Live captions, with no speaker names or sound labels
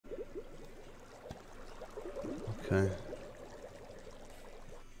Okay.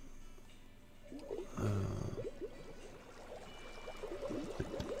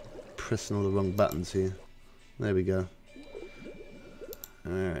 Pressing all the wrong buttons here. There we go.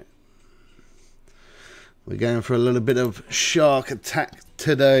 Alright. We're going for a little bit of shark attack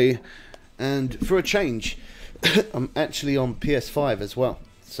today. And for a change, I'm actually on PS5 as well.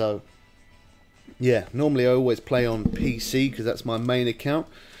 So, yeah, normally I always play on PC because that's my main account.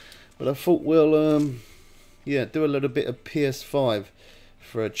 But I thought we'll, yeah, do a little bit of PS5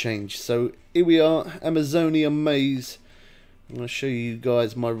 for a change. So, here we are, Amazonia Maze. I'm going to show you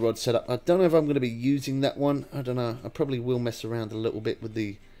guys my rod setup. I don't know if I'm going to be using that one. I don't know. I probably will mess around a little bit with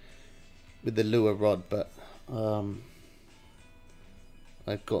the lure rod, but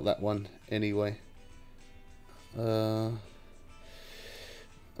I've got that one anyway. Oh,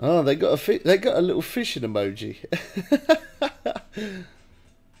 they got a little fishing emoji.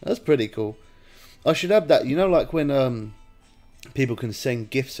 That's pretty cool. I should have that. You know, like when people can send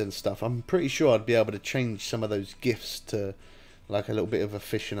gifts and stuff. I'm pretty sure I'd be able to change some of those gifts to like a little bit of a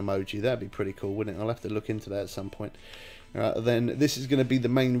fishing emoji. That'd be pretty cool, wouldn't it? I'll have to look into that at some point. Alright, then this is going to be the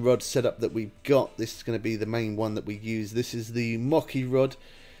main rod setup that we've got. This is going to be the main one that we use. This is the Mocky rod,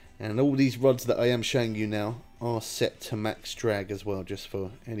 and all these rods that I am showing you now are set to max drag as well, just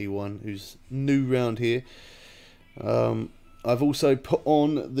for anyone who's new round here. I've also put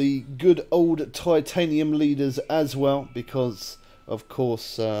on the good old titanium leaders as well, because of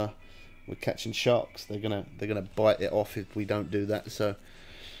course we're catching sharks. They're gonna bite it off if we don't do that. So,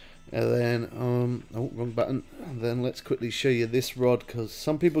 and then oh, wrong button. And then let's quickly show you this rod, because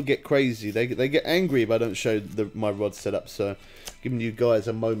some people get crazy. They get angry if I don't show my rod setup. So, giving you guys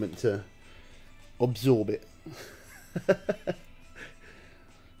a moment to absorb it.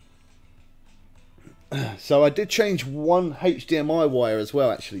 So I did change one HDMI wire as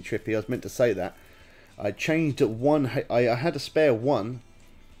well. Actually, Trippy, I was meant to say that. I changed one. I had a spare one.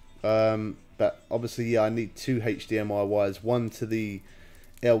 But obviously, yeah, I need two HDMI wires. One to the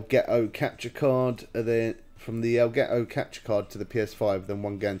Elgato capture card, and then from the Elgato capture card to the PS5, then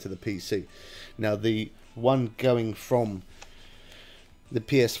one going to the PC. Now, the one going from the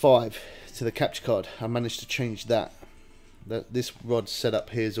PS5 to the capture card, I managed to change that. This rod setup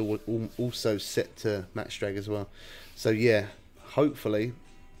here is also set to max drag as well. So yeah, hopefully,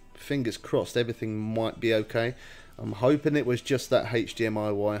 fingers crossed, everything might be okay. I'm hoping it was just that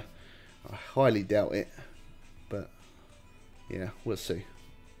HDMI wire. I highly doubt it, but yeah, we'll see.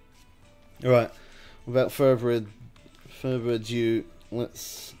 Alright, without further ado,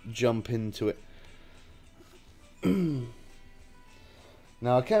 let's jump into it.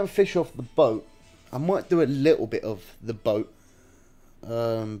 Now, I can fish off the boat. I might do a little bit of the boat,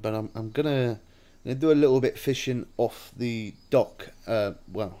 but I'm gonna do a little bit fishing off the dock.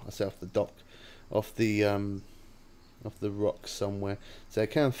 Well, I say off the dock, off the rock somewhere. So I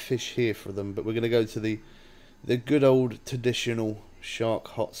can fish here for them, but we're gonna go to the good old traditional shark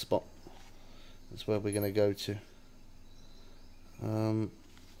hotspot. That's where we're gonna go to.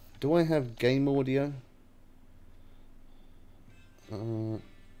 Do I have game audio?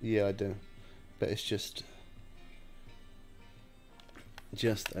 Yeah, I do. But it's just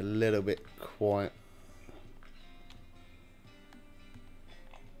a little bit quiet.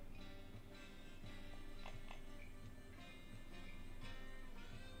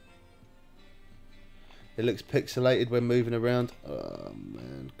 It looks pixelated when moving around. Oh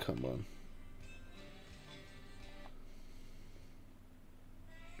man, come on.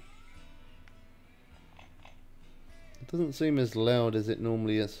 It doesn't seem as loud as it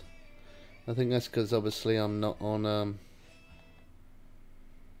normally is. I think that's because obviously I'm not on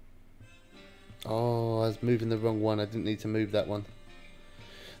oh, I was moving the wrong one. I didn't need to move that one.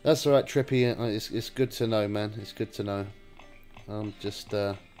 That's alright, Trippy. It's good to know, man. It's good to know. Just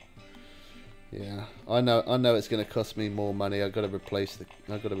yeah, I know it's going to cost me more money. I've got to replace the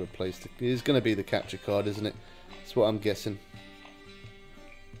it's going to be the capture card, isn't it? That's what I'm guessing.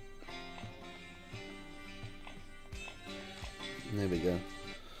 There we go.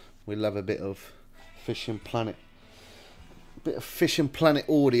 We love a bit of Fishing Planet. A bit of Fishing Planet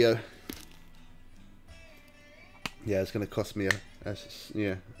audio. Yeah, it's going to cost me a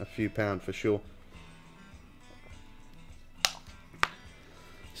few pounds for sure.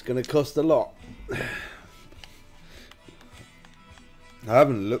 It's going to cost a lot. I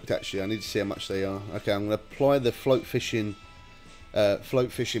haven't looked actually. I need to see how much they are. Okay, I'm going to apply the float fishing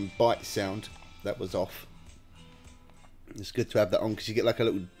bite sound. That was off. It's good to have that on because you get like a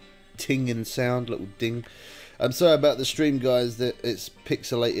little tinging sound, little ding. I'm sorry about the stream, guys. That it's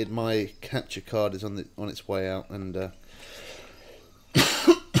pixelated. My capture card is on its way out, and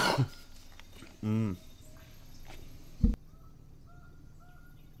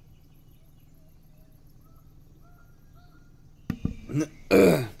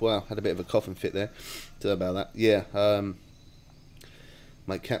Wow, had a bit of a coughing fit there. Sorry about that. Yeah,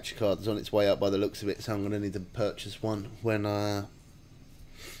 my capture card is on its way out by the looks of it, so I'm going to need to purchase one when I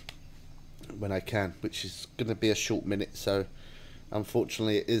can, which is going to be a short minute. So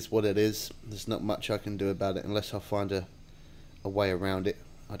unfortunately, it is what it is. There's not much I can do about it unless I find a way around it.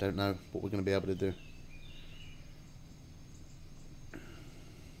 I don't know what we're going to be able to do.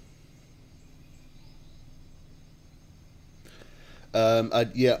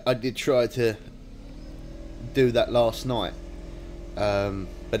 I did try to do that last night,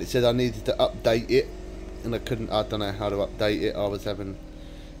 but it said I needed to update it, and I couldn't. I don't know how to update it. I was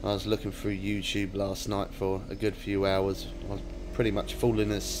looking through YouTube last night for a good few hours. I was pretty much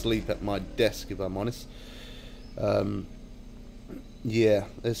falling asleep at my desk, if I'm honest. Yeah,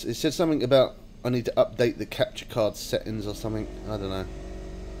 it said something about I need to update the capture card settings or something. I don't know,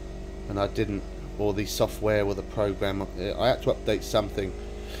 and I didn't. Or the software or the program. I had to update something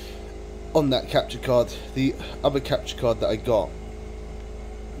on that capture card. The other capture card that I got,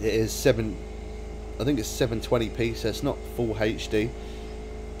 it is I think it's 720p, so it's not full HD,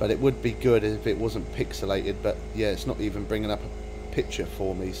 but it would be good if it wasn't pixelated. But yeah, it's not even bringing up a picture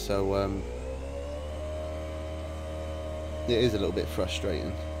for me, so it is a little bit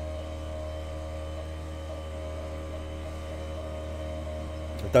frustrating.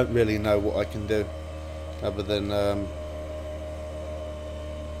 I don't really know what I can do other than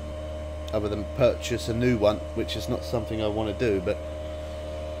purchase a new one, which is not something I want to do, but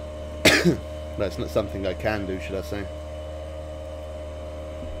it's not something I can do, should I say.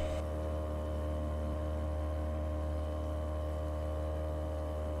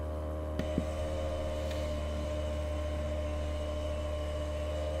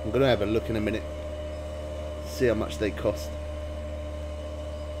 I'm going to have a look in a minute, see how much they cost.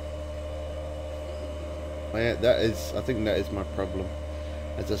 Yeah, I think that is my problem.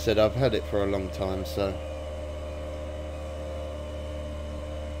 As I said, I've had it for a long time, so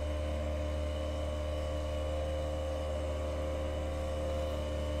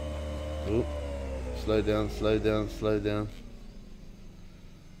ooh, slow down, slow down, slow down.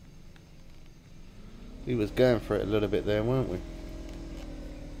 We was going for it a little bit there, weren't we?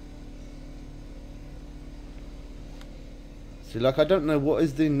 See, like, I don't know what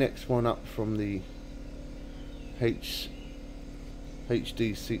is the next one up from the HD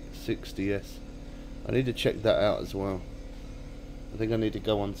 60s. I need to check that out as well. I think I need to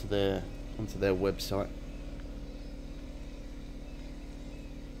go onto their website.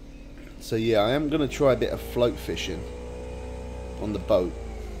 So yeah, I am going to try a bit of float fishing on the boat.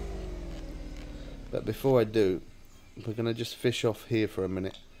 But before I do, we're going to just fish off here for a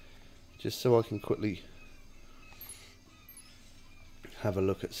minute, just so I can quickly have a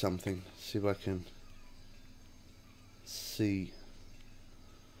look at something, see if I can see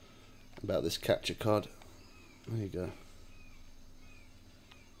about this capture card. There you go.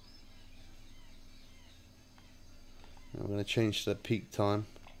 Now I'm going to change to the peak time.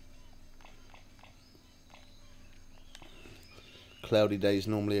 Cloudy day is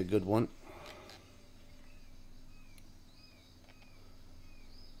normally a good one.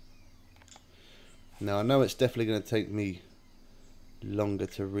 Now I know it's definitely going to take me longer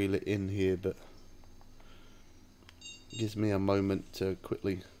to reel it in here, but it gives me a moment to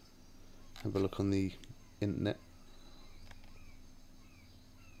quickly have a look on the internet.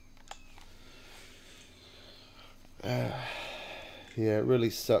 Yeah, it really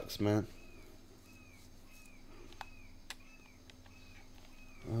sucks, man.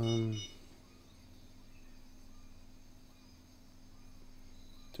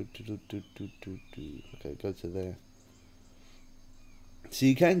 Okay, go to there. So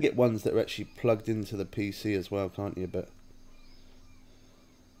you can get ones that are actually plugged into the PC as well, can't you? But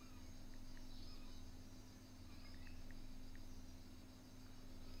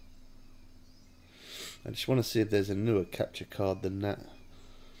I just want to see if there's a newer capture card than that.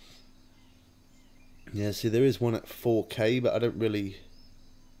 Yeah, see, there is one at 4K, but I don't really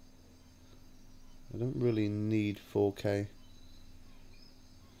need 4K.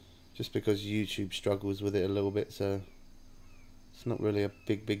 Just because YouTube struggles with it a little bit, so it's not really a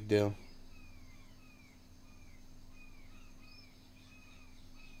big deal.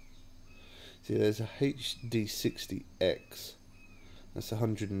 See, there's a HD 60X. That's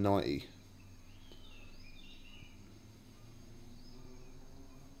 190.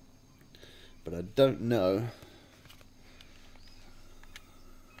 But I don't know.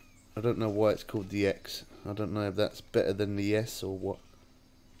 I don't know why it's called the X. I don't know if that's better than the S or what.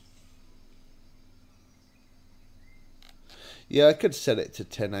 Yeah, I could set it to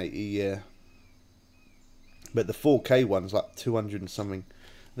 1080, yeah. But the 4K one's like 200 and something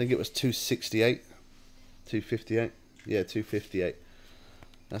I think it was 268, 258. Yeah, 258.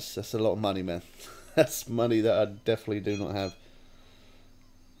 That's a lot of money, man. That's money that I definitely do not have.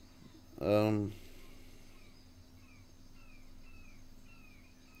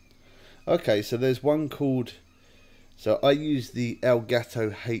 Okay, so there's one called. So I use the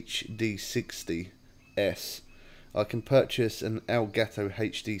Elgato HD60S. I can purchase an Elgato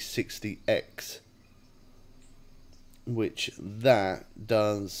HD60X, which that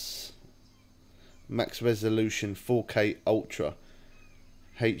does max resolution 4K Ultra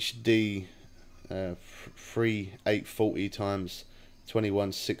HD 3840 times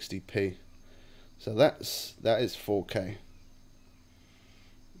 2160p. So that is 4K,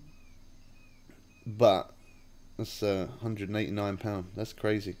 but that's £189. That's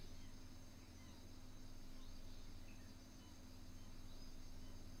crazy.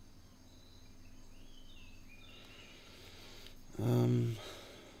 I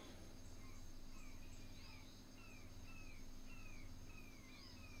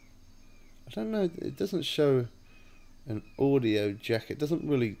don't know. It doesn't show an audio jack. It doesn't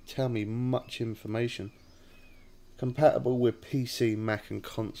really tell me much information. Compatible with PC, Mac, and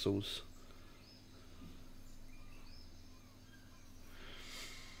consoles.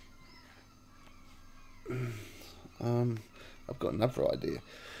 I've got another idea.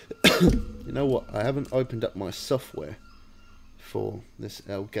 You know what? I haven't opened up my software for this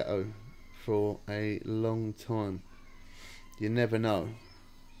Elgato for a long time. You never know.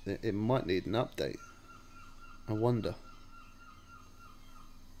 It might need an update. I wonder.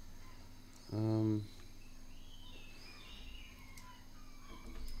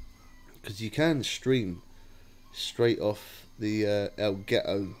 Because you can stream straight off the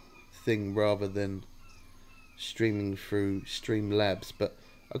Elgato thing rather than streaming through Streamlabs, but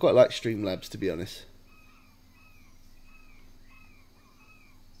I quite like Streamlabs, to be honest.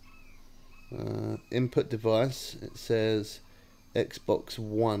 Input device, it says Xbox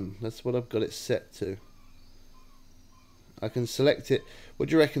One. That's what I've got it set to. I can select it. What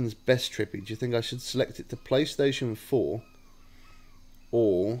do you reckon's best, Trippy? Do you think I should select it to PlayStation 4,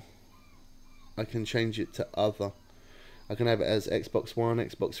 or I can change it to other? I can have it as Xbox One,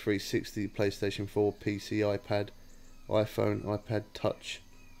 Xbox 360, PlayStation 4, PC, iPad, iPhone, iPad Touch,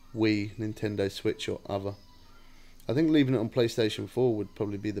 Wii, Nintendo Switch, or other. I think leaving it on PlayStation 4 would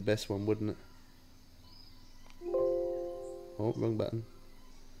probably be the best one, wouldn't it? Oh, wrong button.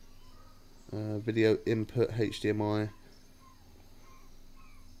 Video input, HDMI.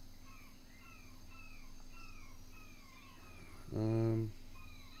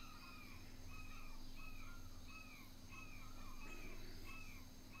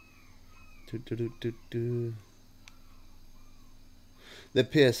 The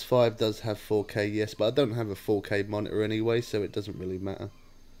PS5 does have 4K, yes, but I don't have a 4K monitor anyway, so it doesn't really matter.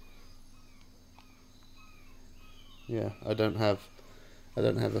 Yeah, I don't have a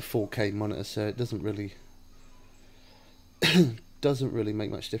 4K monitor, so it doesn't really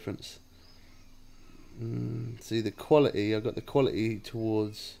make much difference. See the quality, I've got the quality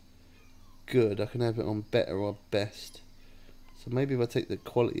towards good. I can have it on better or best. So maybe if I take the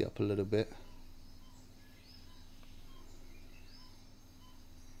quality up a little bit.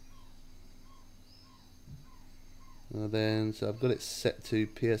 Then, so I've got it set to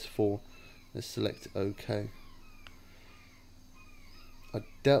PS4. Let's select OK. I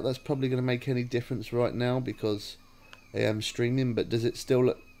doubt that's probably going to make any difference right now because I am streaming, but does it still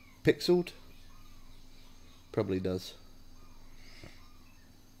look pixeled? Probably does.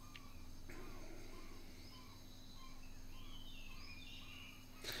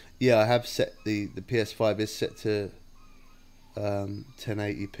 Yeah, I have set the PS5 is set to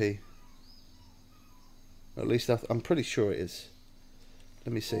 1080p. Or at least I'm pretty sure it is.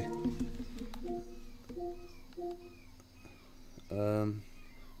 Let me see. I've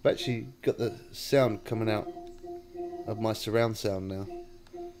actually got the sound coming out of my surround sound now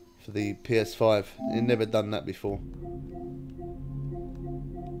for the PS5. It never done that before.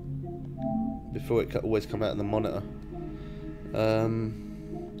 Before it always come out of the monitor.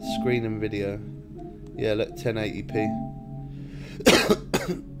 Screen and video. Yeah, look, 1080p.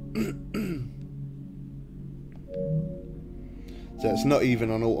 So it's not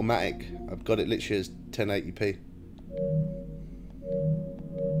even on automatic. I've got it literally as 1080p.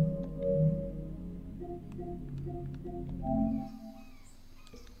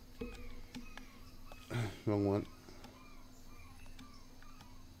 Wrong one.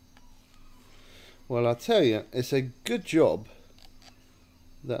 Well, I'll tell you, it's a good job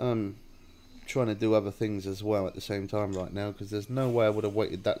that I'm trying to do other things as well at the same time right now, because there's no way I would have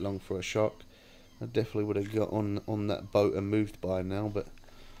waited that long for a shark. I definitely would have got on that boat and moved by now, but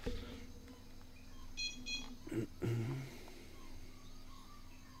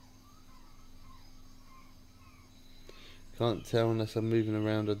can't tell unless I'm moving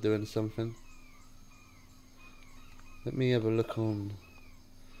around or doing something. Let me have a look on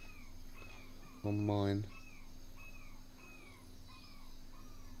mine.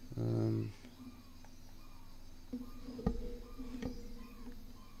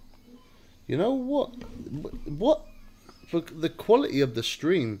 You know what? What? For the quality of the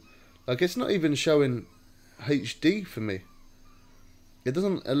stream, like it's not even showing HD for me. It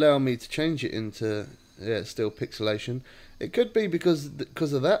doesn't allow me to change it into, yeah, it's still pixelation. It could be because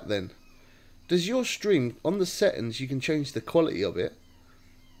of that then. Does your stream, on the settings, you can change the quality of it?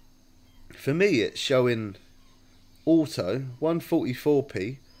 For me, it's showing auto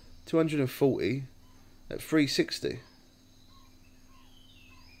 144p, 240 at 360.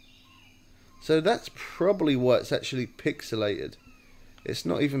 So that's probably why it's actually pixelated. It's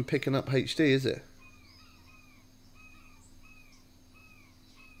not even picking up HD, is it?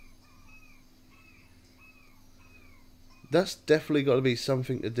 That's definitely got to be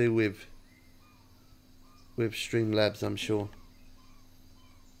something to do with Streamlabs, I'm sure.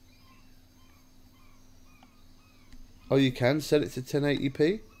 Oh, you can set it to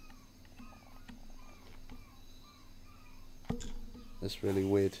 1080p? That's really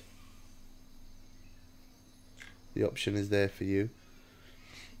weird. The option is there for you.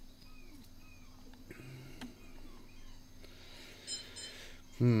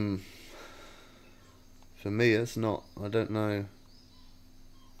 For me, it's not. I don't know.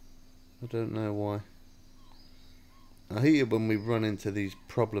 I don't know why. I hate it when we run into these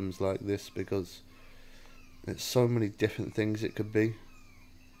problems like this because it's so many different things it could be.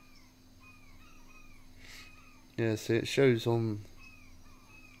 Yeah, see, it shows on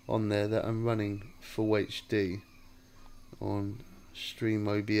there that I'm running full HD on Stream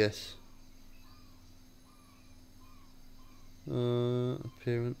OBS.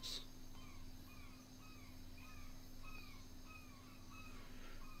 Appearance.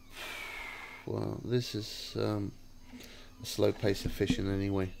 Well, this is a slow pace of fishing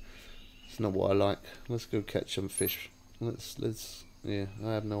anyway. It's not what I like. Let's go catch some fish. Let's yeah,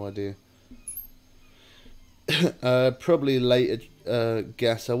 I have no idea. Probably later,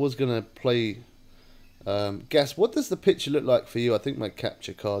 Gas. I was gonna play Gas. What does the picture look like for you? I think my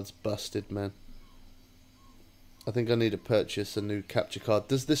capture card's busted, man. I think I need to purchase a new capture card.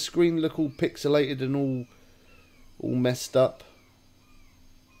 Does the screen look all pixelated and all messed up?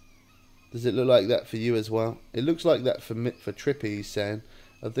 Does it look like that for you as well? It looks like that for Trippy, he's saying.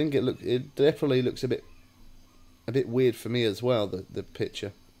 I think it definitely looks a bit weird for me as well, the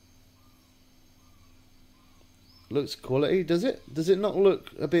picture. Looks quality, does it? Does it not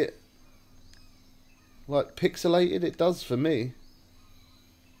look a bit like pixelated? It does for me.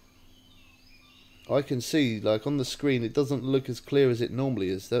 I can see, like on the screen, it doesn't look as clear as it normally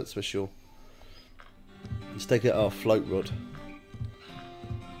is, that's for sure. Let's take out our float rod.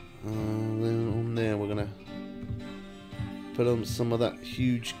 Then on there we're gonna put on some of that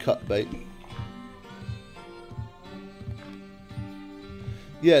huge cut bait.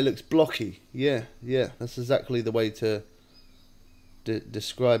 Yeah, it looks blocky. Yeah, that's exactly the way to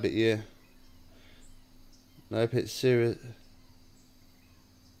describe it. Yeah. Nope, it's serious.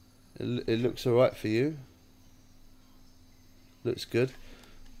 It looks alright for you. Looks good.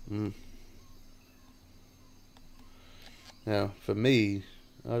 Now, for me,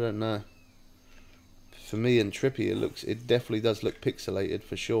 I don't know. For me and Trippy, it definitely does look pixelated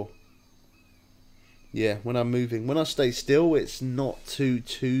for sure. Yeah, when I'm moving, when I stay still, it's not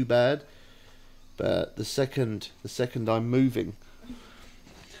too bad. But the second I'm moving,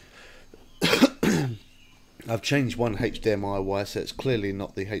 I've changed one HDMI wire, so it's clearly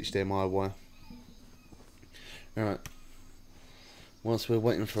not the HDMI wire. All right. Whilst we're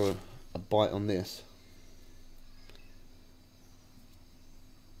waiting for a bite on this.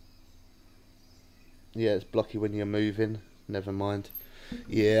 Yeah, it's blocky when you're moving. Never mind.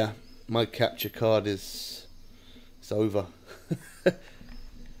 Yeah, my capture card it's over.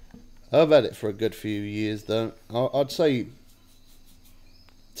 I've had it for a good few years though. I'd say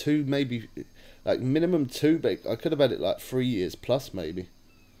 2, maybe like minimum 2, but I could have had it like 3 years plus maybe.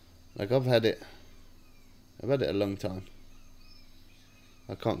 Like I've had it a long time.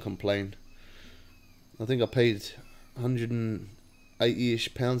 I can't complain. I think I paid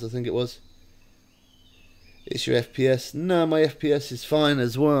 180-ish pounds, I think it was. It's your FPS. No, my FPS is fine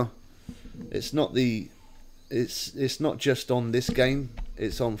as well. It's not it's not just on this game,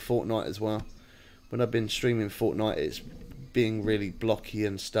 it's on Fortnite as well. When I've been streaming Fortnite, it's being really blocky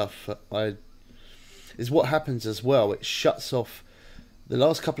and stuff. Is what happens as well. It shuts off. The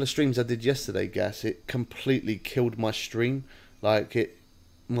last couple of streams I did yesterday, Gas, it completely killed my stream. Like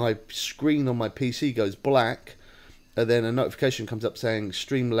my screen on my PC goes black, and then a notification comes up saying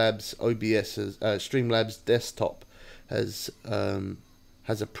Streamlabs OBS Streamlabs desktop has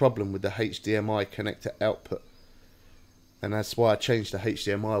a problem with the HDMI connector output, and that's why I changed the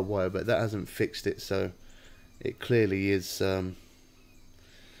HDMI wire, but that hasn't fixed it. So it clearly is.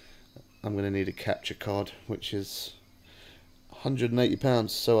 I'm going to need a capture card, which is £180,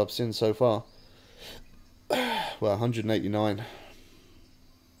 so I've seen so far. Well, 189.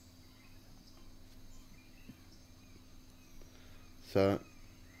 So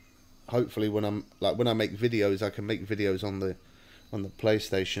hopefully when I make videos, I can make videos on the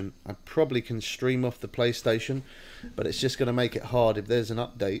PlayStation. I probably can stream off the PlayStation, but it's just going to make it hard if there's an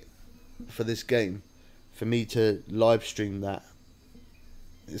update for this game for me to live stream that.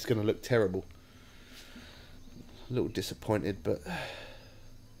 It's going to look terrible. A little disappointed, but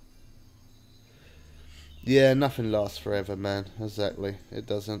yeah, nothing lasts forever, man. Exactly, it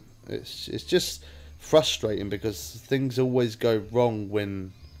doesn't. It's just frustrating because things always go wrong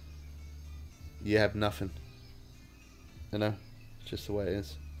when you have nothing. You know, it's just the way it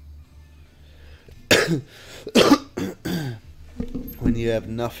is. When you have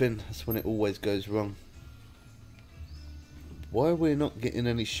nothing, that's when it always goes wrong. Why are we not getting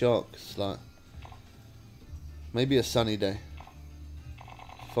any sharks? Like, maybe a sunny day.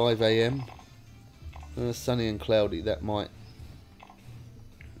 5 AM. Sunny and cloudy, that might.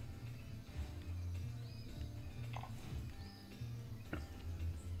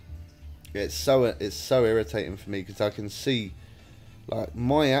 It's so irritating for me because I can see, like,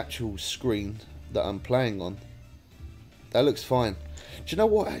 my actual screen that I'm playing on. That looks fine. Do you know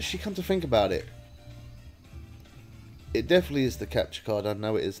what? Actually, come to think about it, it definitely is the capture card. I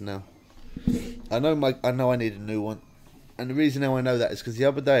know it is now. I know I need a new one, and the reason how I know that is because the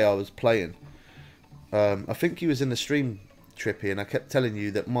other day I was playing. I think you was in the stream, Trippy, and I kept telling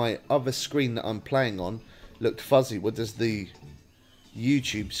you that my other screen that I'm playing on looked fuzzy. What does the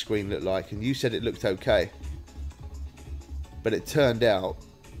YouTube screen look like? And you said it looked okay, but it turned out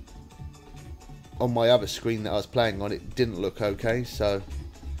on my other screen that I was playing on, it didn't look okay. So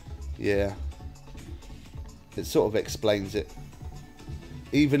yeah, it sort of explains it.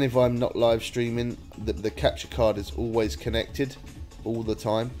 Even if I'm not live streaming, the capture card is always connected all the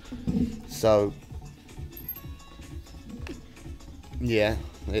time. So yeah,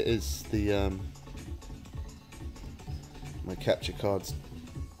 it is the my capture cards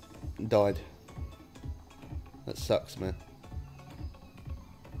died. That sucks, man.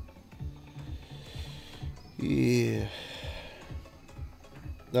 Yeah.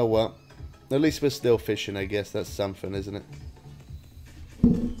 Oh well. At least we're still fishing, I guess. That's something, isn't it?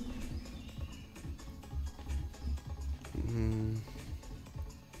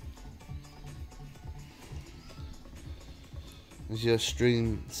 Is your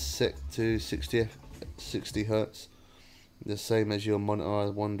stream set to 60 Hertz? The same as your monitor? I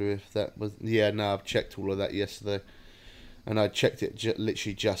wonder if that was... Yeah, no, I've checked all of that yesterday. And I checked it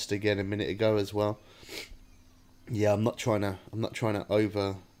literally just again a minute ago as well. Yeah, I'm not trying to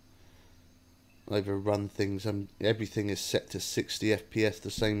overrun things. Everything is set to 60 FPS,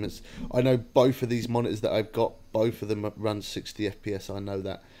 the same as... I know both of these monitors that I've got, both of them run 60 FPS. I know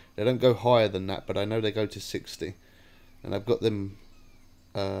that. They don't go higher than that, but I know they go to 60. And I've got them...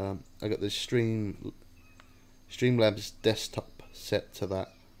 I got the Streamlabs desktop set to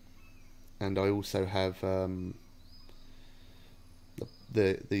that. And I also have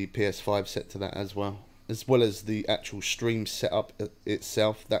the PS5 set to that as well. As well as the actual stream setup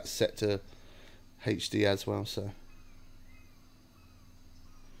itself, that's set to HD as well, so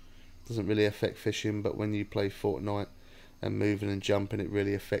doesn't really affect fishing, but when you play Fortnite and moving and jumping, it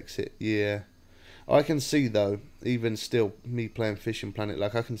really affects it. Yeah, I can see though, even still, me playing Fishing Planet,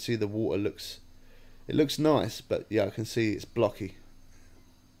 like I can see the water looks nice, but yeah, I can see it's blocky.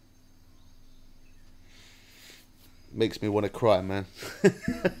 Makes me want to cry, man.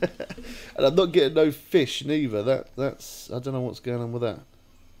 And I'm not getting no fish neither. That's I don't know what's going on with that.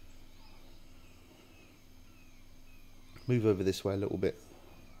 Move over this way a little bit.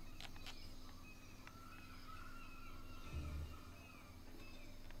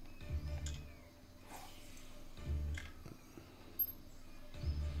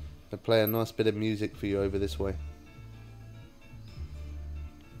 I play a nice bit of music for you over this way.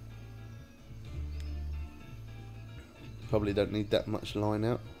 Probably don't need that much line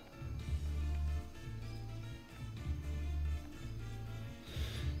out.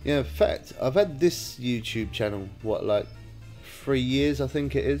 Yeah, in fact, I've had this YouTube channel, what, like 3 years, I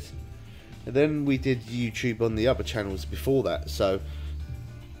think it is. And then we did YouTube on the other channels before that, so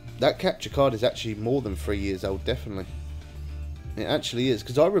that capture card is actually more than 3 years old, definitely. It actually is,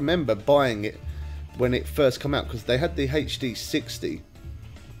 because I remember buying it when it first come out, because they had the HD 60,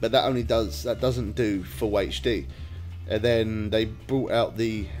 but that doesn't do full HD. And then they brought out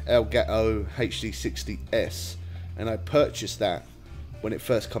the Elgato HD 60S, and I purchased that when it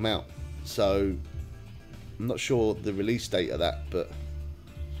first come out. So I'm not sure the release date of that, but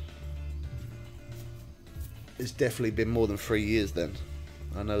it's definitely been more than 3 years then.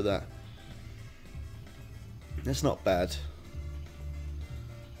 I know that. That's not bad.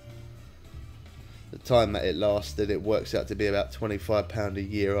 The time that it lasted, it works out to be about £25 a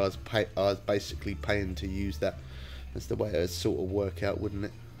year. I was basically paying to use that. That's the way it would sort of work out, wouldn't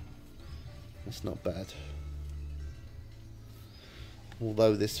it? That's not bad.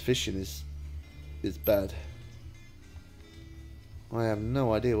 Although this fishing is bad. I have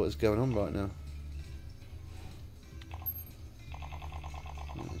no idea what's going on right now.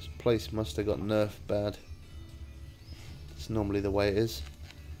 This place must have got nerfed bad. It's normally the way it is.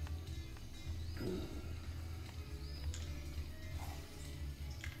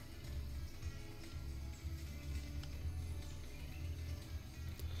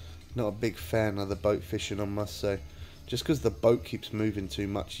 Not a big fan of the boat fishing, I must say. Just because the boat keeps moving too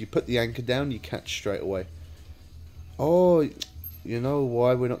much. You put the anchor down, you catch straight away. Oh, you know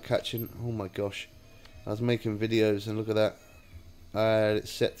why we're not catching? Oh my gosh. I was making videos and look at that. I had it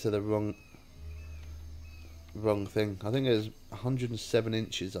set to the wrong thing. I think it was 107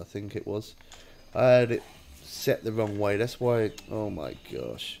 inches, I think it was. I had it set the wrong way. That's why, oh my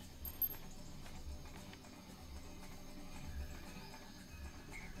gosh.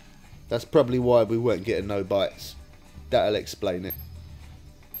 That's probably why we weren't getting no bites. That'll explain it.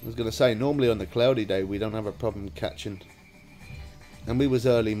 I was going to say, normally on the cloudy day we don't have a problem catching. And we was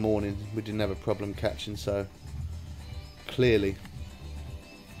early morning, we didn't have a problem catching, so clearly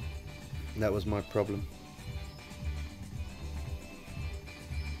that was my problem.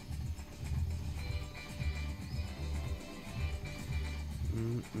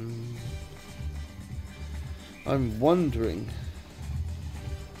 I'm wondering.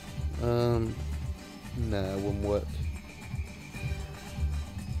 No, it won't work.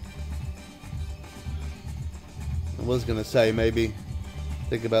 I was gonna say maybe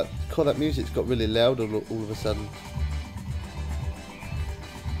think about. God, that music's got really loud all of a sudden.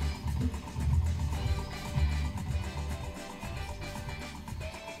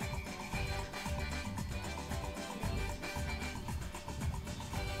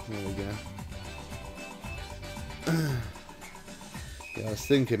 There we go. Yeah, I was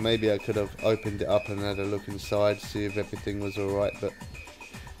thinking maybe I could have opened it up and had a look inside, see if everything was alright, but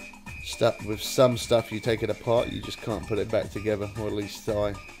with some stuff you take it apart, you just can't put it back together, or at least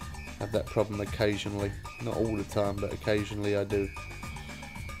I have that problem occasionally. Not all the time, but occasionally I do.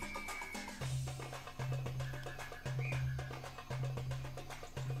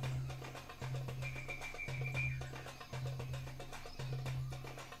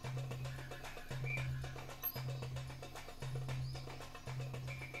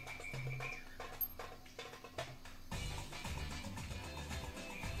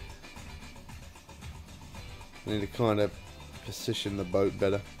 I need to kind of position the boat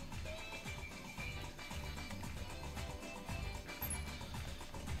better.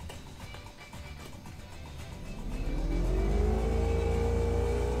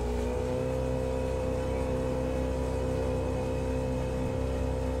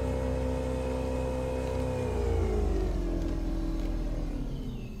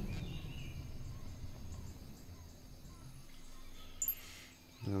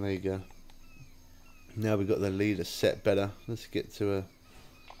 And there you go. Now we've got the leader set better. Let's get to a...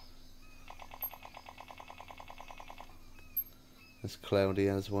 It's cloudy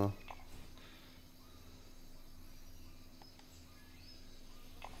as well.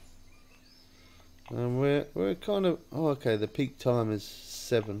 And we're kind of... Oh, okay, the peak time is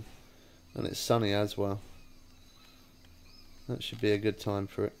 7. And it's sunny as well. That should be a good time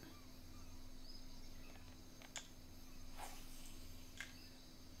for it.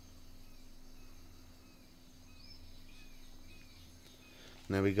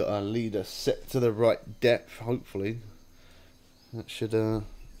 Now we got our leader set to the right depth, hopefully. That should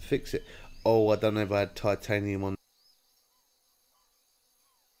fix it. Oh, I don't know if I had titanium on.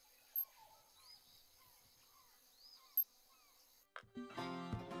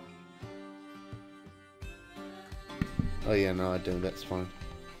 Oh yeah, no I do, that's fine.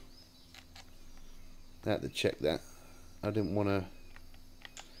 I had to check that. I didn't want to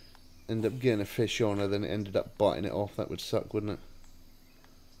end up getting a fish on and then it ended up biting it off. That would suck, wouldn't it?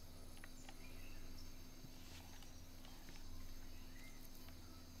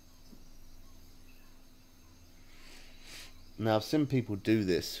 Now I've seen people do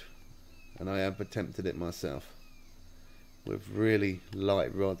this and I have attempted it myself with really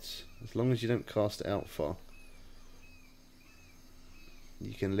light rods. As long as you don't cast it out far,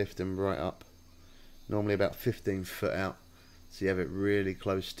 you can lift them right up, normally about 15 foot out, so you have it really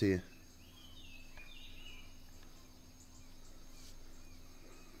close to you.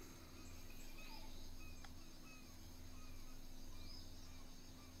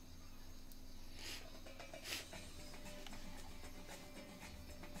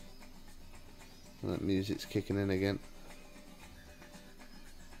 That music's kicking in again.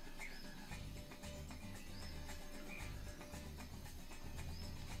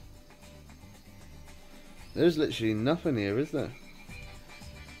 There's literally nothing here, is there?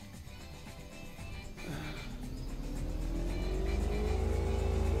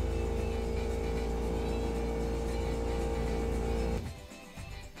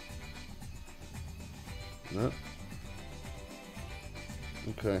 No.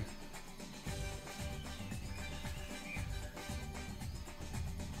 Okay.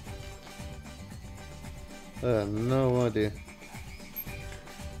 I have no idea.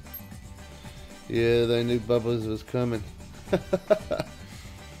 Yeah, they knew Bubbles was coming.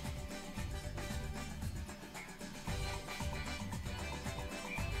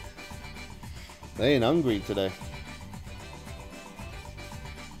 They ain't hungry today.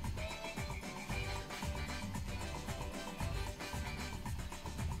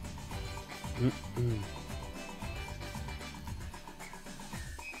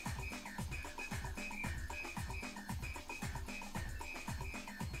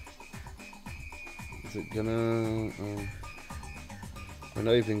 Is it gonna... Oh. We're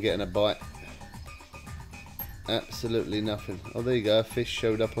not even getting a bite. Absolutely nothing. Oh, there you go. A fish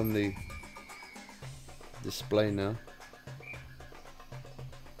showed up on the display now.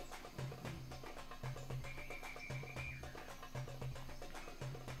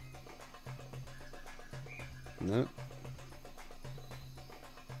 No.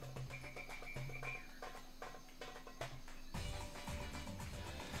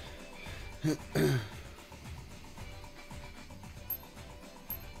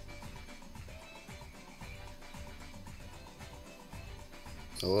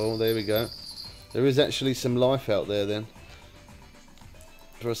 Well, there we go. There is actually some life out there then.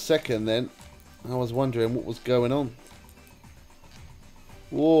 For a second then, I was wondering what was going on.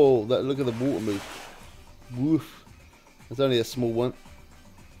 Whoa, look at the water move. Woof. There's only a small one.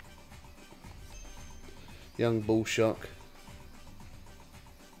 Young bull shark.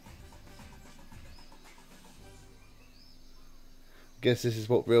 Guess this is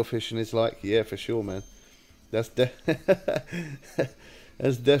what real fishing is like. Yeah, for sure, man. That's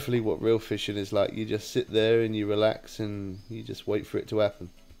that's definitely what real fishing is like. You just sit there and you relax and you just wait for it to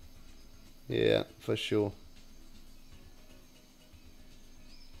happen. Yeah, for sure.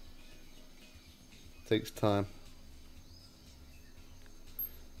 Takes time.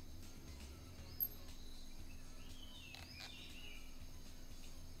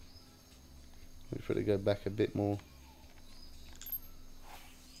 Wait for it to go back a bit more.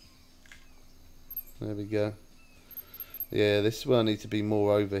 There we go. Yeah, this will need to be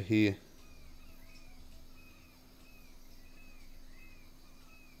more over here.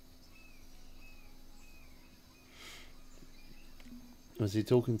 Was he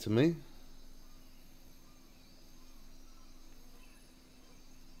talking to me?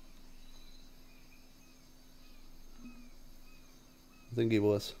 I think he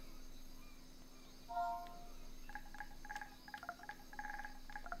was.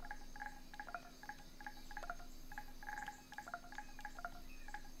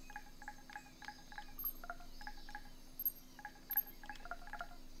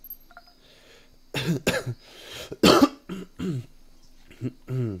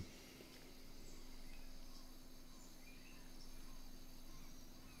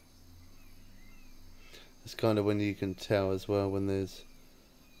 It's kind of when you can tell as well when there's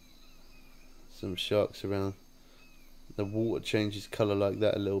some sharks around. The water changes colour like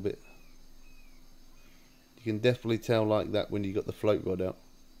that a little bit. You can definitely tell like that when you got the float rod out.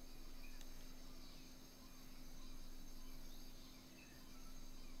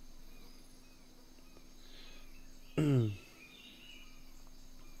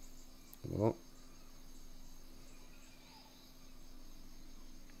 Well,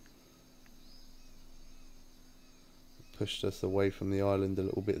 pushed us away from the island a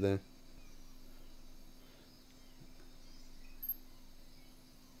little bit there.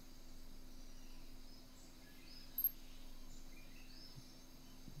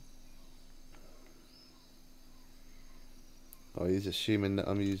 Oh, he's assuming that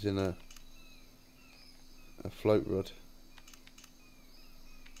I'm using a float rod.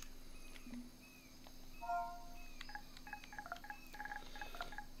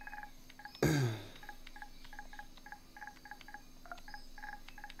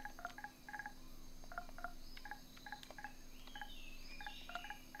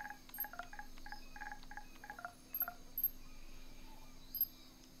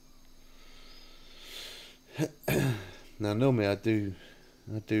 Now normally I do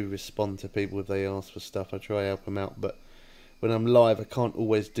respond to people if they ask for stuff. I try to help them out, but when I'm live I can't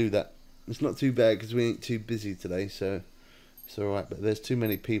always do that. It's not too bad because we ain't too busy today, so it's alright, but there's too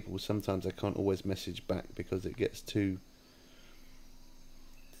many people. Sometimes I can't always message back because it gets too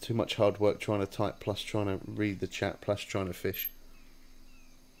much hard work trying to type, plus trying to read the chat, plus trying to fish.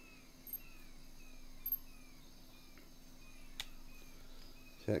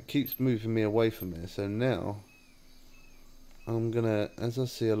 So it keeps moving me away from there. So now I'm gonna, as I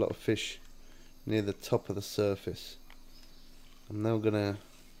see a lot of fish near the top of the surface, I'm now gonna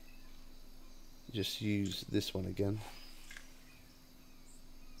just use this one again,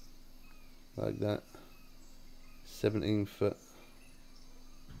 like that. 17 foot.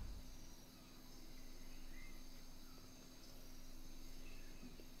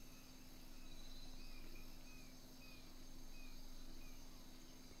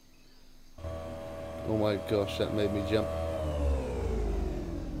 Oh my gosh, that made me jump.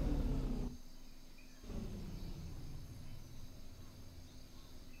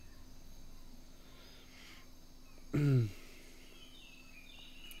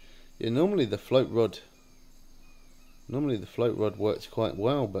 Yeah, normally the float rod works quite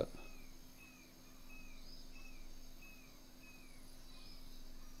well, but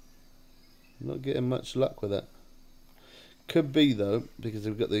I'm not getting much luck with that. Could be though, because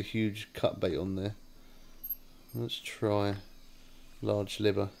we've got the huge cut bait on there. Let's try large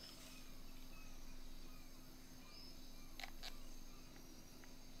liver.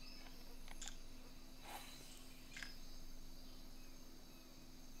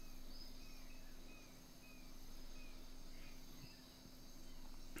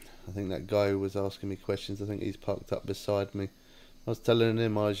 I think that guy who was asking me questions, I think he's parked up beside me. I was telling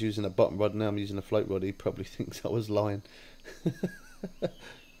him I was using a bottom rod, now I'm using a float rod. He probably thinks I was lying.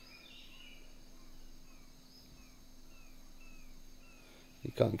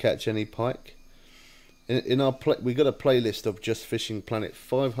 You can't catch any pike. In our we got a playlist of Just Fishing Planet,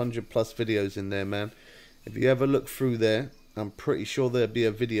 500 plus videos in there, man. If you ever look through there, I'm pretty sure there'll be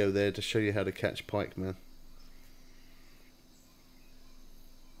a video there to show you how to catch pike, man.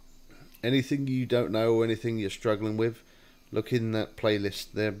 Anything you don't know or anything you're struggling with, look in that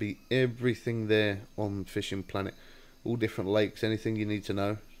playlist. There'll be everything there on Fishing Planet, all different lakes, anything you need to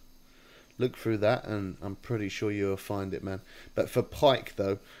know. Look through that and I'm pretty sure you'll find it, man. But for pike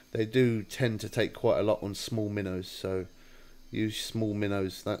though, they do tend to take quite a lot on small minnows, so use small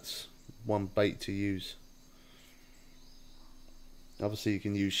minnows. That's one bait to use. Obviously you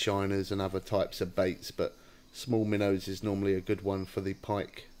can use shiners and other types of baits, but small minnows is normally a good one for the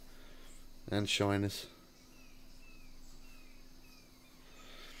pike and shiners.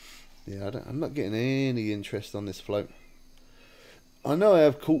 Yeah, I'm not getting any interest on this float. I know I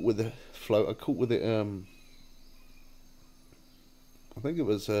have caught with the float. I caught with it, I think it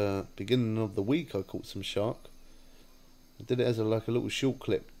was beginning of the week I caught some shark. I did it as like a little short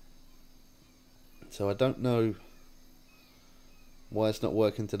clip. So I don't know why it's not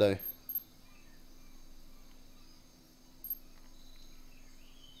working today.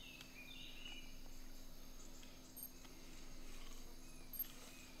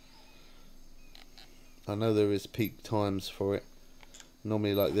 I know there is peak times for it.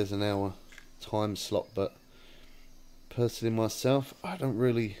 Normally like there's an hour time slot, but personally myself, I don't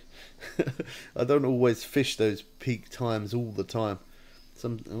really I don't always fish those peak times all the time.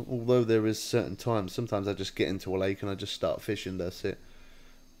 Although there is certain times, sometimes I just get into a lake and I just start fishing, that's it.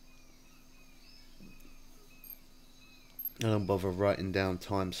 I don't bother writing down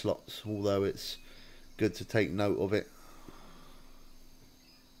time slots, although it's good to take note of it.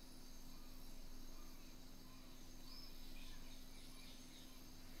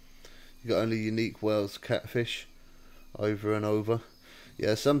 You got only unique whales, catfish, over and over.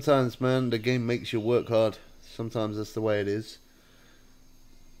 Yeah, sometimes, man, the game makes you work hard. Sometimes that's the way it is.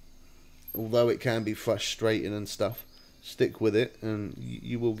 Although it can be frustrating and stuff, stick with it and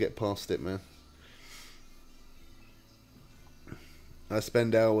you will get past it, man. I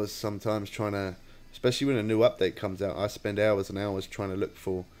spend hours sometimes trying to, especially when a new update comes out, I spend hours and hours trying to look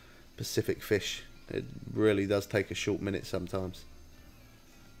for Pacific fish. It really does take a short minute sometimes.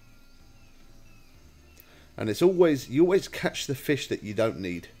 And it's always, you always catch the fish that you don't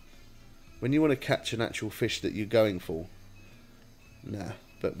need. When you want to catch an actual fish that you're going for, nah.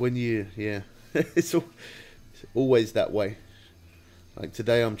 But when you, yeah, it's always that way. Like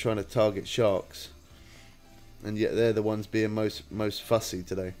today I'm trying to target sharks, and yet they're the ones being most fussy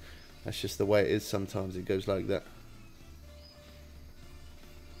today. That's just the way it is sometimes, it goes like that.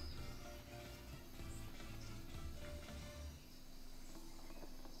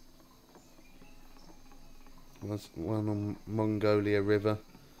 There's one on Mongolia River.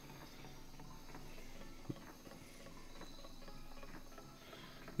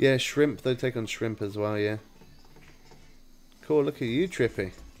 Yeah, shrimp. They take on shrimp as well, yeah. Cool, look at you,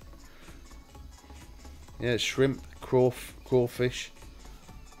 Trippy. Yeah, shrimp, crawfish.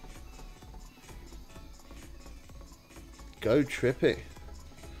 Go Trippy.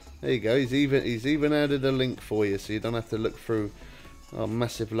 There you go. He's even added a link for you, so you don't have to look through our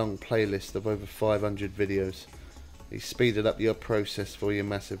massive long playlist of over 500 videos. He's speeded up your process for you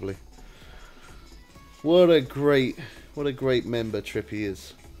massively. What a great member Trippy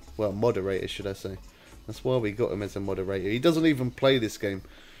is. Well, moderator, should I say. That's why we got him as a moderator. He doesn't even play this game.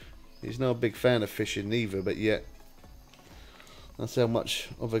 He's not a big fan of fishing neither, but yet that's how much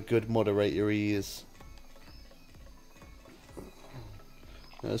of a good moderator he is.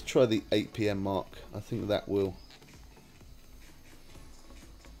 Now let's try the 8 PM mark. I think that will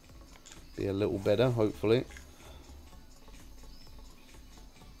be a little better, hopefully.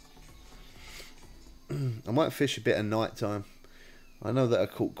 I might fish a bit at night time. I know that I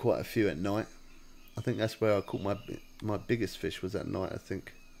caught quite a few at night. I think that's where I caught my biggest fish was at night, I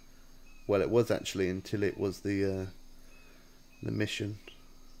think. Well, it was actually until it was the mission.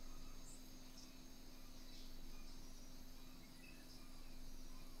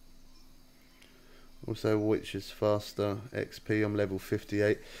 Also, which is faster? XP, I'm level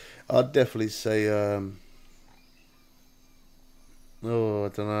 58. I'd definitely say, oh, I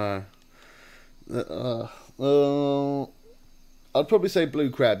don't know. I'd probably say blue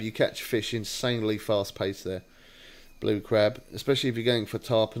crab. You catch fish insanely fast paced there. Blue crab, especially if you're going for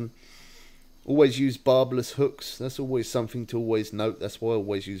tarpon. Always use barbless hooks. That's always something to always note. That's why I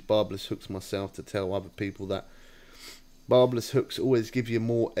always use barbless hooks myself, to tell other people that barbless hooks always give you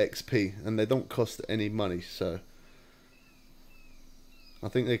more XP, and they don't cost any money. So I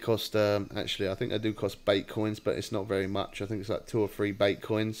think they cost, actually I think they do cost bait coins, but it's not very much. I think it's like 2 or 3 bait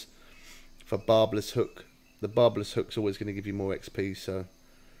coins for barbless hook. The barbless hook's always going to give you more XP, so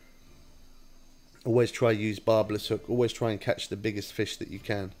always try use barbless hook. Always try and catch the biggest fish that you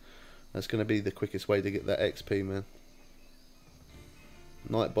can. That's going to be the quickest way to get that XP, man.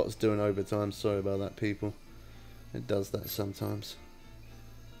 Nightbot's doing overtime. Sorry about that, people. It does that sometimes.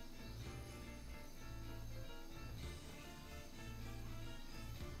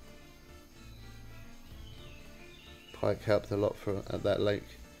 Pike helped a lot at that lake.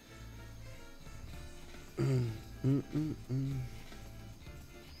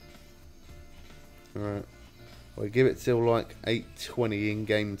 Alright. We'll give it till like 8:20 in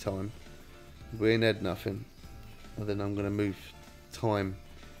game time. We ain't had nothing. And then I'm going to move time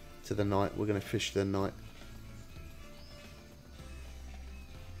to the night. We're going to fish the night.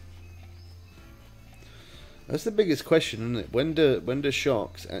 That's the biggest question, isn't it? When do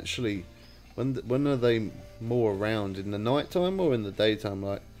sharks actually, when are they more around, in the night time or in the daytime?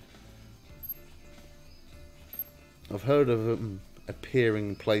 Like, I've heard of them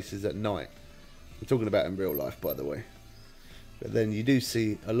appearing places at night. I'm talking about in real life, by the way. But then you do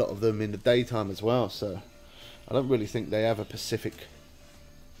see a lot of them in the daytime as well, so I don't really think they have a Pacific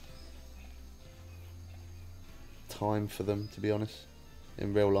time for them, to be honest,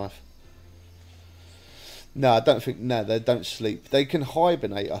 in real life. No, I don't think, no, they don't sleep. They can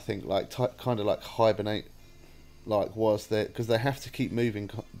hibernate, I think, like kind of like hibernate, like whilst they, because they have to keep moving,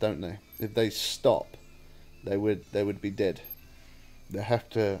 don't they? If they stop, they would be dead. They have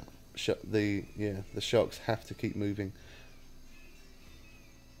to, the sharks have to keep moving.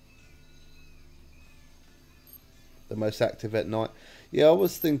 The most active at night. Yeah, I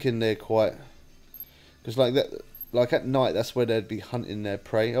was thinking they're quite, because like that, like at night, that's where they'd be hunting their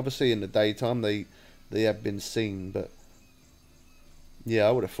prey. Obviously, in the daytime, they have been seen, but yeah,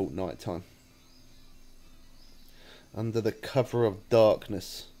 I would have thought nighttime. Under the cover of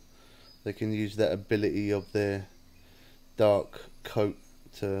darkness, they can use that ability of their dark coat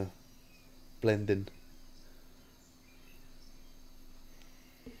to blend in.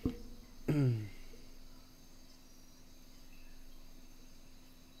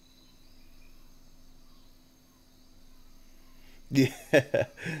 Yeah,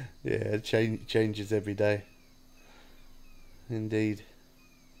 yeah, changes every day. Indeed.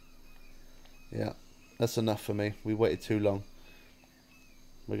 Yeah, that's enough for me. We waited too long.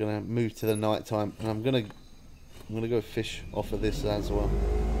 We're gonna move to the night time, and I'm gonna go fish off of this as well.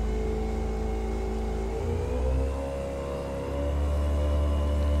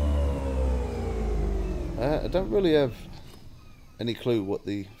 I don't really have any clue what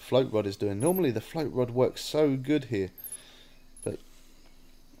the float rod is doing. Normally the float rod works so good here, but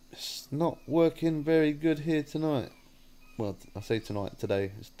it's not working very good here tonight. Well, I say tonight,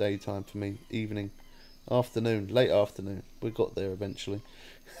 today. It's daytime for me, evening Afternoon, late afternoon. We got there eventually.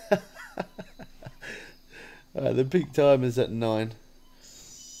 The peak time is at 9.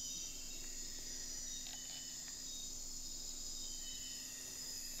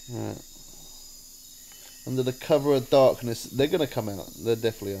 Right. Under the cover of darkness, they're gonna come out. They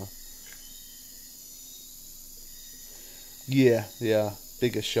definitely are. Yeah, yeah.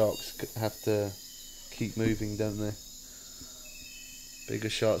 Bigger sharks have to keep moving, don't they? Bigger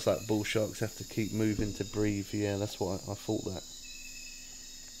sharks like bull sharks have to keep moving to breathe. Yeah, that's what I thought that.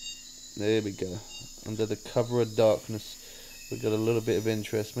 There we go. Under the cover of darkness, we got a little bit of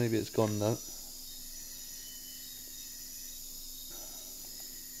interest. Maybe it's gone though.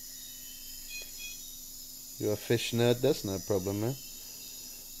 You're a fish nerd, that's no problem, man.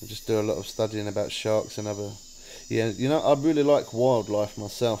 I just do a lot of studying about sharks and other... Yeah, you know, I really like wildlife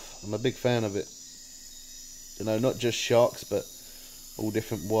myself. I'm a big fan of it. You know, not just sharks, but all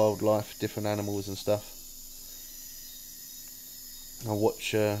different wildlife, different animals and stuff. I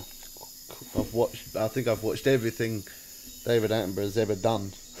think I've watched everything David Attenborough's ever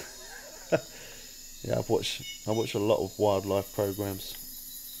done. Yeah, I watch a lot of wildlife programs.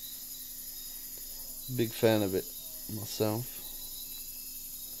 Big fan of it myself.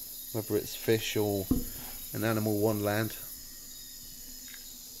 Whether it's fish or an animal on land.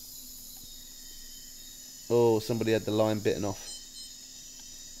 Oh, somebody had the line bitten off.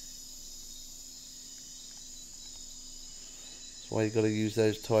 That's why you got to use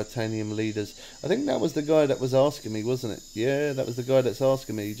those titanium leaders. I think that was the guy that was asking me, wasn't it? Yeah, that was the guy that's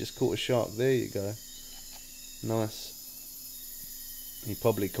asking me. He just caught a shark. There you go. Nice. He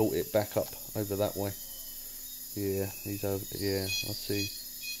probably caught it back up over that way. Yeah, he's over. Yeah, I see.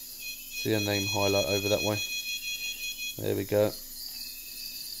 See a name highlight over that way. There we go.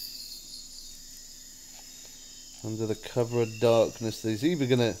 Under the cover of darkness, we're either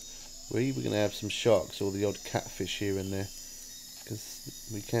gonna have some sharks or the odd catfish here and there, because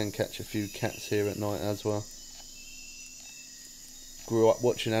we can catch a few cats here at night as well. Grew up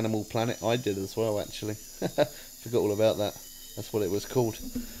watching Animal Planet. I did as well, actually. Forgot all about that. That's what it was called.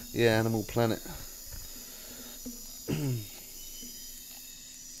 Yeah, Animal Planet.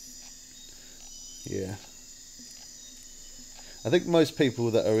 Yeah. I think most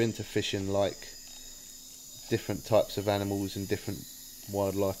people that are into fishing like different types of animals and different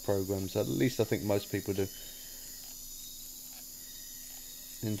wildlife programs. At least I think most people do.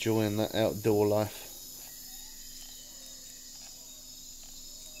 Enjoying that outdoor life.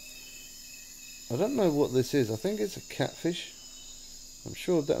 I don't know what this is. I think it's a catfish. I'm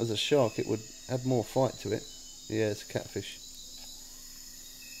sure if that was a shark it would add more fight to it. Yeah, it's a catfish.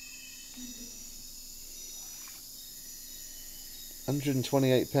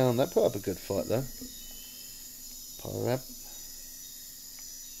 £128. That put up a good fight though. Pirab.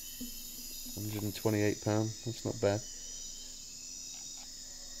 £128. That's not bad.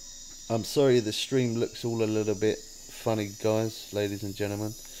 I'm sorry the stream looks all a little bit funny, guys, ladies and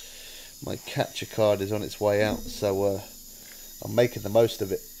gentlemen. My capture card is on its way out, so I'm making the most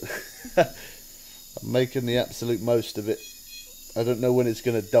of it. I'm making the absolute most of it. I don't know when it's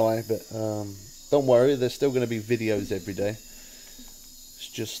going to die, but don't worry, there's still going to be videos every day. It's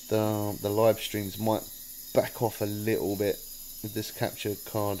just the live streams might back off a little bit if this capture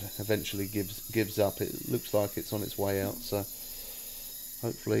card eventually gives up. It looks like it's on its way out, so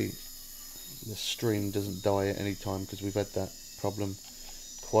hopefully the stream doesn't die at any time, because we've had that problem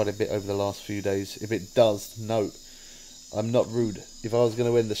quite a bit over the last few days. If it does, note, I'm not rude. If I was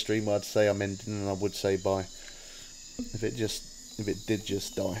going to end the stream, I'd say I'm ending, and I would say bye. If it did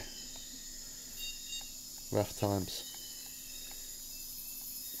just die. Rough times.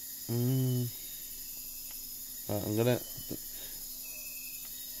 Right, I'm gonna.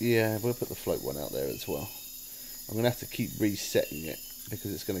 Yeah, we'll put the float one out there as well. I'm gonna have to keep resetting it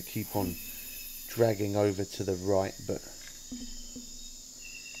because it's gonna keep on dragging over to the right, but.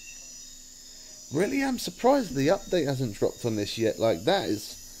 Really, I'm surprised the update hasn't dropped on this yet. Like,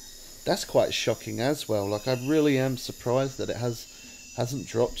 that's quite shocking as well. Like, I really am surprised that it hasn't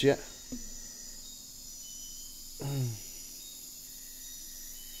dropped yet.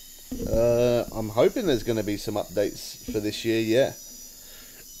 I'm hoping there's going to be some updates for this year. Yeah,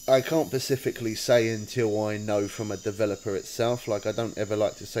 I can't specifically say until I know from a developer itself. Like, I don't ever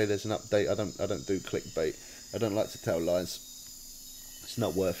like to say there's an update. I don't do clickbait. I don't like to tell lies. It's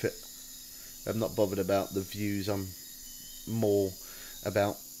not worth it. I'm not bothered about the views. I'm more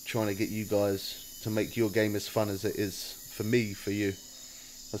about trying to get you guys to make your game as fun as it is for me, for you.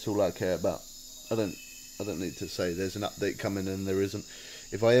 That's all I care about. I don't need to say there's an update coming and there isn't.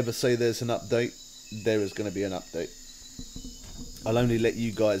 If I ever say there's an update, there is going to be an update. I'll only let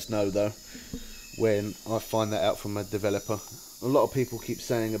you guys know though when I find that out from a developer. A lot of people keep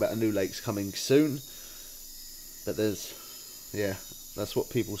saying about a new lake's coming soon, but yeah, that's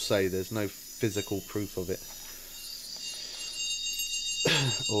what people say. There's no physical proof of it.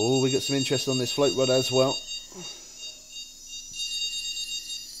 Oh, we got some interest on this float rod as well.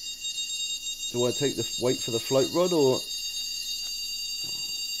 Do I wait for the float rod, or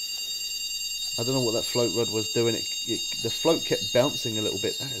I don't know what that float rod was doing. The float kept bouncing a little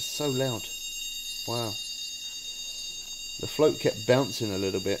bit. That is so loud. Wow. The float kept bouncing a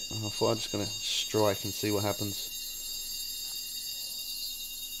little bit. I thought I'm just going to strike and see what happens.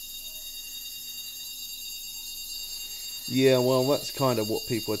 Yeah, well, that's kind of what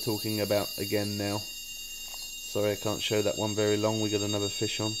people are talking about again now. Sorry, I can't show that one very long. We got another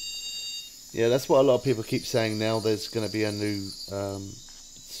fish on. Yeah, that's what a lot of people keep saying now. There's going to be a new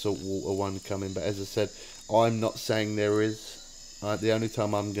saltwater one coming. But as I said, I'm not saying there is. The only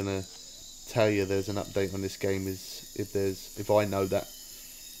time I'm going to tell you there's an update on this game is if I know that.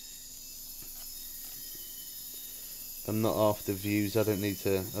 I'm not after views. I don't need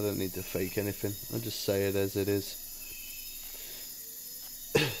to fake anything. I just say it as it is.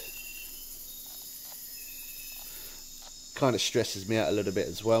 Kind of stresses me out a little bit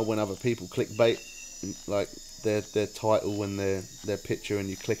as well when other people clickbait like their title and their picture, and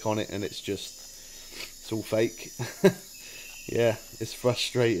you click on it and it's all fake. Yeah, it's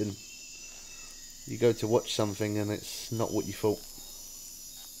frustrating. You go to watch something and it's not what you thought.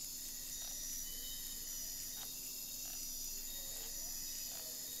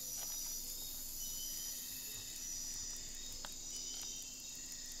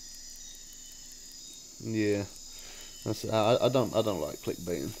 Yeah, I don't like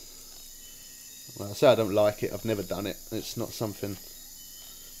clickbaiting. Well, I say I don't like it. I've never done it. It's not something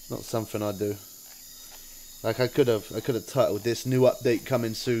I do. Like I could have titled this "New Update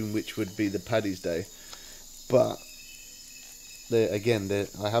Coming Soon," which would be the Paddy's Day, but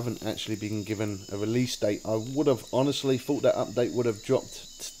I haven't actually been given a release date. I would have honestly thought that update would have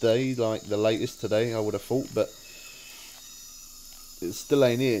dropped today, like the latest today. I would have thought, but it still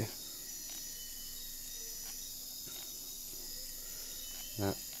ain't here.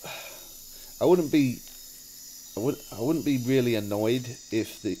 I wouldn't be really annoyed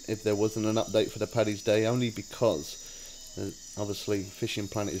if there wasn't an update for the Paddy's Day, only because obviously Fishing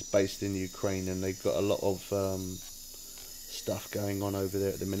Planet is based in Ukraine and they've got a lot of stuff going on over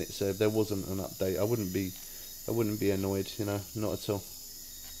there at the minute. So if there wasn't an update, I wouldn't be annoyed, you know, not at all.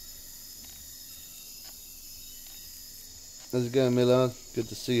 How's it going, Millard? Good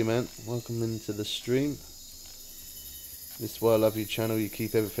to see you, man. Welcome into the stream. This is why I love your channel. You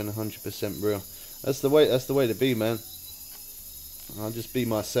keep everything 100% real. That's the way to be, man. I'll just be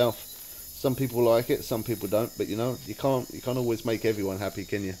myself. Some people like it, some people don't. But you know, you can't always make everyone happy,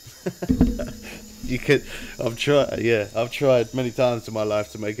 can you? You could. I've tried many times in my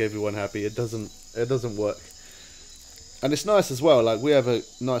life to make everyone happy. It doesn't work. And it's nice as well. Like, we have a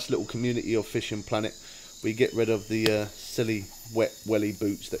nice little community of Fishing Planet. We get rid of the silly wet welly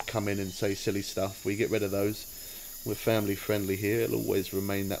boots that come in and say silly stuff. We get rid of those. We're family friendly here. It'll always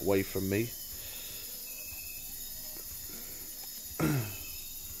remain that way from me.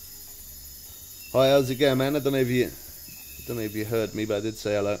 Hi, how's it going, man? I don't know if you heard me, but I did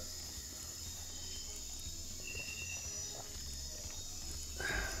say hello.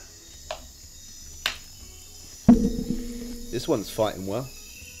 This one's fighting well.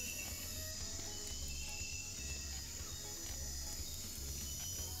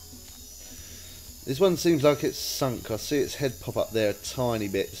 This one seems like it's sunk. I see its head pop up there a tiny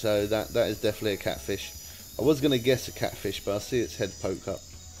bit, so that is definitely a catfish. I was going to guess a catfish, but I see its head poke up.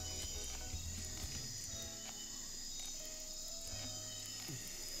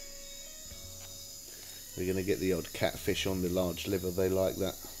 We're going to get the odd catfish on the large liver. They like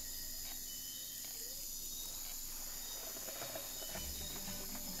that.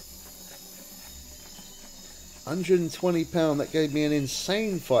 £120. That gave me an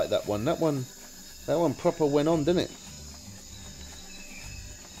insane fight. That one proper went on, didn't it?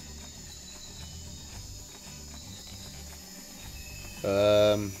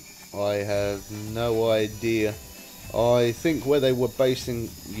 I have no idea. I think where they were based in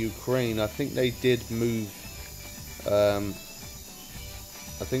Ukraine, I think they did move. I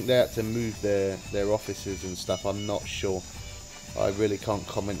think they had to move their offices and stuff. I'm not sure. I really can't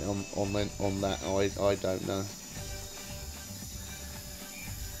comment on that. I don't know.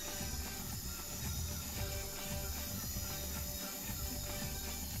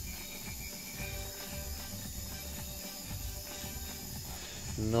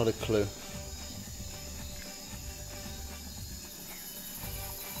 Not a clue.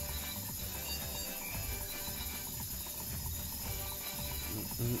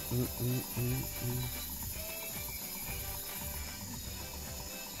 So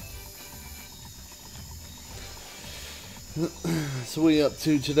what are you up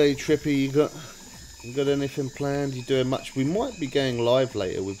to today, Trippy? You got anything planned? You doing much? We might be going live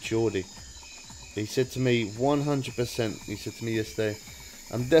later with Geordie. He said to me 100%. He said to me yesterday,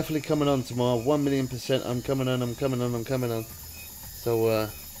 I'm definitely coming on tomorrow. 1,000,000%. I'm coming on. I'm coming on. I'm coming on. So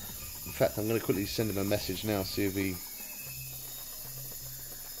in fact, I'm going to quickly send him a message now. See if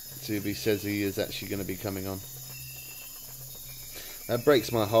he says he is actually going to be coming on. That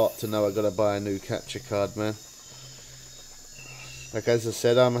breaks my heart to know I got to buy a new capture card, man. Like as I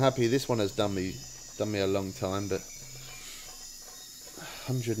said, I'm happy this one has done me a long time, but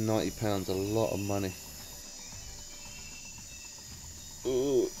 £190, a lot of money.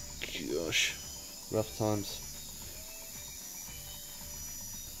 Oh gosh, rough times.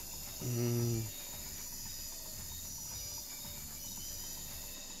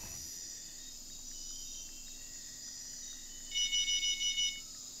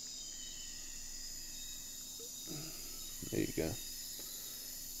 There you go.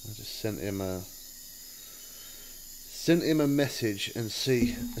 I just sent him a message and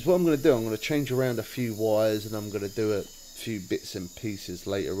see. That's what I'm going to do. I'm going to change around a few wires and I'm going to do a few bits and pieces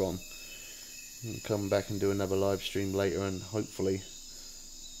later on. And come back and do another live stream later, and hopefully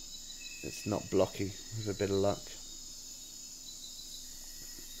it's not blocky with a bit of luck.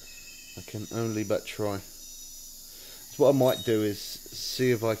 I can only but try. So what I might do is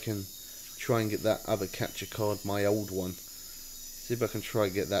see if I can try and get that other capture card, my old one. See if I can try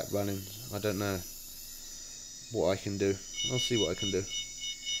and get that running. I don't know what I can do. I'll see what I can do.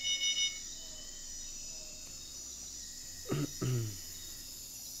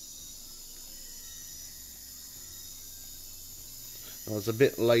 I was a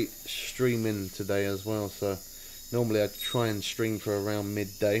bit late streaming today as well, so normally I try and stream for around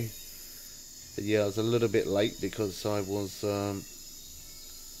midday. But yeah, I was a little bit late because I was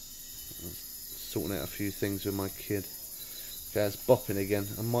sorting out a few things with my kid. Okay, it's bopping again.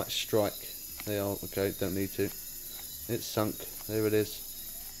 I might strike. They are okay. Don't need to. It's sunk. There it is.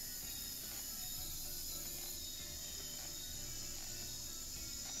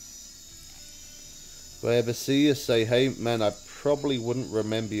 If I ever see you, say hey, man. I probably wouldn't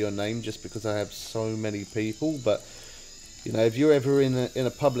remember your name just because I have so many people. But you know, if you're ever in a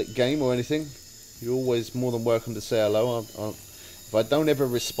public game or anything, you're always more than welcome to say hello. If I don't ever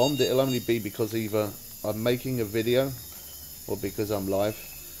respond, it'll only be because either I'm making a video or because I'm live.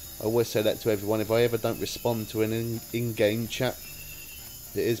 I always say that to everyone. If I ever don't respond to an in-game chat,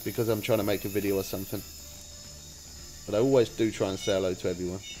 it is because I'm trying to make a video or something. But I always do try and say hello to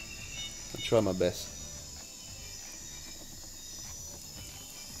everyone. I try my best.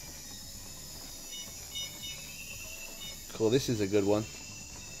 Cool, this is a good one.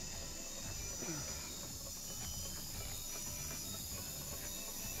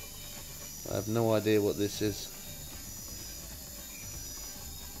 I have no idea what this is.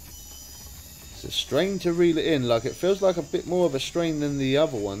 It's a strain to reel it in. Like, it feels like a bit more of a strain than the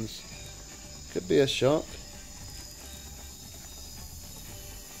other ones. Could be a shark.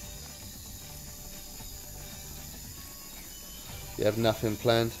 You have nothing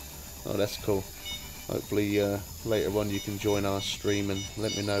planned? Oh, that's cool. Hopefully later on you can join our stream and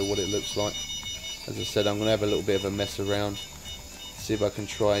let me know what it looks like. As I said, I'm going to have a little bit of a mess around. See if I can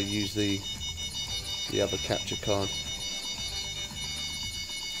try and use the other capture card.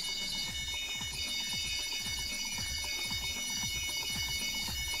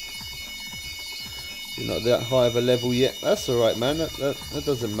 You're not that high of a level yet. That's alright, man. That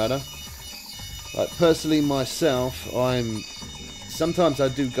doesn't matter. Like, personally myself, sometimes I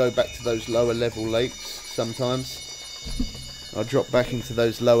do go back to those lower level lakes. Sometimes I drop back into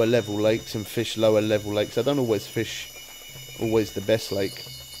those lower level lakes and fish lower level lakes. I don't always fish the best lake,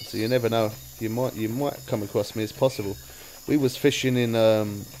 so you never know. You might come across me. It's possible. We was fishing in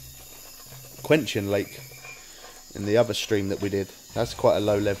Quenching Lake in the other stream that we did. That's quite a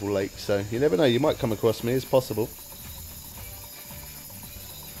low level lake, so you never know. You might come across me. It's possible.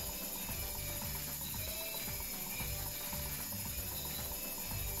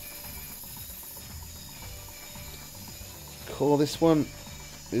 Cool. This one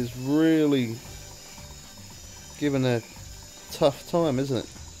is really given a tough time, isn't it?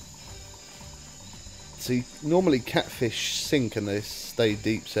 See, normally catfish sink and they stay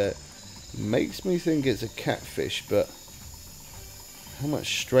deep, so it makes me think it's a catfish, but how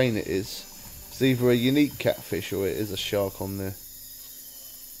much strain it is. It's either a unique catfish or it is a shark on there.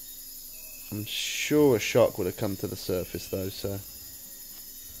 I'm sure a shark would have come to the surface though, so.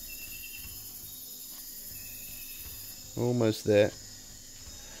 Almost there.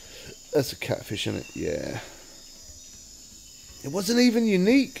 That's a catfish, isn't it? Yeah. It wasn't even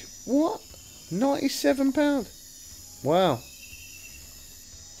unique. What? £97. Wow.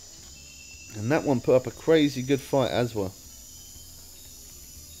 And that one put up a crazy good fight as well.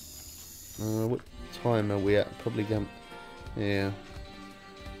 What time are we at? Probably going. Yeah.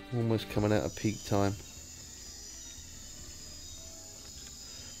 Almost coming out of peak time.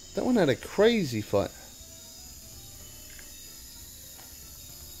 That one had a crazy fight.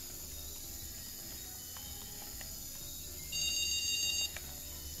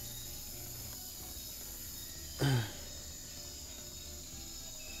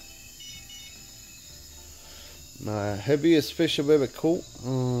 My heaviest fish I've ever caught.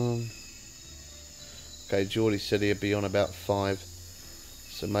 Okay, Geordie said he'd be on about 5,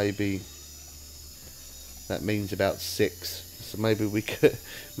 so maybe that means about 6. So maybe we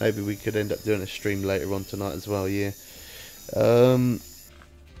could end up doing a stream later on tonight as well. Yeah.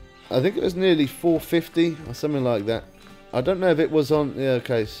 I think it was nearly 450 or something like that. I don't know if it was on. Yeah.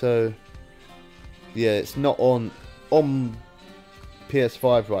 Okay. So yeah, it's not on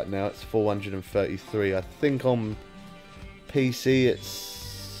PS5 right now. It's 433. I think on PC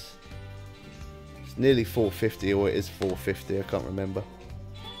it's nearly 450, or it is 450. I can't remember.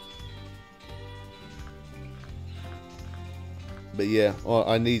 But yeah,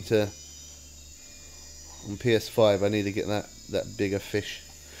 I need to, on PS5, I need to get that bigger fish.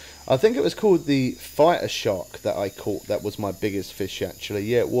 I think it was called the fighter shark that I caught. That was my biggest fish actually.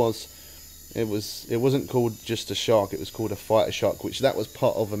 Yeah, it was. It wasn't called just a shark. It was called a fighter shark, which that was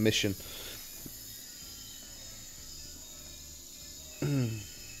part of a mission.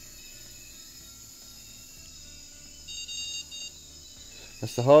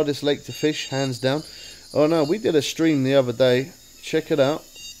 That's the hardest lake to fish, hands down. Oh no, we did a stream the other day. Check it out.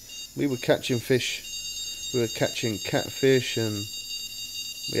 We were catching fish. We were catching catfish, and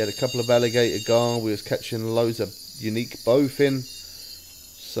we had a couple of alligator gar. We was catching loads of unique bowfin,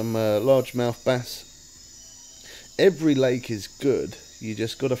 some largemouth bass. Every lake is good. You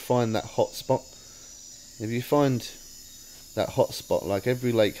just got to find that hot spot. If you find that hot spot, like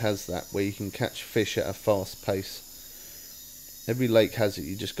every lake has that, where you can catch fish at a fast pace. Every lake has it.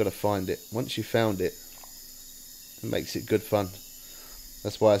 You just got to find it. Once you found it, it makes it good fun.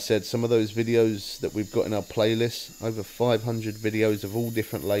 That's why I said some of those videos that we've got in our playlist, over 500 videos of all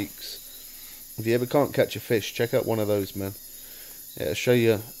different lakes. If you ever can't catch a fish, check out one of those, man. It'll show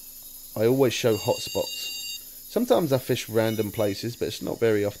you. I always show hot spots. Sometimes I fish random places, but it's not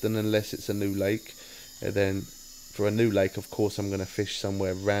very often unless it's a new lake. And then for a new lake, of course, I'm going to fish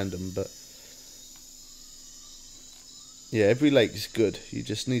somewhere random. But yeah, every lake is good. You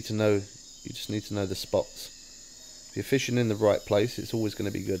just need to know. You just need to know the spots. If you're fishing in the right place, it's always going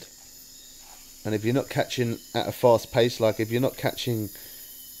to be good. And if you're not catching at a fast pace, like if you're not catching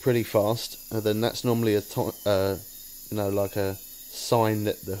pretty fast, then that's normally a like a sign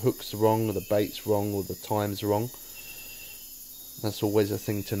that the hook's wrong, or the bait's wrong, or the time's wrong. That's always a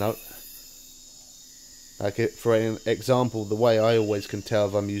thing to note. Like for an example, the way I always can tell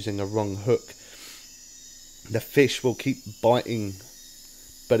if I'm using a wrong hook, the fish will keep biting,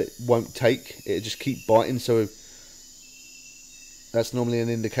 but it won't take. It'll just keep biting. So that's normally an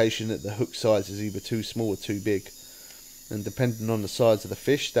indication that the hook size is either too small or too big. And depending on the size of the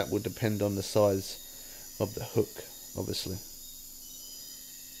fish, that will depend on the size of the hook, obviously.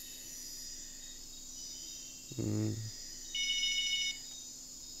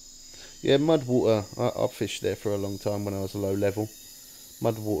 Yeah, Mudwater. I fished there for a long time when I was a low level.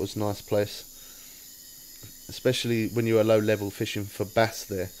 Mudwater's a nice place, especially when you're a low level fishing for bass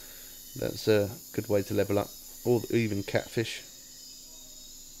there. That's a good way to level up, or even catfish.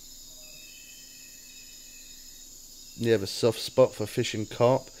 You have a soft spot for fishing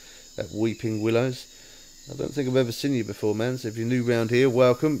carp at Weeping Willows. I don't think I've ever seen you before, man. So if you're new round here,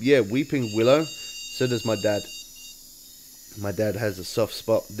 welcome. Yeah, Weeping Willow. So does my dad. My dad has a soft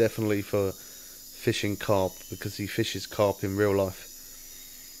spot definitely for fishing carp, because he fishes carp in real life.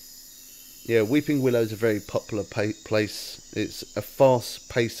 Yeah, Weeping Willow is a very popular place. It's a fast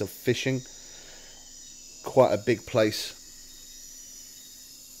pace of fishing. Quite a big place.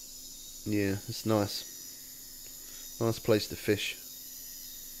 Yeah, it's nice. Nice place to fish.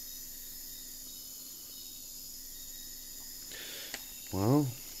 Well,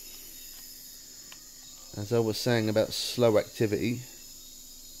 as I was saying about slow activity,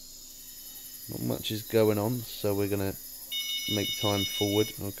 not much is going on, so we're going to make time forward.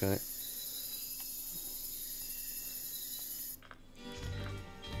 Okay.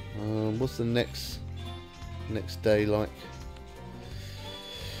 What's the next day like?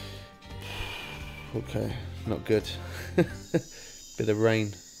 Okay, not good. Bit of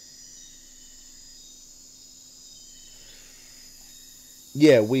rain.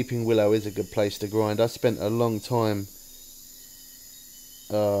 Yeah, Weeping Willow is a good place to grind. I spent a long time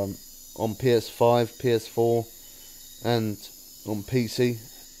on PS5, PS4, and on PC,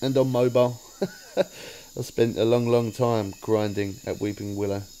 and on mobile. I spent a long time grinding at Weeping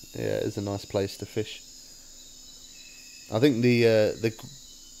Willow. Yeah, it's a nice place to fish. I think the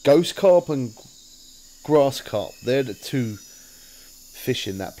ghost carp and grass carp, they're the two fish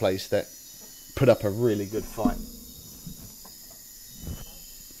in that place that put up a really good fight.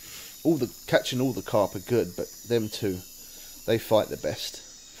 Catching all the carp are good, but them two, they fight the best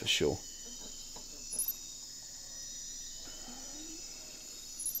for sure.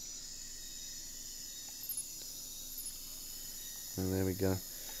 And there we go.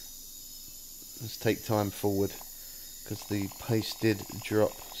 Let's take time forward because the pace did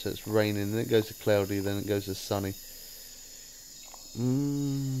drop. So it's raining, then it goes to cloudy, then it goes to sunny.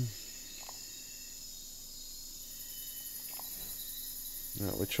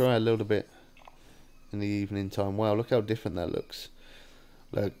 Right, we'll try a little bit in the evening time. Wow, look how different that looks.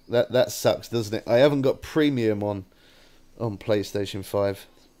 Look, that sucks, doesn't it? I haven't got premium on PlayStation 5.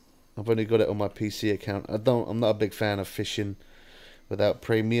 I've only got it on my PC account. I'm not a big fan of fishing without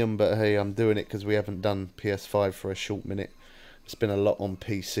premium, but hey, I'm doing it because we haven't done PS5 for a short minute. It's been a lot on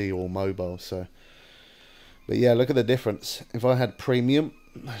PC or mobile, so. But yeah, look at the difference. If I had premium,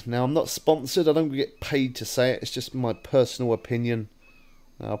 now I'm not sponsored, I don't get paid to say it, it's just my personal opinion.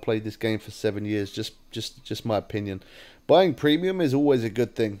 I played this game for 7 years, just my opinion. Buying premium is always a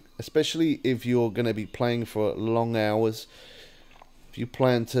good thing, especially if you're going to be playing for long hours. If you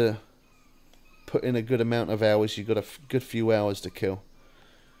plan to put in a good amount of hours, you've got a good few hours to kill.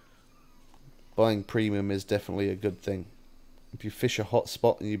 Buying premium is definitely a good thing. If you fish a hot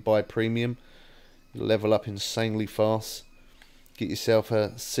spot and you buy premium, you level up insanely fast. Get yourself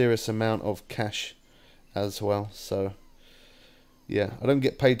a serious amount of cash as well. So yeah, I don't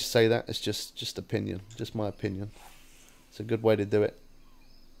get paid to say that. It's just opinion, just my opinion. It's a good way to do it.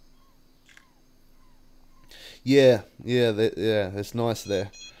 Yeah, it's nice there.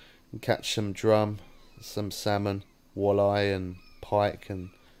 You can catch some drum, some salmon, walleye, and pike, and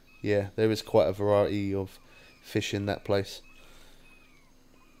yeah, there is quite a variety of fish in that place.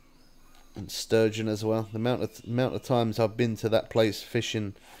 And sturgeon as well. The amount of times I've been to that place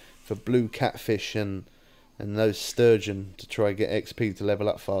fishing for blue catfish and those sturgeon to try and get XP to level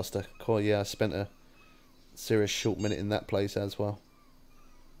up faster. Cool, yeah, I spent a serious short minute in that place as well.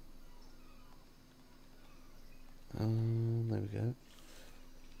 There we go.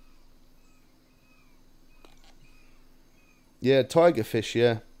 Yeah, tiger fish,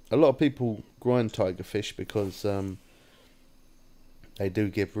 yeah. A lot of people grind tiger fish because they do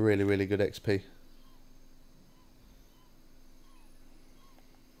give really good XP.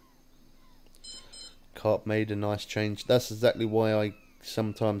 Carp made a nice change. That's exactly why I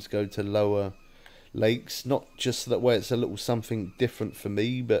sometimes go to lower lakes. Not just that way it's a little something different for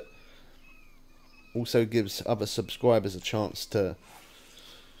me, but also gives other subscribers a chance to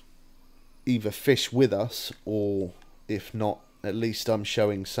either fish with us, or if not, at least I'm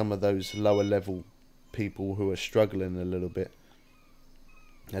showing some of those lower level people who are struggling a little bit.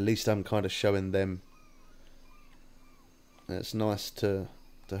 At least I'm kind of showing them. It's nice to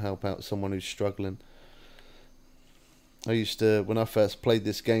help out someone who's struggling. I used to, when I first played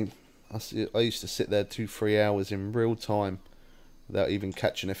this game, I used to sit there 2-3 hours in real time without even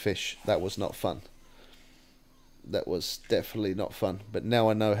catching a fish. That was not fun. That was definitely not fun. But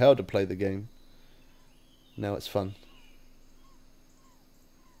now I know how to play the game. Now it's fun.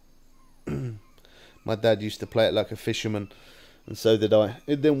 My dad used to play it like a fisherman, and so did I.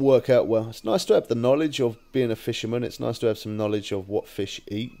 It didn't work out well. It's nice to have the knowledge of being a fisherman. It's nice to have some knowledge of what fish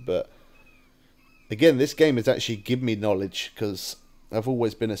eat, but again, this game has actually given me knowledge because I've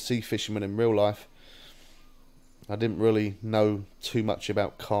always been a sea fisherman in real life. I didn't really know too much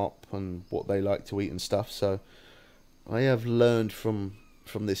about carp and what they like to eat and stuff, so I have learned from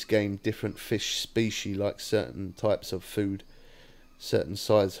this game different fish species, like certain types of food, certain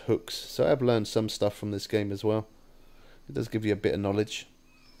size hooks. So I've learned some stuff from this game as well. It does give you a bit of knowledge.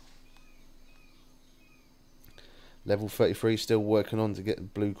 Level 33, still working on to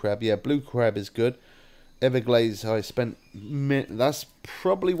get blue crab. Yeah, blue crab is good. Everglades, I spent... That's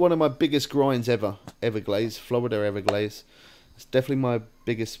probably one of my biggest grinds ever. Everglades, Florida Everglades. It's definitely my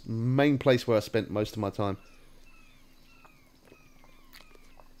biggest, main place where I spent most of my time.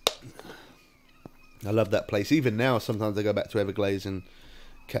 I love that place. Even now, sometimes I go back to Everglades and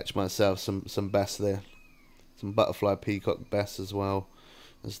catch myself some bass there. Some butterfly peacock bass as well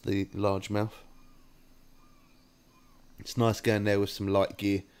as the largemouth. It's nice going there with some light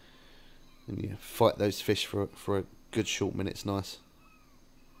gear and you fight those fish for a good short minute. It's nice.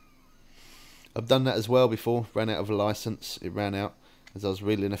 I've done that as well before. Ran out of a license. It ran out as I was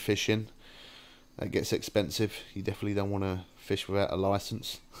reeling a fish in. That gets expensive. You definitely don't want to fish without a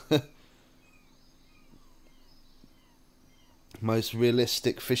license. Most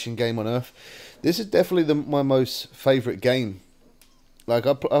realistic fishing game on earth. This is definitely my most favourite game. Like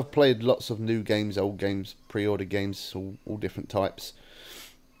I've played lots of new games, old games, pre-order games, all different types.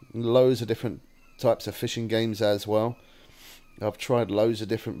 Loads of different types of fishing games as well. I've tried loads of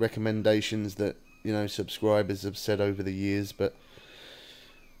different recommendations that, you know, subscribers have said over the years, but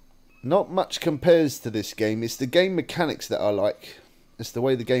not much compares to this game. It's the game mechanics that I like. It's the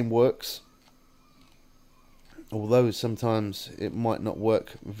way the game works. Although sometimes it might not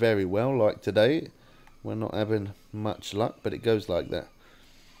work very well, like today. We're not having much luck, but it goes like that.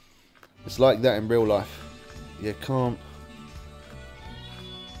 It's like that in real life. You can't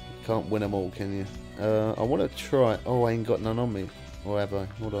win them all, can you? I want to try. Oh, I ain't got none on me. Or have I?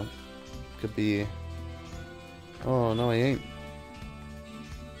 Hold on. Could be here. Oh, no, I ain't.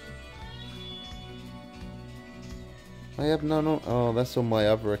 I have none on. Oh, that's on my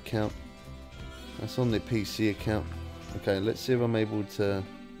other account. That's on the PC account. Okay, let's see if I'm able to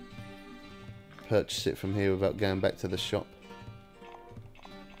purchase it from here without going back to the shop.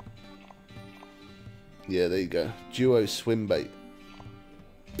 Yeah, there you go. Duo swim bait.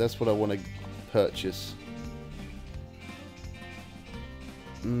 That's what I want to purchase.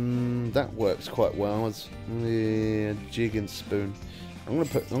 That works quite well. Yeah, jig and spoon. I'm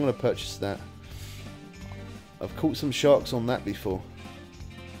gonna purchase that. I've caught some sharks on that before.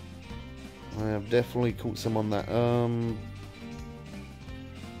 I have definitely caught some on that.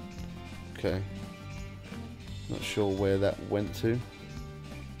 Okay. Not sure where that went to.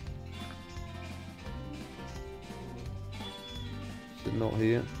 Is it not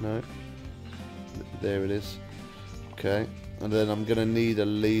here? No. There it is. Okay. And then I'm going to need a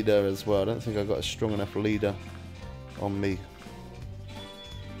leader as well. I don't think I've got a strong enough leader on me.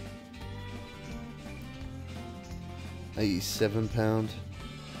 £87.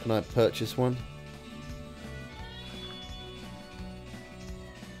 Can I purchase one?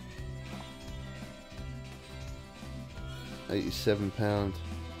 £87.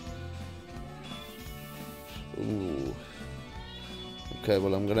 Ooh. Okay,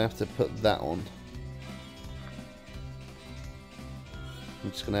 well I'm gonna have to put that on.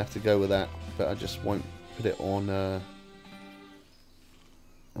 I'm just gonna have to go with that, but I just won't put it on. I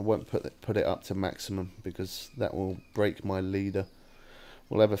won't put it up to maximum because that will break my leader.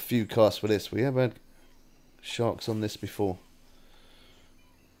 We'll have a few casts with this. We have had sharks on this before.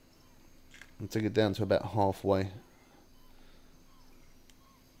 I'll take it down to about halfway.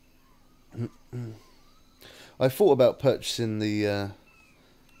 I thought about purchasing the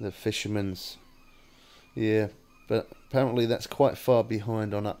fisherman's. Yeah, but apparently that's quite far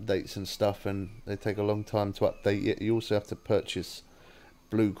behind on updates and stuff, and they take a long time to update it. You also have to purchase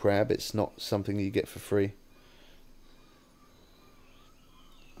blue crab. It's not something you get for free.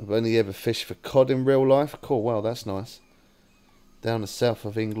 I've only ever fished for cod in real life. Cool, wow, that's nice. Down the south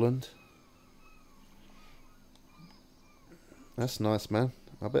of England. That's nice, man.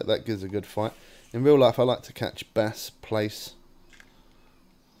 I bet that gives a good fight. In real life, I like to catch bass, plaice,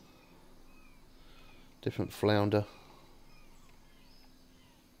 different flounder.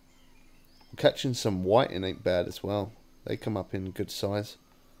 Catching some whiting ain't bad as well. They come up in good size.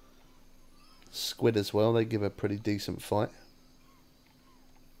 Squid as well, they give a pretty decent fight.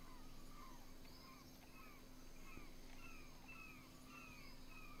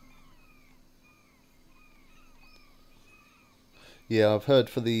 Yeah, I've heard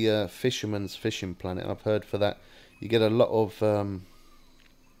for the Fisherman's Fishing Planet. I've heard for that you get a lot of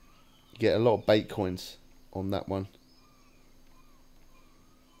bait coins on that one.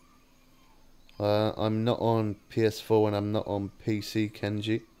 I'm not on PS4 and I'm not on PC,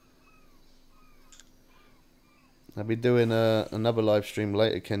 Kenji. I'll be doing another live stream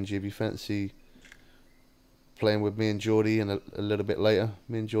later, Kenji. If you fancy playing with me and Geordie, and a little bit later,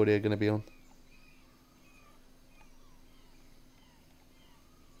 me and Geordie are going to be on.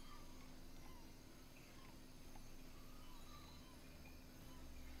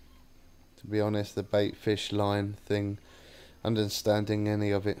 To be honest, the bait, fish, line thing, understanding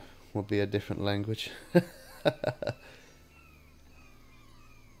any of it would be a different language.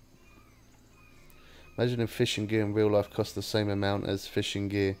 Imagine if fishing gear in real life cost the same amount as fishing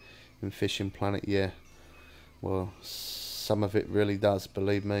gear in Fishing Planet. Yeah, well, some of it really does,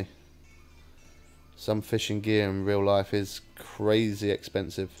 believe me. Some fishing gear in real life is crazy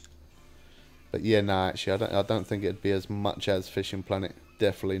expensive. But yeah, no, actually, I don't think it'd be as much as Fishing Planet.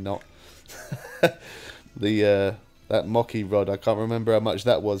 Definitely not. The That Mocky rod, I can't remember how much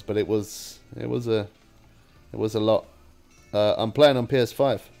that was, but it was a lot. I'm playing on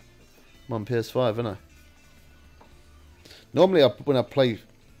PS5. I'm on PS5, aren't I? Normally, when I play,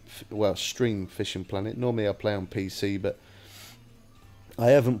 well, stream Fishing Planet, normally I play on PC, but I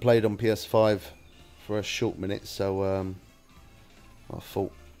haven't played on PS5 for a short minute, so I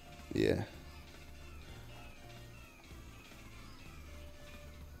thought, yeah.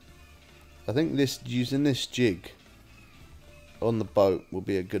 I think using this jig on the boat will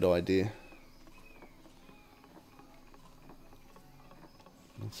be a good idea.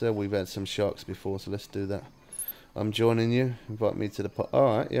 So we've had some sharks before, so let's do that. I'm joining you. Invite me to the pot.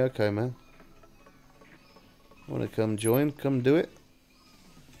 Alright, yeah, okay, man. Want to come join? Come do it.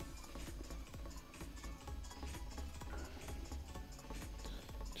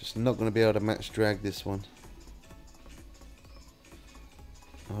 Just not going to be able to match drag this one.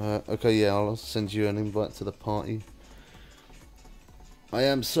 Okay, yeah, I'll send you an invite to the party. I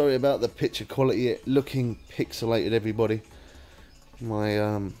am sorry about the picture quality. It looking pixelated, everybody.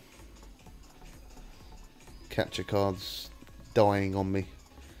 My capture card's dying on me.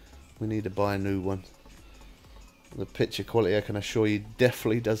 We need to buy a new one. The picture quality, I can assure you,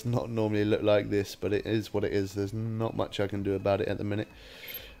 definitely does not normally look like this, but it is what it is. There's not much I can do about it at the minute.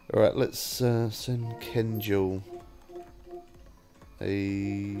 Alright, let's send Kenjul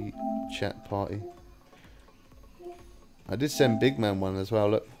a chat party. I did send Big Man one as well,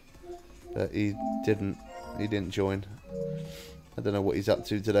 look, but he didn't join. I don't know what he's up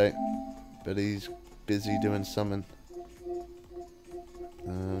to today, but he's busy doing something.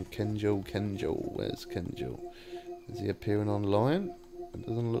 Kenjul, where's Kenjul? Is he appearing online? It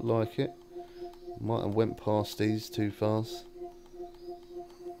doesn't look like it. Might have went past these too fast.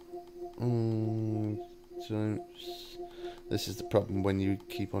 This is the problem when you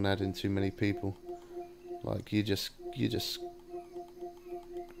keep on adding too many people. Like you just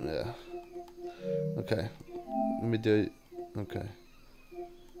yeah. Okay. Let me do it. Okay.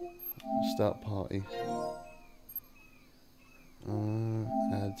 Start party.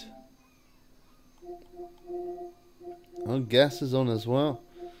 Add. Oh, gas is on as well.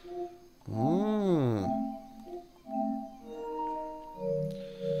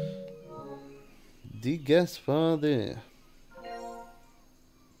 The gas father.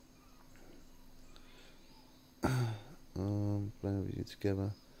 Playing with you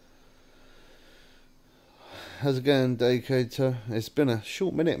together. How's it going, Dakoto? It's been a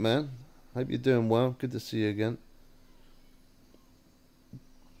short minute, man. Hope you're doing well. Good to see you again.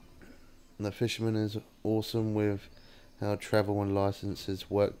 The fisherman is awesome with how travel and licenses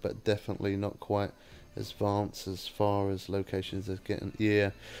work, but definitely not quite as advanced as far as locations are getting. Yeah,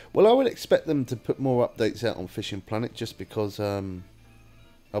 well, I would expect them to put more updates out on Fishing Planet, just because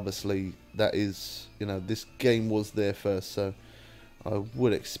obviously that is, you know, this game was there first, so I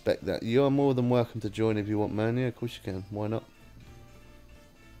would expect that. You are more than welcome to join if you want, man. Yeah, of course you can. Why not?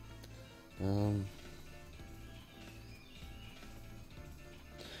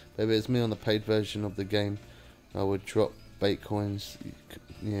 Maybe it's me on the paid version of the game. I would drop bait coins.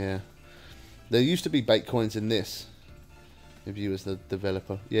 Yeah, there used to be bait coins in this. If you was the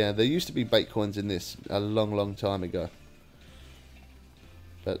developer, yeah, there used to be bait coins in this a long time ago.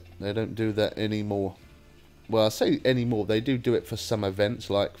 But they don't do that anymore. Well, I say anymore. They do it for some events,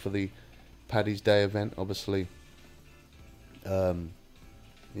 like for the Paddy's Day event, obviously. Yeah,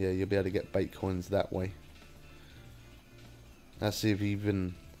 you'll be able to get bait coins that way. That's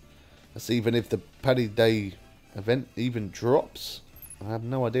even if the Paddy Day event even drops. I have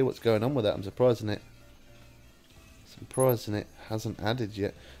no idea what's going on with that. I'm surprised it hasn't added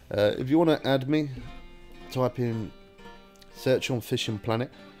yet. If you want to add me, type in, search on Fishing Planet,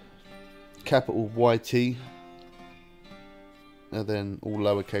 capital YT, and then all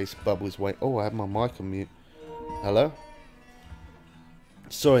lowercase bubbles. Wait, oh, I had my mic on mute. Hello?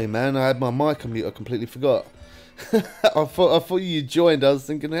 Sorry, man, I had my mic on mute. I completely forgot. I thought you joined. I was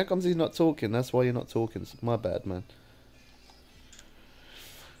thinking, how comes he's not talking? That's why you're not talking. It's my bad, man.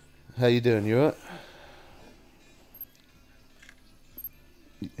 How you doing? You alright?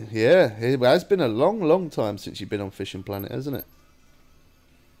 Yeah, it has been a long time since you've been on Fishing Planet, hasn't it?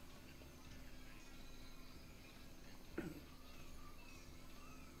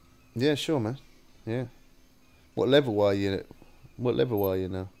 Yeah, sure, man. Yeah. What level are you? What level are you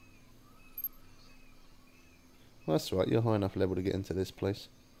now? Well, that's right. You're high enough level to get into this place.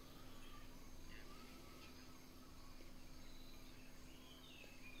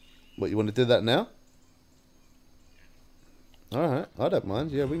 What, you want to do that now? Alright, I don't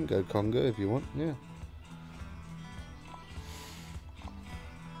mind. Yeah, we can go Congo if you want. Yeah.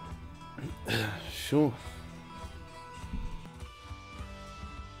 Sure.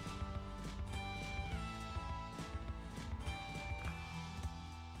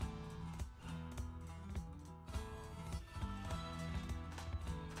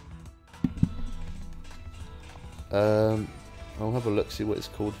 I'll have a look, see what it's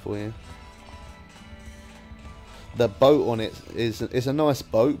called for you. The boat on it is a nice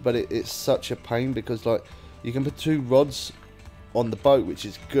boat, but it's such a pain because like you can put 2 rods on the boat, which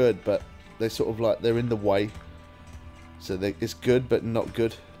is good, but they sort of like they're in the way. So it's good, but not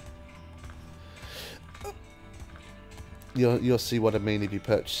good. You'll see what I mean if you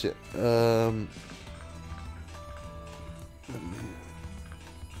purchase it.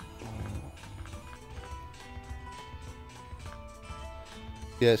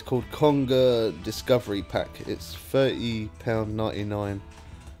 Yeah, it's called Conga Discovery Pack. It's £30.99.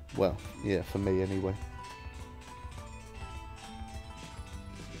 Well, yeah, for me anyway.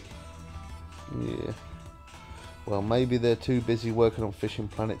 Yeah. Well, maybe they're too busy working on Fishing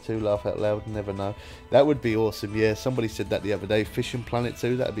Planet 2. Laugh out loud, never know. That would be awesome, yeah. Somebody said that the other day. Fishing Planet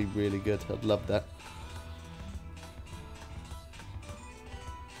 2, that'd be really good. I'd love that.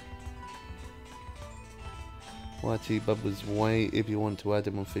 YT Bubba's way if you want to add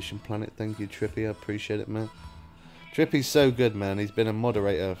him on Fishing Planet. Thank you, Trippy. I appreciate it, man. Trippy's so good, man. He's been a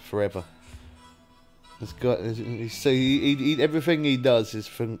moderator forever. Everything he does is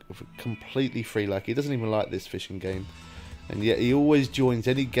completely free. Like, he doesn't even like this fishing game, and yet he always joins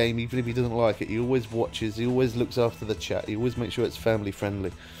any game, even if he doesn't like it. He always watches. He always looks after the chat. He always makes sure it's family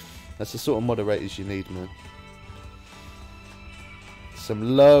friendly. That's the sort of moderators you need, man.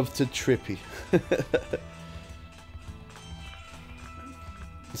 Some love to Trippy.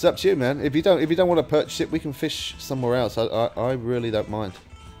 It's up to you, man. If you don't want to purchase it, we can fish somewhere else. I really don't mind.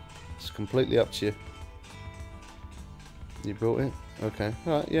 It's completely up to you. You brought it? Okay.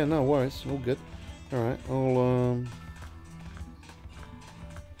 Alright, yeah, no worries. All good. Alright, I'll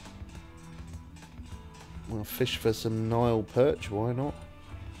fish for some Nile perch, why not?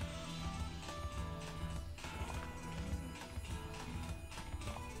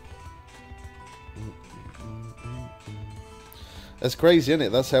 That's crazy, isn't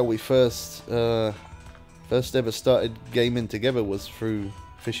it? That's how we first ever started gaming together, was through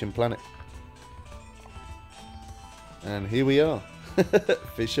Fishing Planet. And here we are.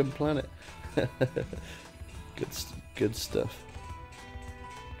 Fishing Planet. Good stuff.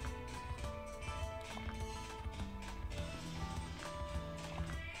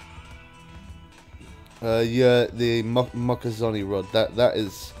 Yeah, the Mokazoni rod.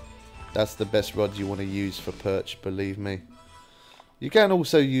 That's the best rod you want to use for perch, believe me. You can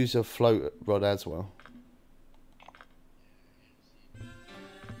also use a float rod as well.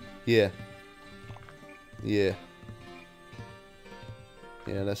 Yeah. Yeah.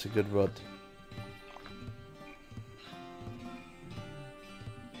 Yeah, that's a good rod.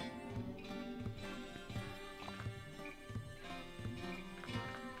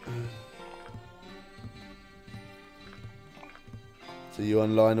 So you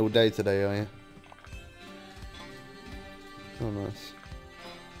online all day today, are you? Oh, nice.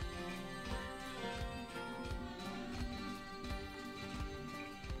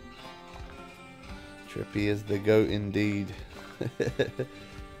 Trippy is the goat indeed.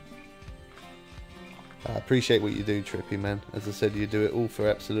 I appreciate what you do, Trippy, man. As I said, you do it all for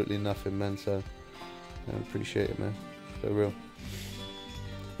absolutely nothing, man. So I appreciate it, man. For real.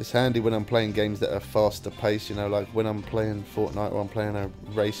 It's handy when I'm playing games that are faster paced, you know, like when I'm playing Fortnite or I'm playing a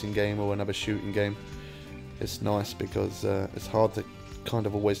racing game or another shooting game. It's nice because it's hard to kind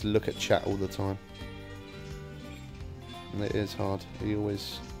of always look at chat all the time. And it is hard. He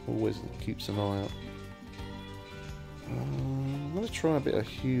always keeps an eye out. I'm going to try a bit of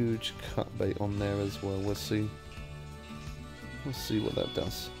huge cut bait on there as well. We'll see. We'll see what that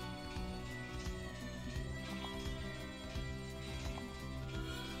does.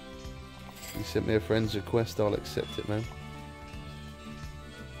 You sent me a friend's request, I'll accept it, man.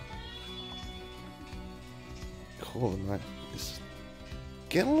 Cool, mate. It's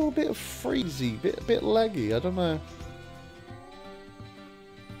getting a little bit of freezy, bit laggy. I don't know.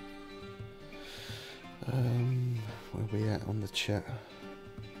 Where are we at on the chat?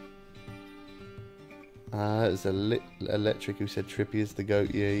 There's Electric who said Trippy is the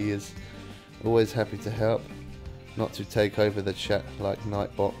goat. Yeah, he is. Always happy to help. Not to take over the chat like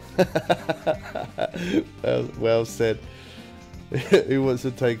Nightbot. well said. Who wants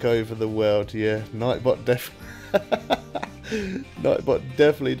to take over the world? Yeah, Nightbot Nightbot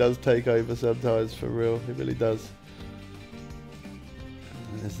definitely does take over sometimes, for real. He really does.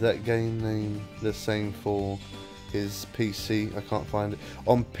 Is that game name the same for his PC? I can't find it.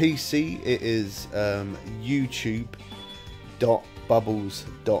 On PC it is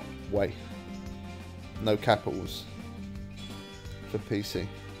youtube.bubbles.way. No capitals for PC.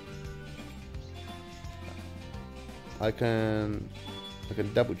 I can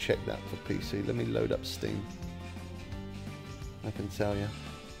double check that for PC. Let me load up Steam. I can tell you.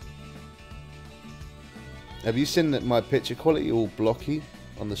 Have you seen that my picture quality all blocky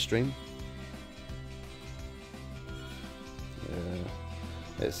on the stream?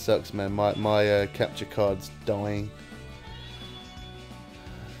 Yeah, it sucks, man. My capture card's dying.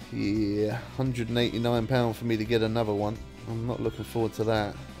 Yeah, £189 for me to get another one. I'm not looking forward to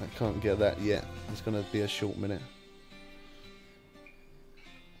that. I can't get that yet. It's gonna be a short minute.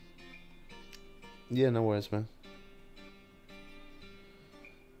 Yeah, no worries, man.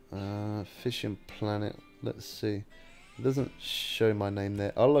 Fishing Planet. Let's see. It doesn't show my name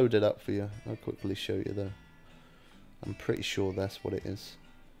there. I'll load it up for you. I'll quickly show you though. I'm pretty sure that's what it is.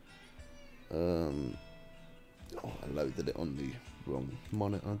 Oh, I loaded it on the wrong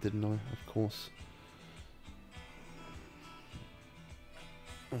monitor, didn't I? Of course.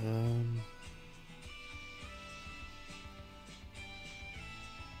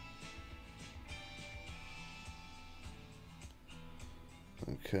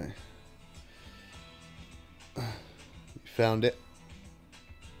 Okay. You found it?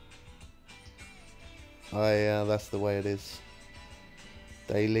 Oh yeah, that's the way it is.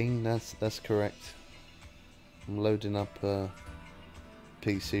 Daylene, that's correct. I'm loading up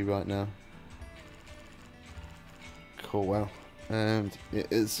PC right now. Cool, wow. And it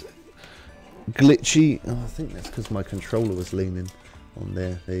is glitchy. Oh, I think that's because my controller was leaning on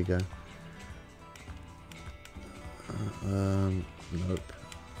there. There you go. Nope.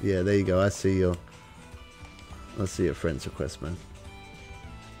 Yeah, there you go. I see your friend's request, man.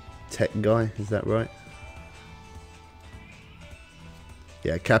 Tech guy, is that right?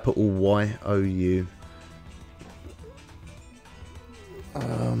 Yeah, capital Y-O-U.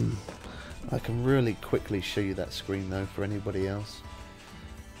 I can really quickly show you that screen though for anybody else.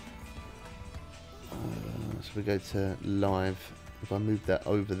 So we go to live. If I move that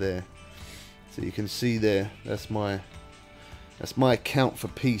over there, so you can see there, that's my account for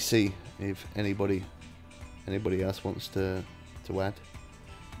PC. If anybody else wants to add, let's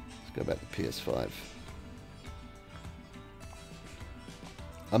go back to PS5.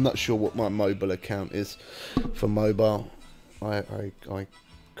 I'm not sure what my mobile account is for mobile. I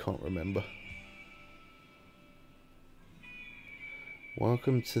can't remember.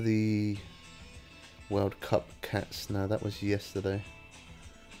 Welcome to the World Cup Cats. No, that was yesterday.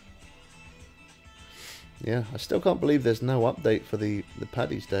 Yeah, I still can't believe there's no update for the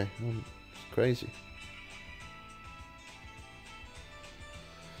Paddy's Day. It's crazy.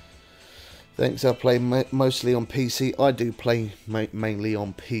 Thanks, I play mostly on PC. I do play mainly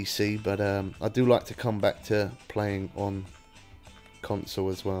on PC, but I do like to come back to playing on console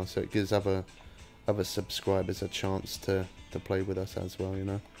as well, so it gives other subscribers a chance to play with us as well, you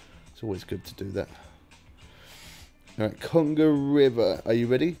know. It's always good to do that. Alright, Congo River. Are you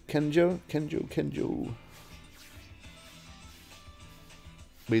ready? Kenjo?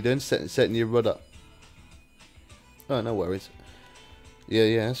 What are you doing? Setting your rod up. Oh, no worries.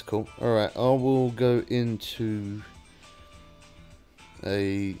 Yeah, that's cool. Alright, I will go into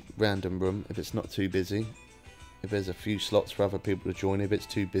a random room if it's not too busy. If there's a few slots for other people to join. If it's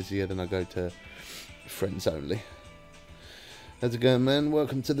too busy, then I go to friends only. How's it going, man?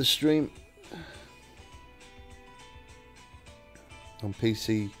 Welcome to the stream. On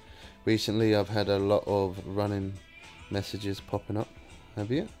PC recently, I've had a lot of running messages popping up.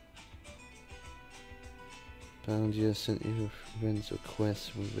 Have you? Found you, sent you a friend's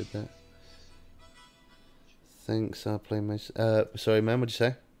request with that. Thanks, I play my... sorry, man, what'd you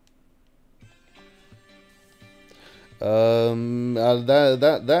say?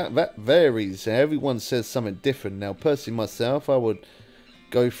 That varies. Everyone says something different. Now, personally, myself, I would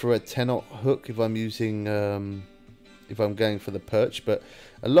go for a 10-aught hook if I'm using, if I'm going for the perch. But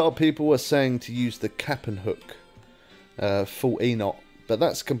a lot of people are saying to use the cap and hook, 14-aught. But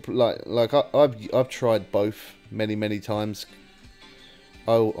that's like I've tried both many times.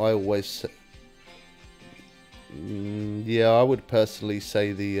 I always, yeah, I would personally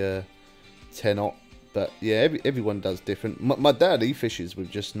say the 10-aught. But yeah, everyone does different. My dad, he fishes with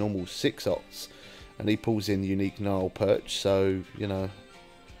just normal 6-aughts, and he pulls in unique Nile perch. So you know,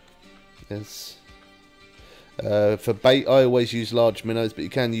 it's for bait. I always use large minnows, but you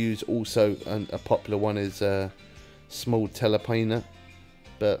can use also a popular one is small telepana.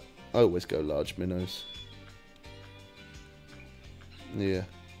 But I always go large minnows. Yeah,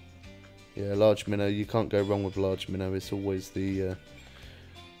 large minnow. You can't go wrong with large minnow. It's always the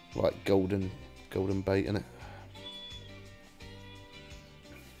like golden bait, innit?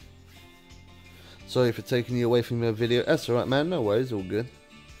 Sorry for taking you away from your video. That's alright, man. No worries. All good.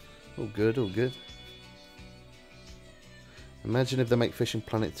 All good. Imagine if they make Fishing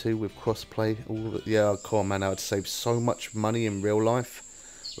Planet 2 with crossplay. Yeah, come on, man, I would save so much money in real life.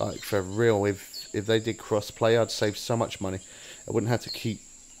 Like, for real, if they did crossplay, I'd save so much money. I wouldn't have to keep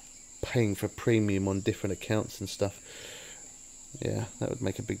paying for premium on different accounts and stuff. Yeah, that would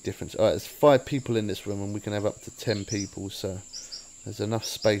make a big difference. Alright, there's 5 people in this room and we can have up to 10 people, so there's enough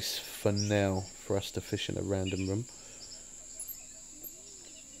space for now for us to fish in a random room.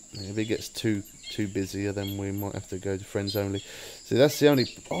 If it gets too busier, then we might have to go to friends only. See, that's the only...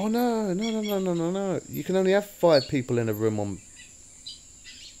 Oh, no. You can only have 5 people in a room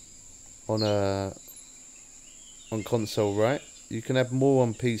on console, right? You can have more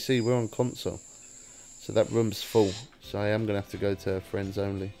on PC. We're on console. So that room's full. So I am going to have to go to friends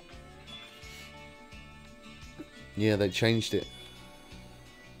only. Yeah, they changed it.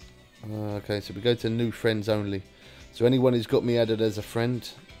 Okay, so we go to new friends only. So anyone who's got me added as a friend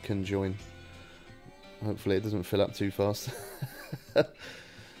can join. Hopefully it doesn't fill up too fast.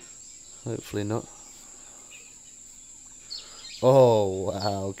 Hopefully not. Oh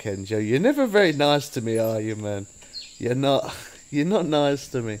wow, Kenjo, you're never very nice to me, are you, man? You're not nice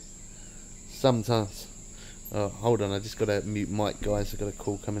to me. Sometimes. Oh, hold on, I just gotta mute mic, guys. I got a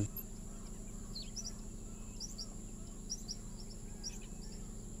call coming.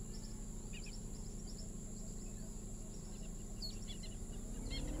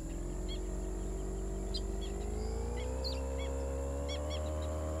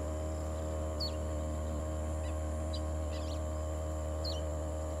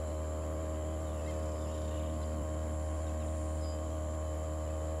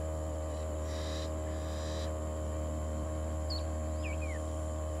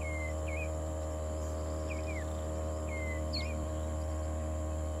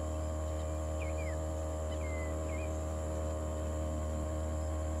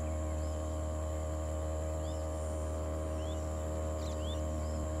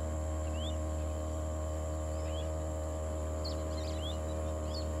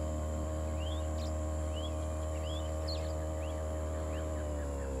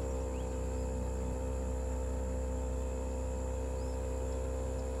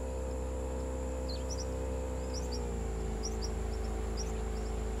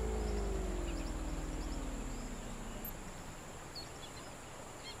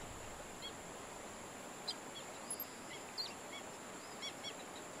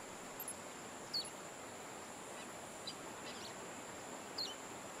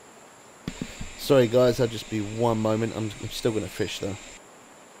 Sorry guys, I'll just be one moment. I'm still going to fish though.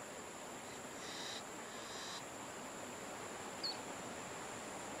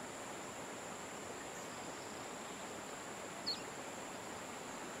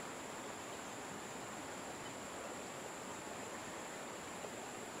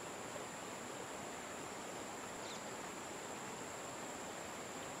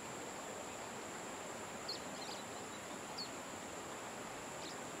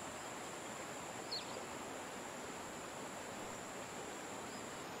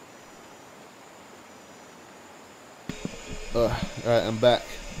 Alright, I'm back.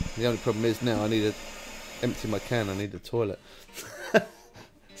 The only problem is now I need to empty my can. I need the toilet.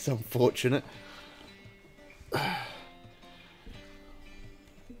 It's unfortunate. Alright,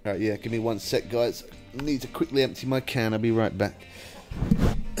 yeah, give me one sec, guys. I need to quickly empty my can. I'll be right back.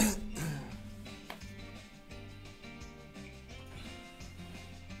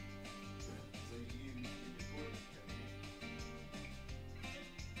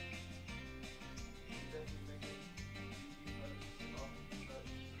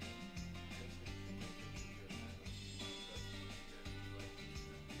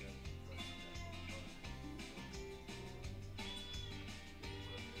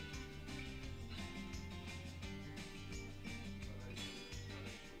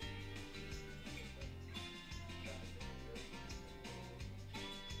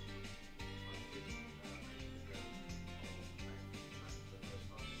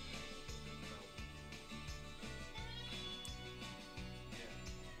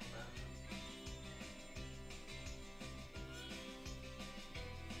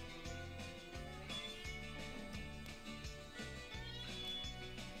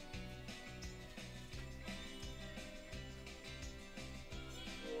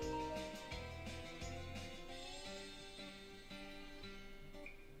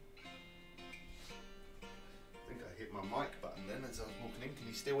 My mic button then as I was walking in. Can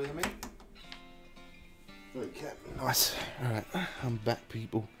you still hear me? Okay, nice. Alright, I'm back,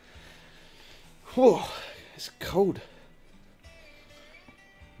 people. Whoa, it's cold.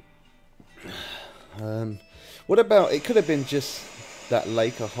 What about, it could have been just that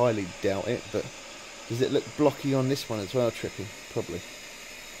lake, I highly doubt it, but Does it look blocky on this one as well, Trippy? Probably.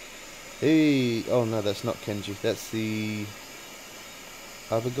 Hey, oh no, that's not Kenji. That's the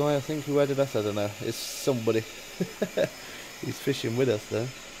other guy, I think, who added us. I don't know. It's somebody. He's fishing with us, though.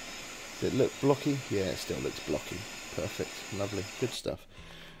 Does it look blocky? Yeah, it still looks blocky. Perfect. Lovely. Good stuff.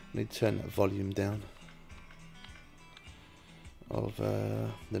 Need to turn that volume down of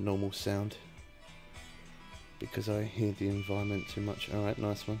the normal sound because I hear the environment too much. Alright,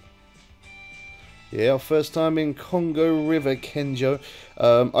 nice one. Yeah, our first time in Congo River, Kenjo.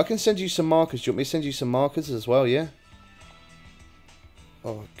 I can send you some markers. Do you want me to send you some markers as well, yeah?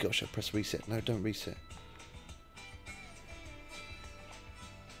 Oh gosh, I pressed reset. No, don't reset.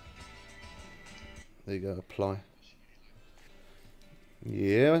 There you go, apply.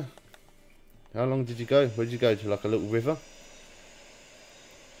 Yeah. How long did you go? Where did you go to? Like a little river?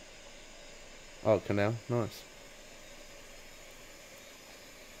 Oh, canal. Nice.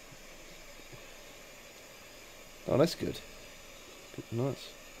 Oh, that's good. Nice.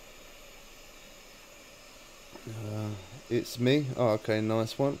 It's me. Oh, okay,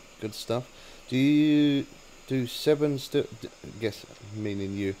 nice one. Good stuff. Do you do 7 still? Guess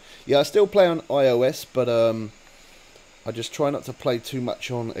meaning you. Yeah, I still play on iOS, but I just try not to play too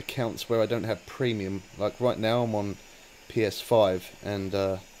much on accounts where I don't have premium. Like right now, I'm on PS5, and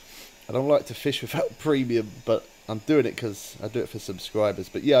I don't like to fish without premium, but I'm doing it because I do it for subscribers.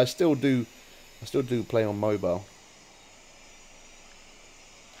 But yeah, I still do play on mobile.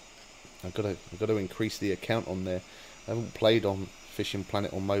 I've got to increase the account on there. I haven't played on Fishing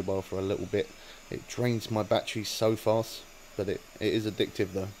Planet on mobile for a little bit. It drains my battery so fast, but it is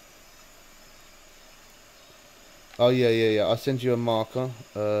addictive though. Oh yeah. I'll send you a marker.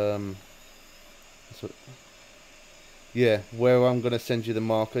 Yeah, where I'm gonna send you the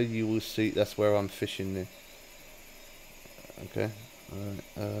marker, you will see that's where I'm fishing there. Okay.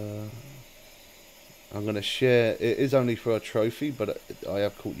 Alright. I'm going to share. It is only for a trophy, but I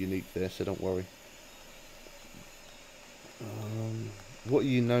have caught unique there, so don't worry. What are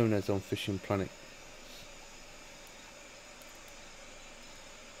you known as on Fishing Planet?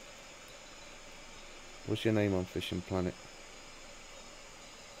 What's your name on Fishing Planet?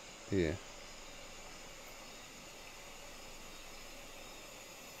 Yeah.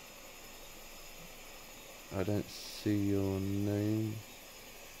 I don't see your name.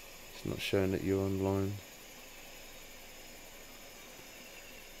 It's not showing that you're online.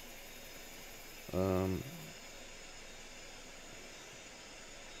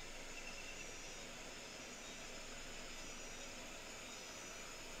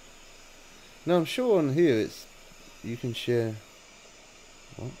 No, I'm sure on here it's you can share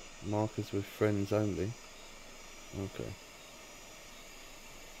what? Markers with friends only. Okay.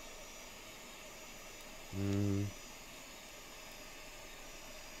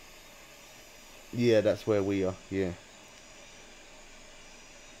 Yeah, that's where we are. Yeah.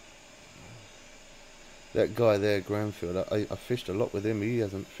 That guy there, Granfield, I fished a lot with him. He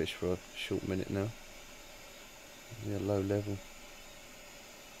hasn't fished for a short minute now. Yeah, low level.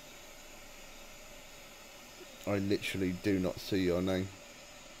 I literally do not see your name.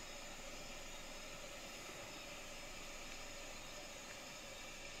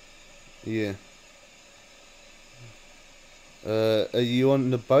 Yeah. Are you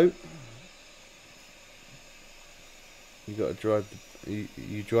on the boat? You got to drive.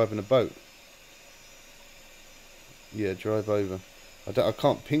 You driving a boat? Yeah, drive over. I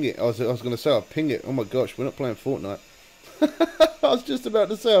can't ping it. I was going to say I'll ping it. Oh my gosh, we're not playing Fortnite. I was just about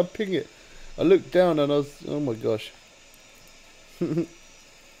to say I'll ping it. I looked down and I was, oh my gosh.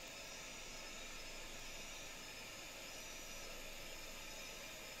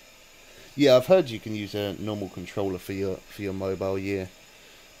 Yeah, I've heard you can use a normal controller for your mobile. Yeah,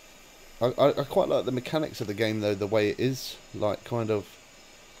 I quite like the mechanics of the game though, the way it is, like kind of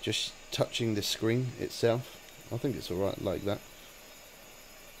just touching the screen itself. I think it's alright like that.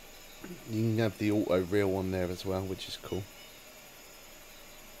 You can have the auto reel on there as well, which is cool.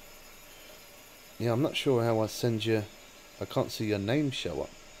 Yeah, I'm not sure how I send you. I can't see your name show up.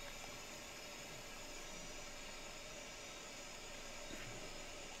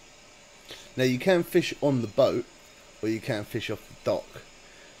 Now you can fish on the boat, or you can fish off the dock.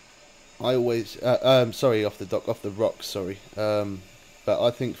 I always, sorry, off the dock, off the rocks, sorry. But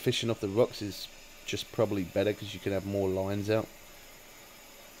I think fishing off the rocks is just probably better because you can have more lines out.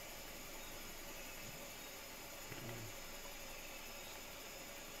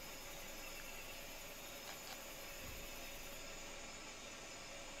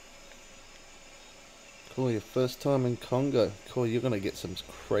 Cool, your first time in Congo. Cool, you're going to get some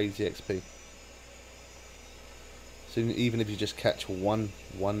crazy XP. So even if you just catch one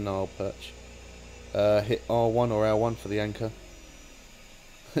Nile perch. Hit R1 or L1 for the anchor.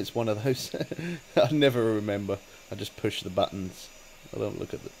 It's one of those. I never remember. I just push the buttons. I don't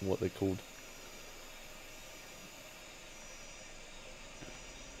look at what they're called.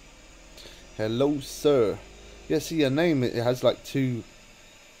 Hello, sir. Yeah, see your name. It has like 3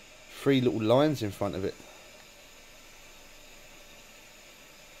 little lines in front of it.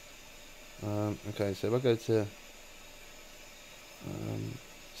 Okay, so if I go to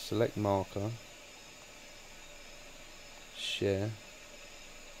select marker, share.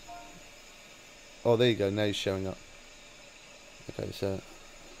 Oh, there you go. Now he's showing up. Okay, so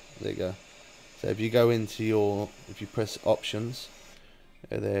there you go. So if you go into if you press options,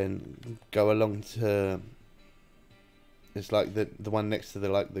 and then go along to, it's like the one next to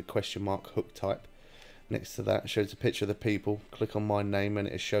the question mark hook type. Next to that shows a picture of the people. Click on my name and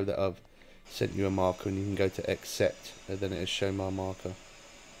it'll show that I've sent you a marker, and you can go to accept, and then it'll show my marker.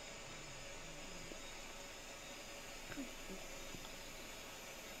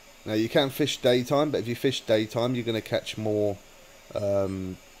 Now you can fish daytime, but if you fish daytime, you're going to catch more.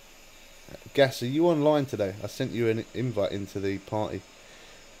 Gas, are you online today? I sent you an invite into the party.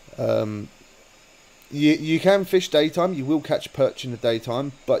 You can fish daytime. You will catch perch in the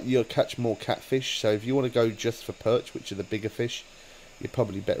daytime, but you'll catch more catfish. So if you want to go just for perch, which are the bigger fish, you're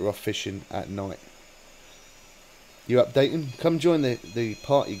probably better off fishing at night. You updating? Come join the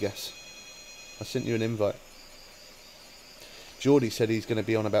party, Gas. I sent you an invite. Geordie said he's going to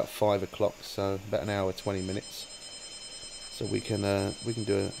be on about 5 o'clock, so about an hour 20 minutes. So we can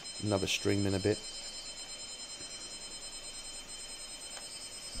do another stream in a bit.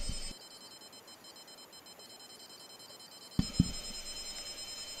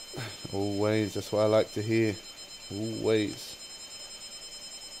 Always, that's what I like to hear. Always.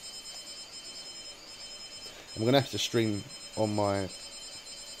 I'm going to have to stream on my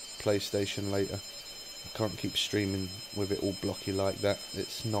PlayStation later. I can't keep streaming with it all blocky like that.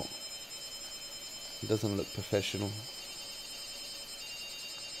 It's not. It doesn't look professional.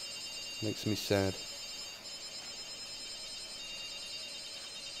 Makes me sad.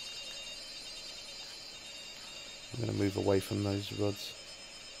 I'm going to move away from those rods.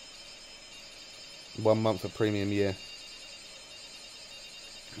 1 month of premium, yeah.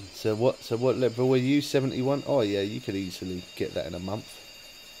 So what level were you? 71? Oh yeah, you could easily get that in a month.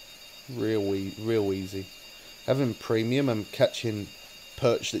 Real easy. Having premium and catching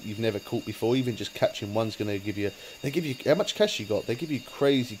perch that you've never caught before, even just catching one's going to give you. They give you how much cash you got? They give you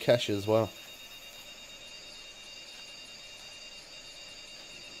crazy cash as well.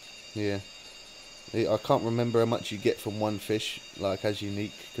 Yeah. I can't remember how much you get from one fish, like as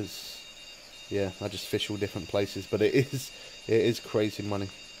unique, because yeah, I just fish all different places, but it is crazy money.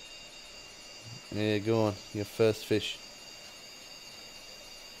 Yeah, go on, your first fish.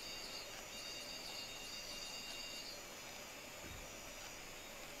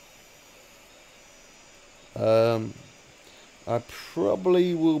 I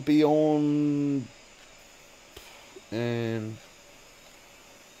probably will be on, and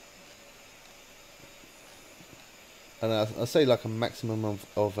I'll say like a maximum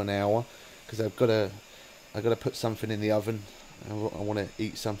of an hour, because I've got to put something in the oven. I want to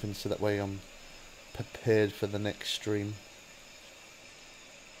eat something so that way I'm prepared for the next stream.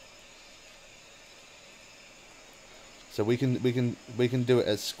 So we can do it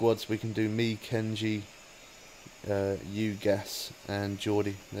as squads. We can do me, Kenji, you, Gas, and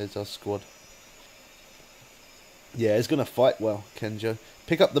Geordie. There's our squad. Yeah, it's gonna fight well, Kenjo.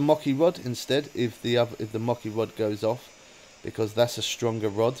 Pick up the Mocky rod instead if the Mocky rod goes off, because that's a stronger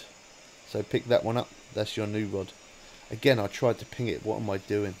rod. So pick that one up. That's your new rod. Again, I tried to ping it. What am I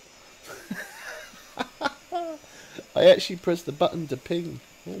doing? I actually pressed the button to ping.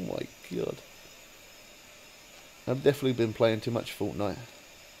 Oh my god. I've definitely been playing too much Fortnite.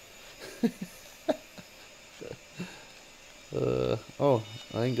 Oh,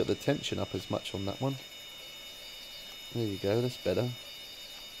 I ain't got the tension up as much on that one. There you go, that's better.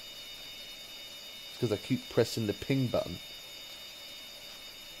 It's because I keep pressing the ping button.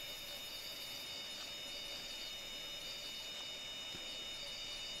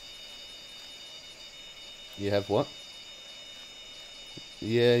 You have what?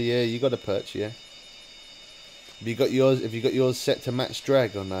 Yeah, you got a perch, yeah. Have you got yours set to max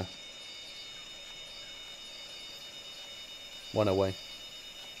drag or no? One away.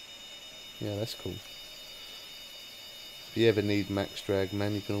 Yeah, that's cool. If you ever need max drag,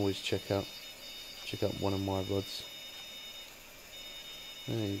 man, you can always check out one of my rods.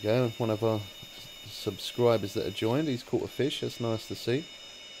 There you go. One of our subscribers that have joined. He's caught a fish. That's nice to see.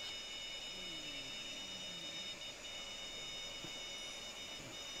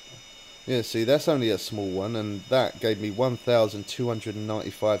 Yeah, see, that's only a small one, and that gave me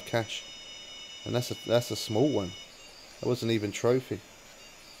 1,295 cash, and that's a small one. That wasn't even trophy.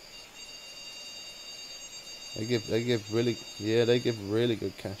 They give really, yeah, they give really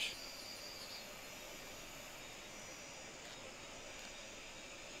good cash.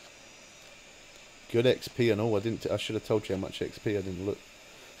 Good XP and all. I should have told you how much XP. I didn't look.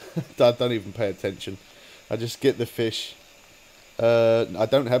 I don't even pay attention. I just get the fish. I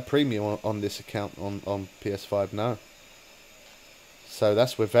don't have premium on this account on PS5 now. So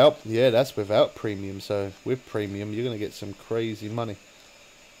that's without, yeah, that's without premium. So with premium, you're gonna get some crazy money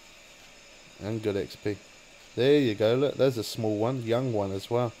and good XP. There you go. Look, there's a small one, young one as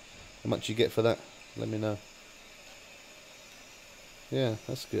well. How much you get for that? Let me know. Yeah,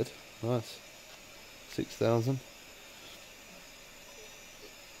 that's good. Nice. 6,000.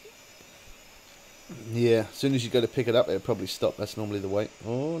 Yeah, as soon as you go to pick it up, it'll probably stop. That's normally the weight.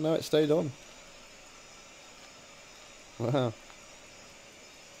 Oh, no, it stayed on. Wow.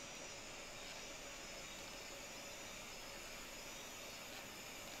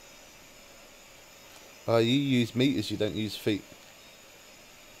 Oh, you use meters, you don't use feet.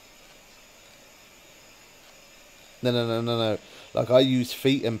 No. Like, I use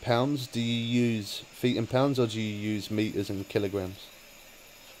feet and pounds. Do you use feet and pounds, or do you use meters and kilograms?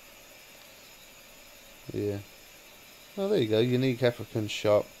 Yeah. Oh, there you go. Unique African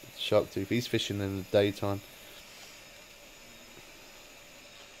shark tooth. He's fishing in the daytime.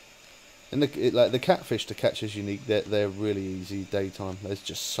 And like the catfish to catch is unique. They're really easy daytime. There's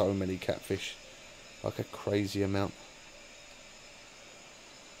just so many catfish, like a crazy amount.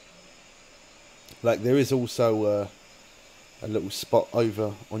 Like there is also a little spot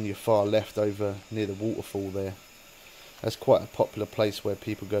over on your far left, over near the waterfall there. That's quite a popular place where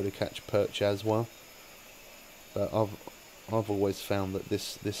people go to catch perch as well. But I've always found that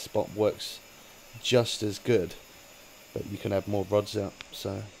this spot works just as good, but you can have more rods out,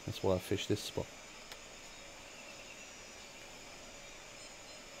 so that's why I fish this spot.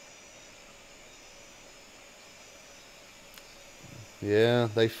 Yeah,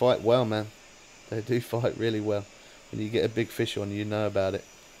 they fight well, man. They do fight really well. When you get a big fish on, you know about it.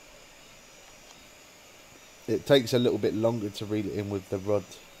 It takes a little bit longer to reel it in with the rod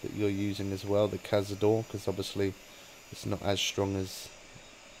that you're using as well, the Cazador, because obviously it's not as strong as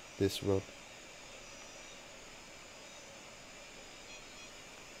this rod.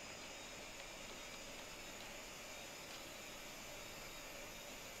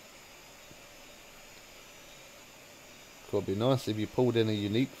 Could be nice if you pulled in a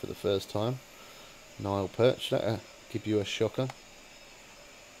unique for the first time. Nile perch, that'll give you a shocker.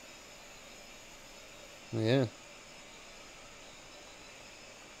 Yeah.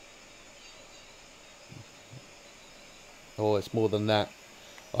 Oh, it's more than that.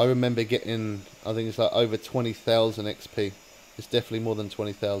 I remember getting, I think it's like over 20,000 XP. It's definitely more than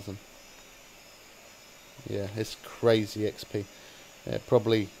 20,000. Yeah, it's crazy XP.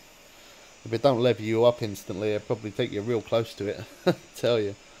 Probably, if it don't level you up instantly, it'll probably take you real close to it. I tell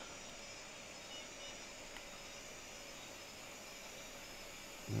you.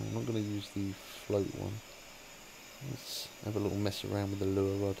 I'm not going to use the float one. Let's have a little mess around with the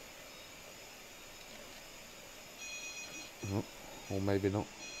lure rod. Oh, or maybe not.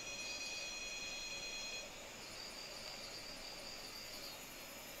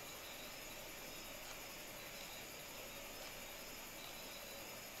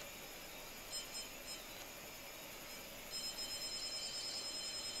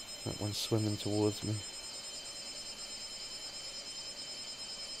 That one's swimming towards me.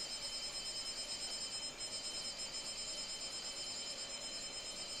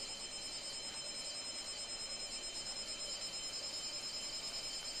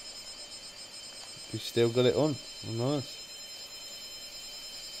 You still got it on. Oh, nice.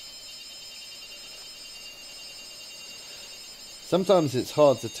 Sometimes it's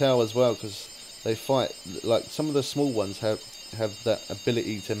hard to tell as well because they fight. Like some of the small ones have that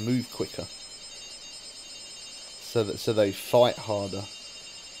ability to move quicker, so they fight harder.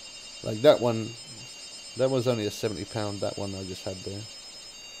 Like that one, that was only a £70. That one I just had there.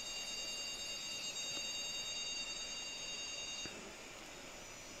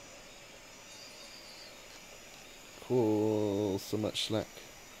 Cool, so much slack.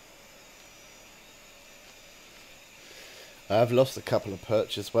 I've lost a couple of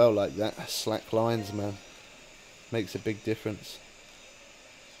perch as well like that. Slack lines, man. Makes a big difference.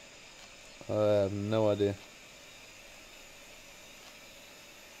 I have no idea.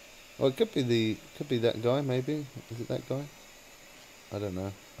 Well, it could be that guy, maybe. Is it that guy? I don't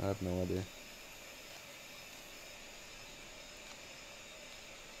know. I have no idea.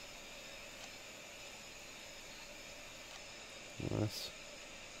 Nice.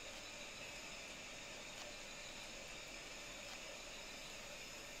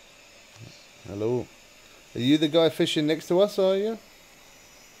 Hello. Are you the guy fishing next to us, are you?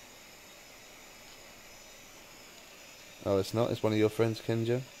 Oh, it's not. It's one of your friends,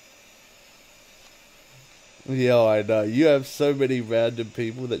 Kenjo. Yeah, I know. You have so many random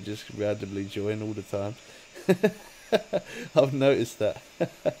people that just randomly join all the time. I've noticed that.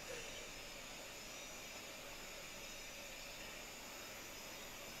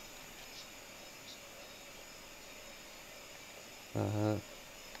 Uh-huh.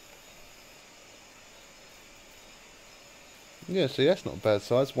 Yeah, see, that's not a bad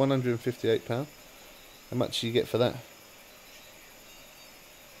size. £158. How much do you get for that?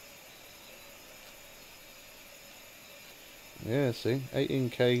 Yeah, see,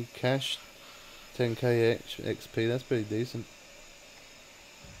 18k cash, 10k XP. That's pretty decent.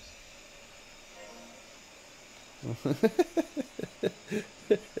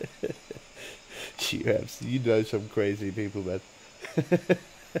 You know some crazy people, man.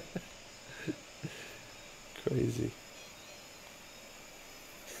 Crazy.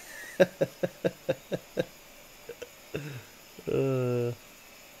 Uh,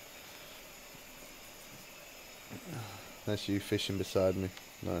 that's you fishing beside me.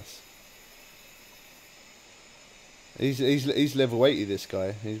 Nice. He's level 80. This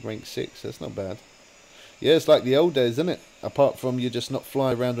guy. He's rank 6. That's not bad. Yeah, it's like the old days, isn't it? Apart from you're just not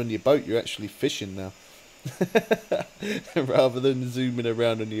flying around on your boat, you're actually fishing now. Rather than zooming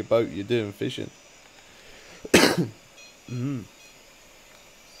around on your boat, you're doing fishing. Mm.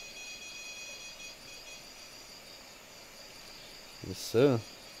 Yes, sir.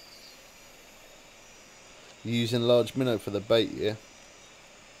 You're using large minnow for the bait, yeah?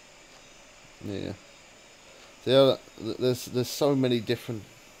 Yeah. So, there's so many different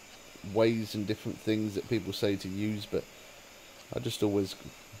ways and different things that people say to use, but I just always...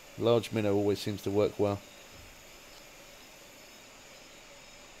 large minnow always seems to work well.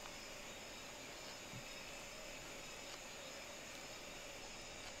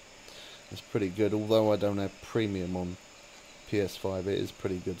 It's pretty good, although I don't have premium on PS5, it is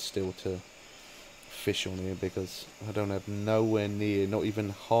pretty good still to fish on here because I don't have nowhere near, not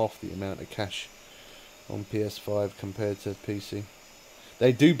even half the amount of cash on PS5 compared to PC.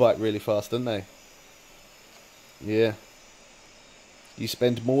 They do bite really fast, don't they? Yeah. You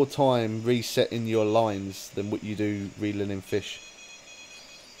spend more time resetting your lines than what you do reeling in fish.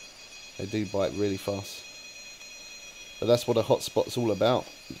 They do bite really fast. But that's what a hotspot's all about.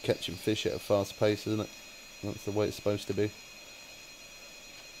 You're catching fish at a fast pace, isn't it? That's the way it's supposed to be.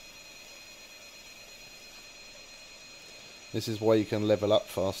 This is why you can level up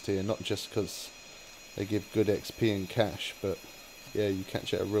fast here, not just because they give good XP and cash, but yeah, you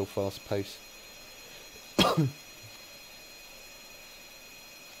catch at a real fast pace.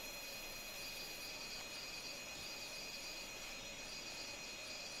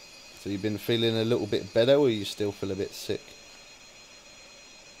 So you've been feeling a little bit better, or you still feel a bit sick?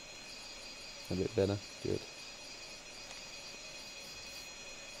 A bit better? Good.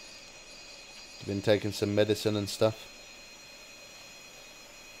 You've been taking some medicine and stuff?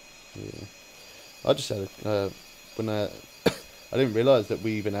 Yeah. I just had when I didn't realise that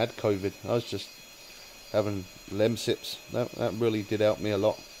we even had COVID. I was just having Lemsips. That really did help me a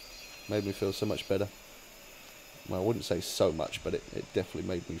lot. Made me feel so much better. Well, I wouldn't say so much, but it definitely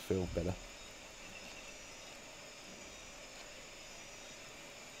made me feel better.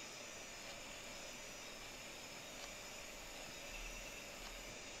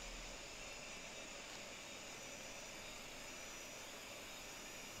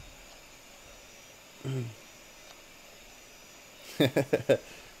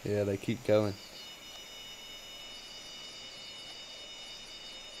 Yeah, they keep going.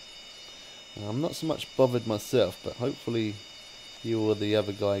 I'm not so much bothered myself, but hopefully you or the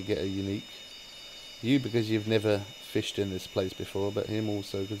other guy get a unique. You because you've never fished in this place before, but him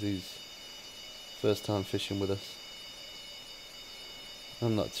also because he's first time fishing with us.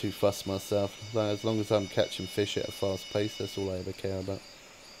 I'm not too fussed myself. As long as I'm catching fish at a fast pace, that's all I ever care about.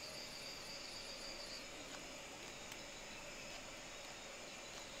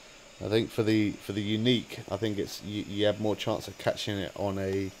 I think for the unique, I think it's you have more chance of catching it on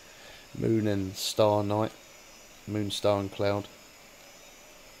a moon and star night, moon, star and cloud.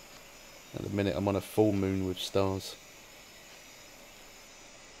 At the minute I'm on a full moon with stars.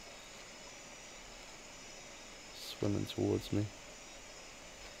 Swimming towards me.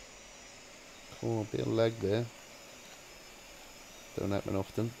 Oh, a bit of lag there. Don't happen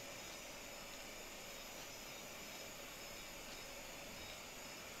often.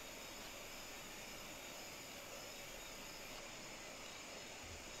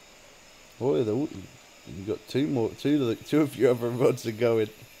 Oh, you got two of your other rods are going.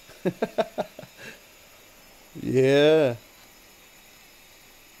 Yeah.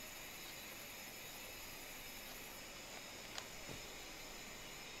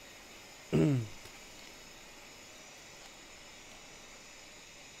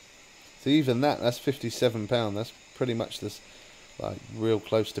 So even that's £57. That's pretty much this, like, real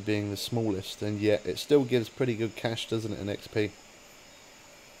close to being the smallest, and yet it still gives pretty good cash, doesn't it, in XP?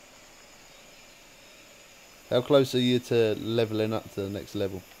 How close are you to leveling up to the next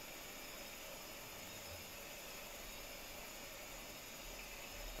level?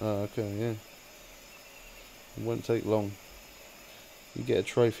 Oh, okay, yeah. It won't take long. You get a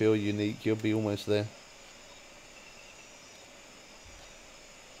trophy or unique, you'll be almost there.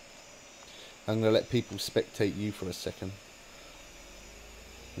 I'm going to let people spectate you for a second.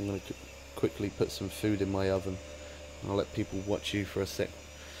 I'm going to quickly put some food in my oven. I'll let people watch you for a sec.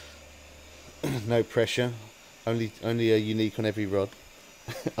 No pressure. Only a unique on every rod.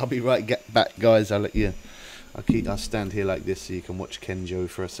 I'll be right back, guys. I'll stand here like this so you can watch Kenjo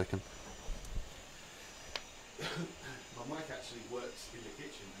for a second. My mic actually works in the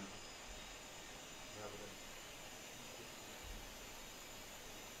kitchen now.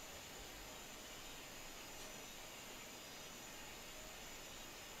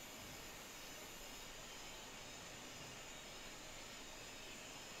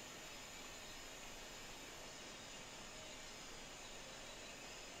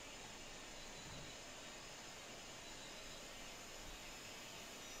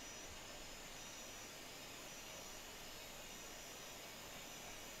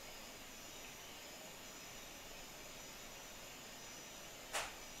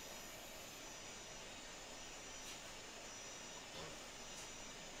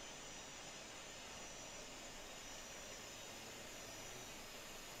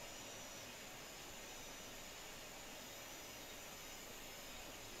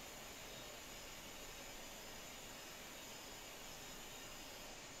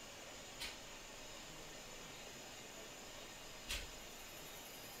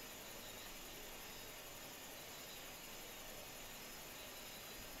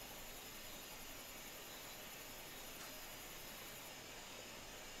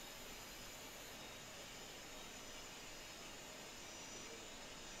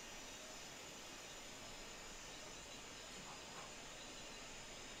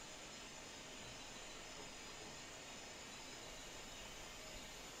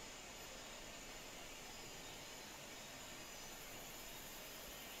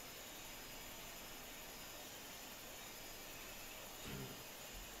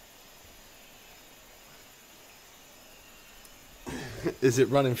 Is it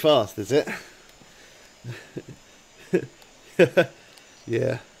running fast, is it?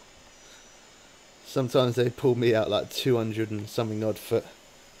 Yeah. Sometimes they pull me out like 200 and something odd foot.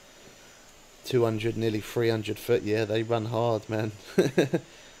 200, nearly 300 foot. Yeah, they run hard, man.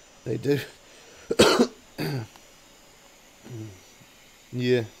 They do.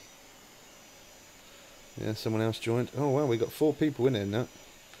 Yeah. Yeah, someone else joined. Oh, wow, we got 4 people in here now.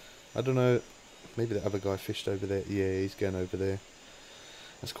 I don't know. Maybe the other guy fished over there. Yeah, he's going over there.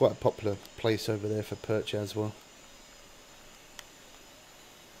 That's quite a popular place over there for perch as well.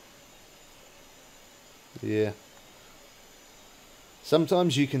 Yeah.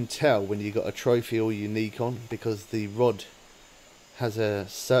 Sometimes you can tell when you got a trophy or unique on because the rod has a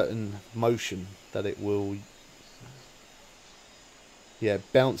certain motion that it will, yeah,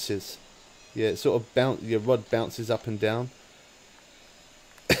 bounces. Yeah, it sort of your rod bounces up and down.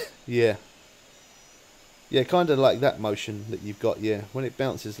 Yeah. Yeah, kind of like that motion that you've got, yeah. When it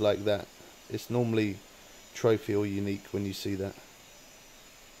bounces like that, it's normally trophy or unique when you see that.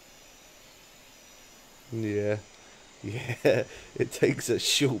 Yeah. Yeah, it takes a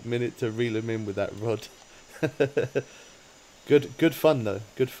short minute to reel them in with that rod. Good fun though.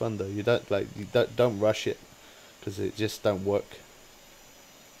 Good fun though. You don't rush it because it just don't work.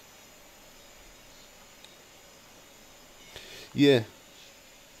 Yeah.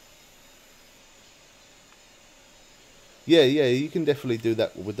 Yeah, you can definitely do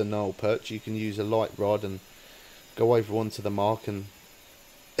that with the Nile perch. You can use a light rod and go over onto the mark and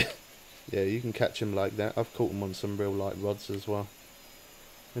yeah, you can catch them like that. I've caught them on some real light rods as well.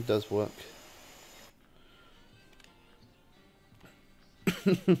 It does work.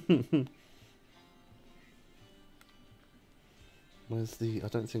 Where's the... I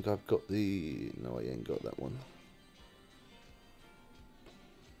don't think I've got the... No, I ain't got that one.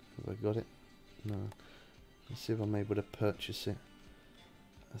 Have I got it? No. Let's see if I'm able to purchase it.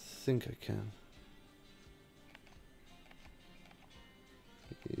 I think I can.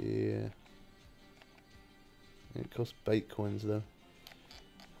 Yeah. It costs bait coins though.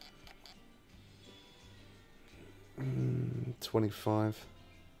 25.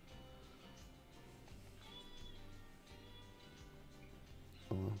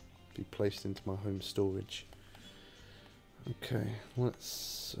 Oh, be placed into my home storage. Okay,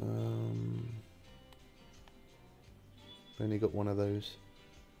 let's only got one of those.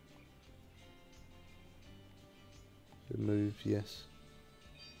 Remove, yes.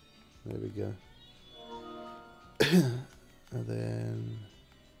 There we go. And then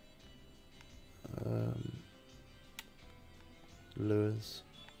lures.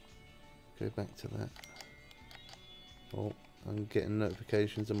 Go back to that. Oh, I'm getting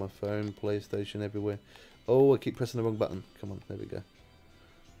notifications on my phone, PlayStation, everywhere. Oh, I keep pressing the wrong button. Come on, there we go.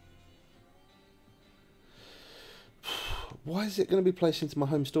 Why is it going to be placed into my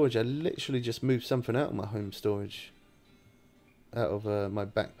home storage? I literally just moved something out of my home storage. Out of my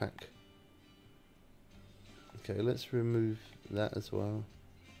backpack. Okay, let's remove that as well.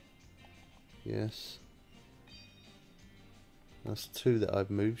 Yes. That's 2 that I've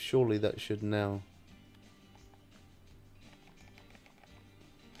moved. Surely that should now...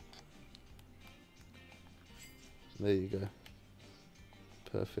 There you go.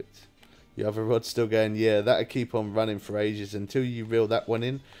 Perfect. Your other rod's still going. Yeah, that'll keep on running for ages until you reel that one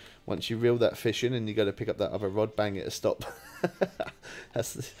in. Once you reel that fish in and you go to pick up that other rod, bang, it'll stop.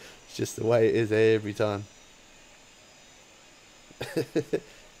 That's just the way it is every time.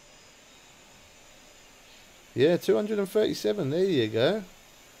 Yeah, 237. There you go.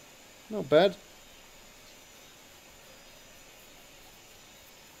 Not bad.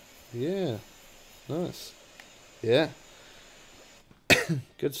 Yeah. Nice. Yeah.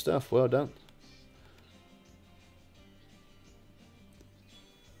 Good stuff. Well done.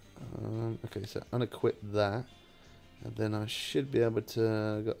 Okay, so unequip that. And then I should be able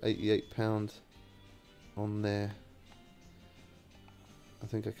to... got £88 on there. I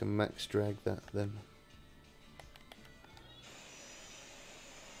think I can max drag that then.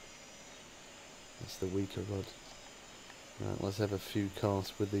 That's the weaker rod. Right, let's have a few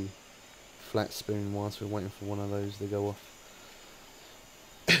casts with the flat spoon whilst we're waiting for one of those to go off.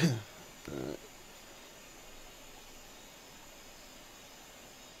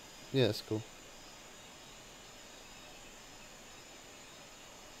 Yeah, that's cool.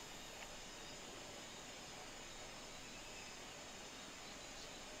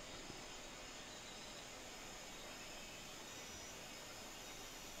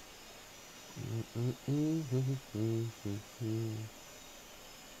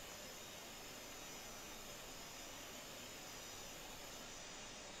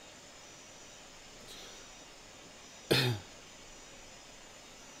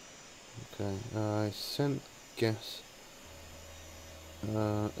 Okay, I sent Guess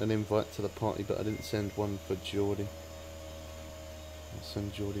an invite to the party, but I didn't send one for Geordie. I'll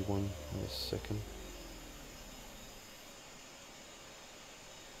send Geordie one in a second.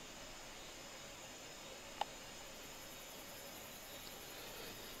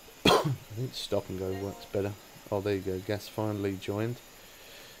 I think stop and go works better. Oh, there you go. Gas finally joined.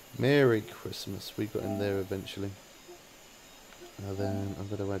 Merry Christmas. We got in there eventually. And then I'm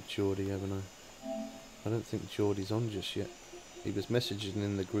going to add Geordie, haven't I? I don't think Geordie's on just yet. He was messaging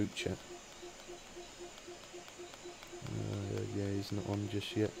in the group chat. Yeah, he's not on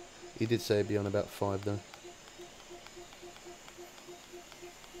just yet. He did say he'd be on about 5 though.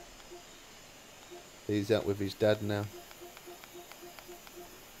 He's out with his dad now.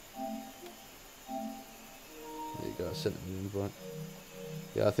 There you go, I sent him an invite.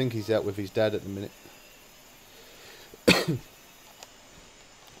 Yeah, I think he's out with his dad at the minute.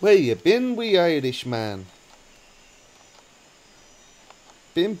 Where you been, wee Irish man?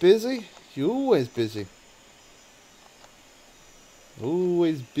 Been busy? You're always busy.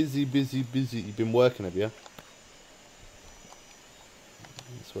 Always busy, busy, busy. You've been working, have you?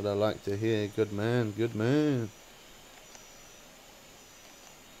 That's what I like to hear. Good man, good man.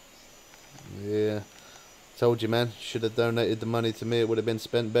 Yeah. Told you, man. Should have donated the money to me. It would have been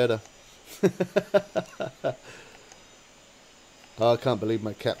spent better. Oh, I can't believe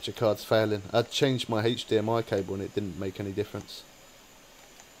my capture card's failing. I changed my HDMI cable and it didn't make any difference.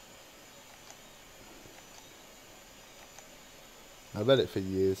 I've had it for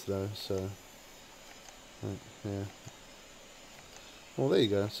years though, so... yeah. Well, there you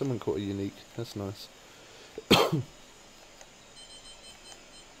go. Someone caught a unique. That's nice.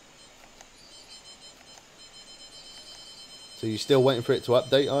 So you still waiting for it to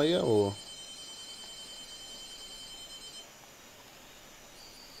update, are you, or...?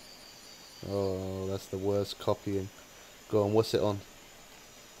 Oh, that's the worst copying. Go on, what's it on?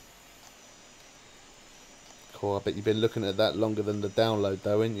 Cool, I bet you've been looking at that longer than the download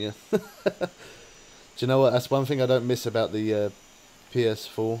though, ain't you? Do you know what? That's one thing I don't miss about the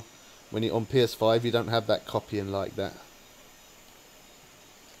PS4. When you're on PS5, you don't have that copying like that.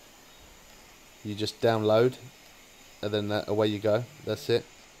 You just download, and then away you go. That's it.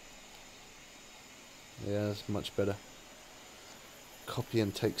 Yeah, that's much better.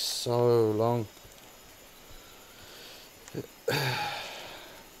 Copying takes so long.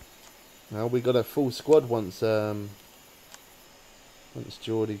 Now we got a full squad once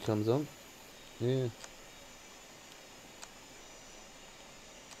Geordie comes on. Yeah.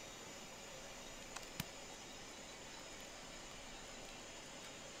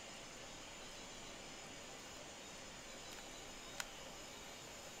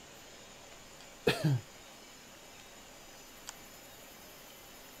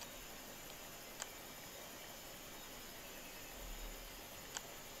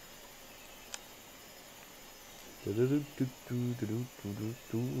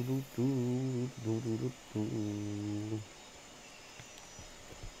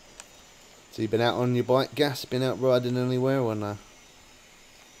 So you been out on your bike, Gas? Been out riding anywhere or no?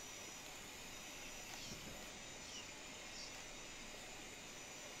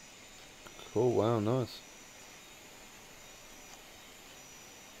 Cool, wow, nice.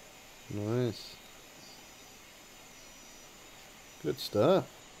 Nice. Good stuff.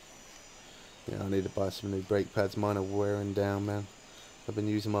 Yeah, I need to buy some new brake pads. Mine are wearing down, man. I've been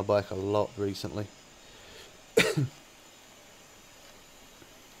using my bike a lot recently.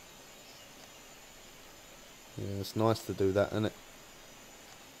 Yeah, it's nice to do that, isn't it?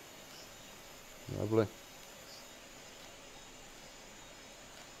 Lovely.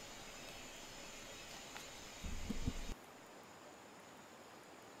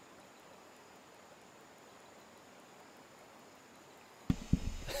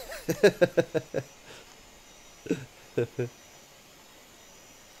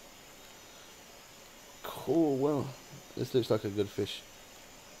 Cool, well, this looks like a good fish.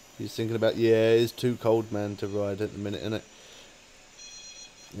 He's thinking about, yeah, it is too cold, man, to ride at the minute, isn't it?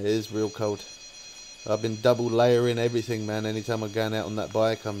 It is real cold. I've been double layering everything, man. Anytime I'm going out on that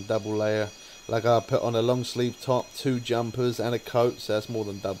bike, I'm double layer. Like I put on a long sleeve top, 2 jumpers and a coat, so that's more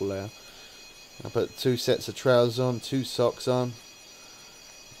than double layer. I put 2 sets of trousers on, 2 socks on,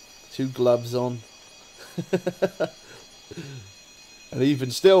 2 gloves on. And even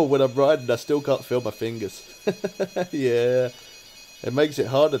still, when I'm riding, I still can't feel my fingers. Yeah, it makes it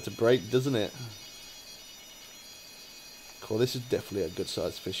harder to brake, doesn't it? Cool, this is definitely a good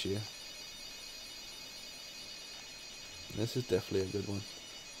sized fish here. This is definitely a good one.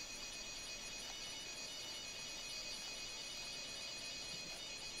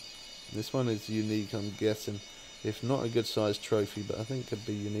 This one is unique, I'm guessing. If not a good sized trophy, but I think it could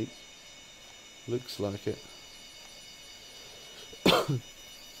be unique. Looks like it.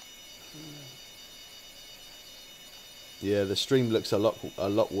 Yeah, the stream looks a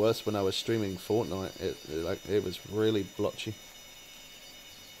lot worse when I was streaming Fortnite. It was really blotchy.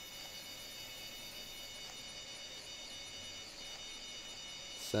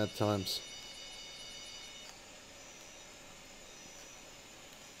 Sad times.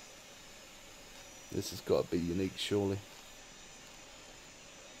 This has got to be unique, surely.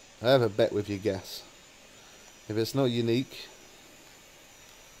 I have a bet with you, Gas. If it's not unique,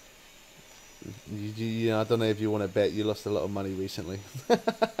 I don't know if you want to bet. You lost a lot of money recently.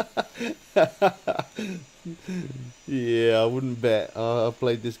 Yeah, I wouldn't bet. I've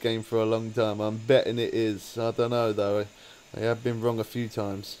played this game for a long time. I'm betting it is. I don't know though. I have been wrong a few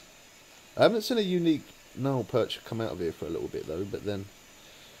times. I haven't seen a unique Nile perch come out of here for a little bit though, but then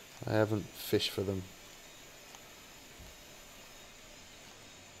I haven't fished for them.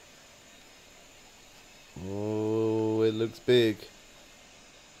 Oh, it looks big.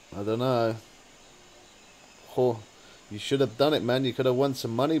 I don't know. Oh, you should have done it, man. You could have won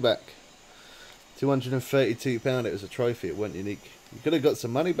some money back. £232. It was a trophy. It wasn't unique. You could have got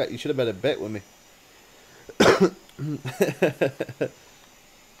some money back. You should have had a bet with me.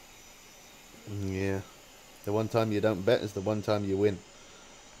 Yeah. The one time you don't bet is the one time you win.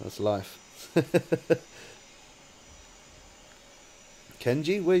 That's life.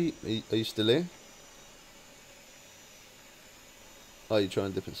 Kenji, are you still here? Oh, you're trying a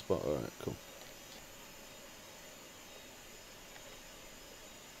different spot. Alright, cool.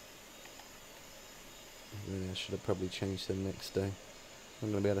 Really, I should have probably changed the next day.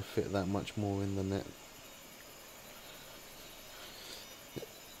 I'm going to be able to fit that much more in the net.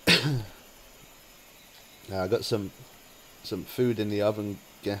 Now, I got some food in the oven,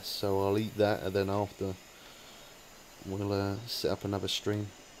 Gas, so I'll eat that, and then after we'll set up another stream.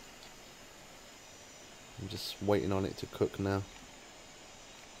 I'm just waiting on it to cook now.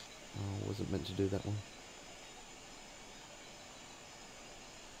 Oh, wasn't meant to do that one.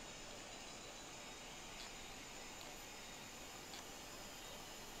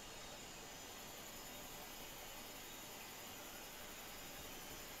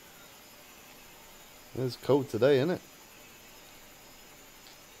 It's cold today, isn't it?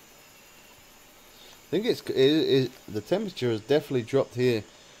 I think the temperature has definitely dropped here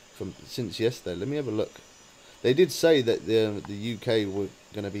since yesterday. Let me have a look. They did say that the UK were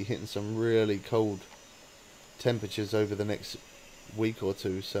going to be hitting some really cold temperatures over the next week or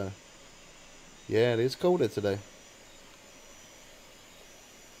two. So yeah, it is colder today.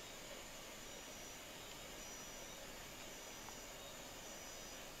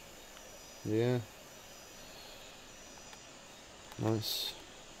 Yeah. Nice.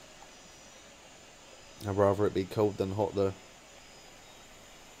 I'd rather it be cold than hot though.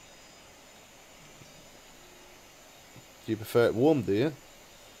 Do you prefer it warm, do you?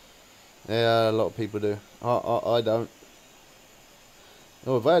 Yeah, a lot of people do. I don't.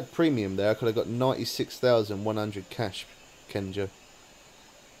 Oh, if I had premium there, I could have got 96,100 cash, Kenjo.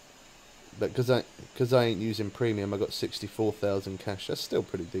 But because I ain't using premium, I got 64,000 cash. That's still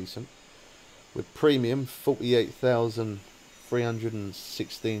pretty decent. With premium,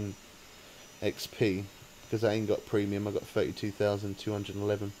 48,316 XP. Because I ain't got premium, I got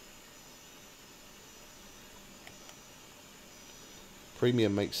 32,211.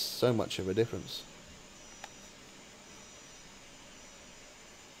 Premium makes so much of a difference.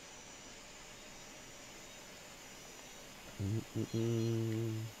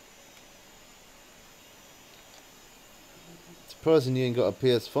 Surprising you ain't got a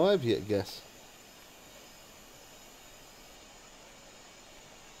PS5 yet, guess.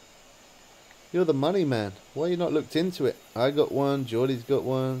 You're the money man. Why you not looked into it? I got one, Geordie's got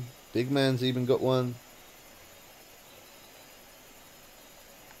one, Big Man's even got one.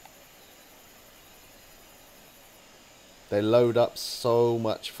 They load up so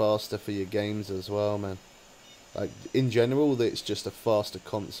much faster for your games as well, man. Like, in general, it's just a faster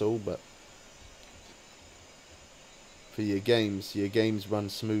console, but for your games run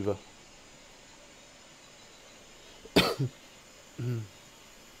smoother.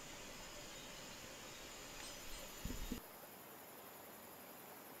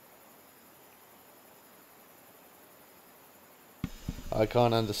 I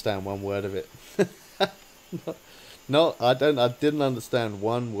can't understand one word of it. No, I didn't understand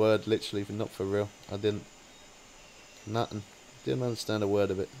one word, literally, not for real. I didn't. Nothing. Didn't understand a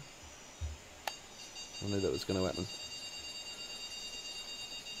word of it. I knew that was going to happen.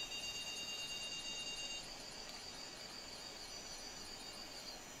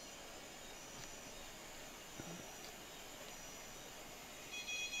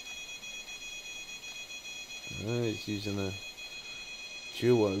 He's using a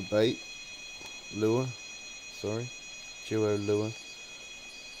duo bait lure. Sorry, duo lure,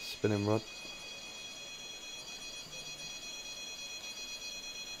 spinning rod.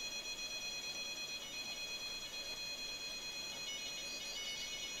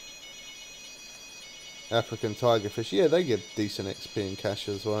 African tigerfish, yeah, they get decent XP and cash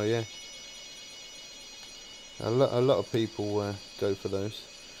as well, yeah. A lot of people go for those.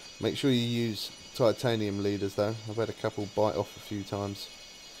 Make sure you use titanium leaders though. I've had a couple bite off a few times.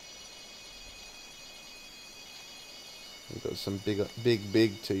 We've got some big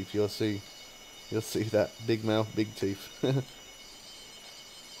teeth. You'll see that big mouth, big teeth.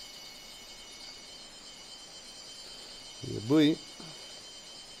 Yeah, boy.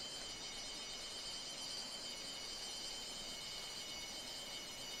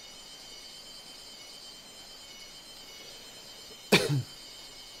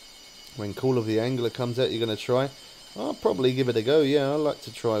 When Call of the Angler comes out, you're gonna try? I'll probably give it a go. Yeah, I like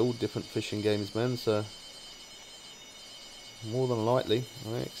to try all different fishing games, man. So more than likely,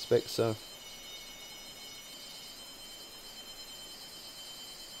 I expect so.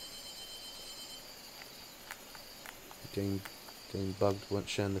 Getting bugged, weren't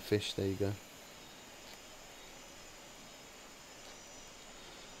showing the fish. There you go.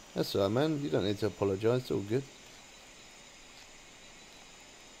 That's alright, man. You don't need to apologise. It's all good.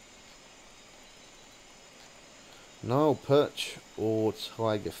 Nile perch or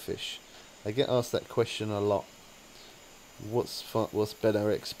tigerfish? I get asked that question a lot. What's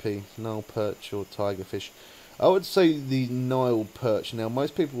better XP, Nile perch or tigerfish? I would say the Nile perch. Now,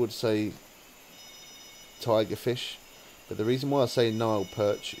 most people would say tigerfish, but the reason why I say Nile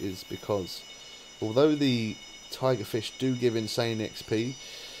perch is because although the tigerfish do give insane XP,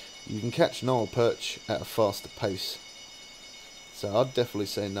 you can catch Nile perch at a faster pace. So I'd definitely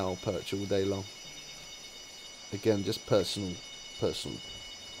say Nile perch all day long. Again, just personal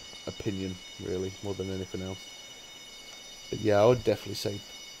opinion, really, more than anything else. But yeah, I would definitely say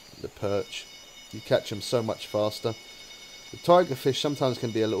the perch. You catch them so much faster. The tiger fish sometimes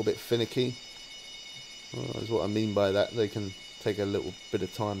can be a little bit finicky. Is what I mean by that. They can take a little bit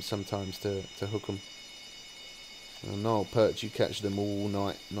of time sometimes to hook them. And no perch, you catch them all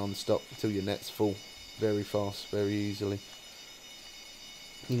night, non-stop, until your net's full. Very fast, very easily.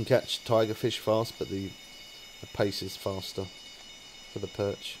 You can catch tiger fish fast, but the pace is faster for the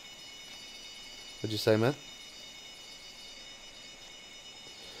perch. What'd you say, man?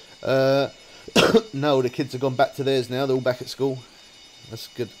 No, the kids have gone back to theirs now. They're all back at school. That's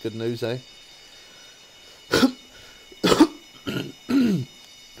good news, eh?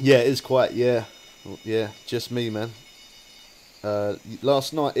 Yeah, it is quite, yeah. Yeah, just me, man.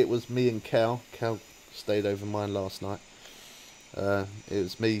 Last night it was me and Cal. Cal stayed over mine last night. It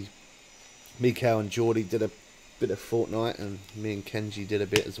was me, Cal and Geordie did a bit of Fortnite, and me and Kenji did a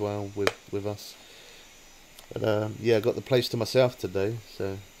bit as well with us. But yeah, I got the place to myself today,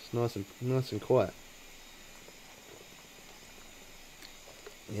 so it's nice and quiet.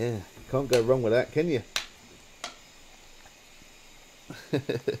 Yeah, can't go wrong with that, can you?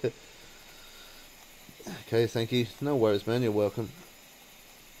 Okay, thank you. No worries, man. You're welcome.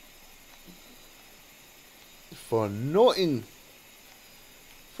 For not in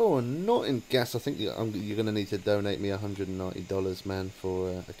gas, I think you're going to need to donate me $190, man,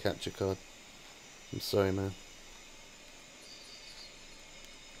 for a capture card. I'm sorry, man.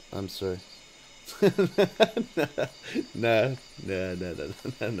 I'm sorry. No.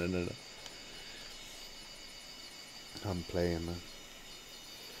 I'm playing, man.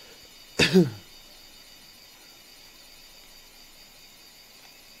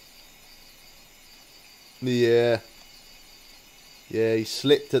 Yeah, he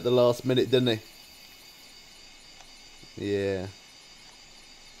slipped at the last minute, didn't he? Yeah.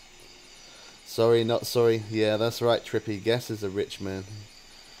 Sorry, not sorry. Yeah, that's right, Trippy. Guess is a rich man.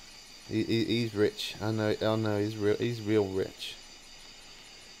 He's rich. I know. He's real rich.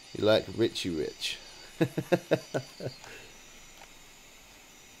 You like Richie Rich.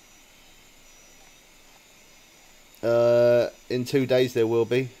 In 2 days there will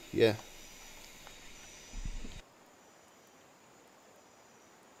be. Yeah.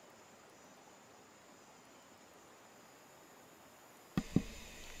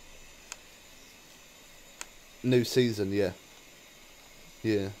 New season, yeah.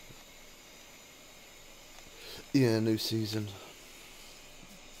 Yeah. Yeah, new season.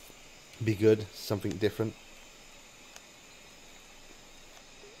 Be good. Something different.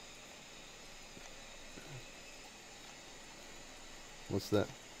 What's that?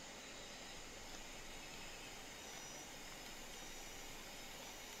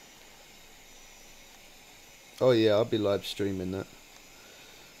 Oh yeah, I'll be live streaming that.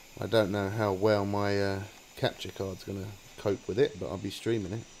 I don't know how well my capture card's gonna cope with it, but I'll be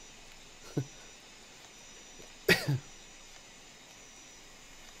streaming it.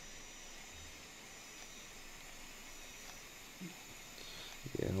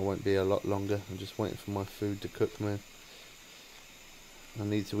 Yeah, I won't be a lot longer. I'm just waiting for my food to cook, man. I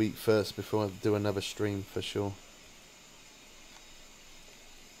need to eat first before I do another stream for sure.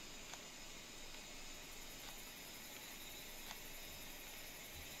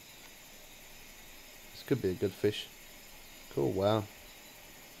 This could be a good fish. Cool, wow.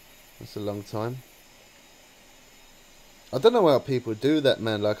 That's a long time. I don't know how people do that,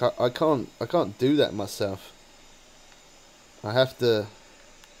 man. Like I can't do that myself. I have to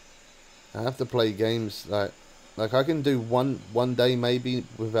play games like I can do one day maybe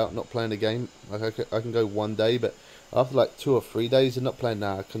without not playing a game. Like I can go one day, but after like 2 or 3 days of not playing,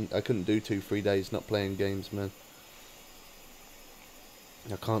 nah, I couldn't do 2-3 days not playing games, man.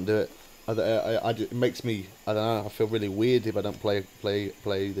 I can't do it. It makes me, I don't know, I feel really weird if I don't play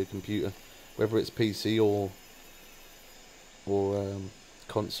the computer, whether it's PC or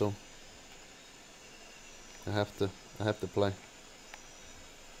console. I have to play.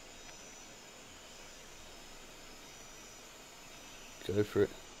 Go for it.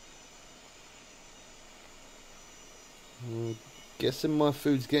 Guessing my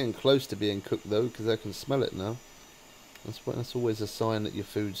food's getting close to being cooked though, because I can smell it now. That's always a sign that your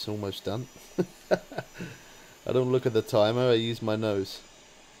food's almost done. I don't look at the timer, I use my nose.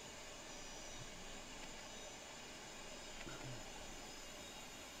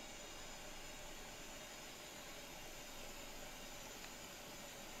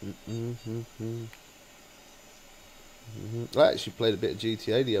 I actually played a bit of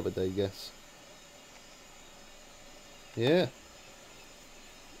GTA the other day, guess. Yeah.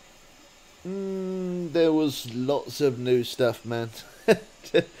 There was lots of new stuff, man.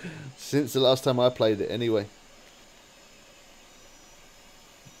 Since the last time I played it, anyway.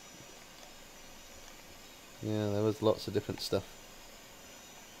 Yeah, there was lots of different stuff.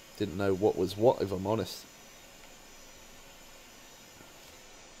 Didn't know what was what, if I'm honest.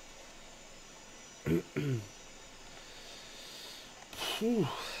 Phew.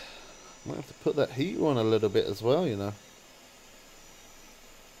 Might have to put that heater on a little bit as well, you know.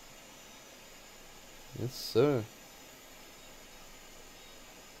 Yes, sir.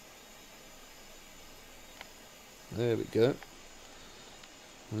 There we go.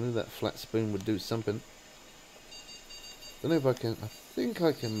 I knew that flat spoon would do something. Don't know if I can. I think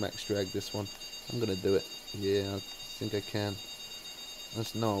I can max drag this one. I'm gonna do it. Yeah, I think I can.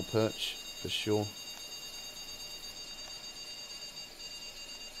 That's gnarl perch for sure.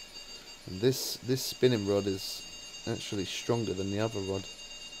 And this spinning rod is actually stronger than the other rod.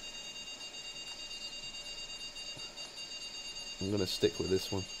 I'm gonna stick with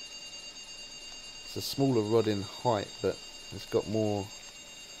this one. It's a smaller rod in height, but it's got more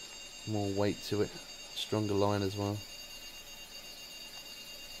weight to it. Stronger line as well.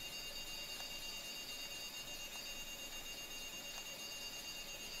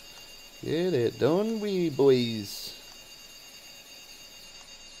 Get it done, wee boys.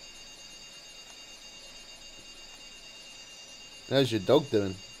 How's your dog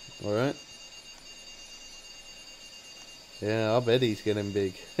doing? Alright? Yeah, I bet he's getting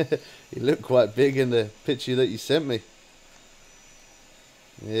big. He looked quite big in the picture that you sent me.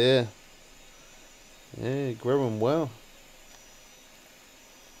 Yeah. Yeah, growing well.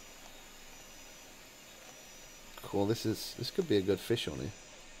 Cool, this could be a good fish on here.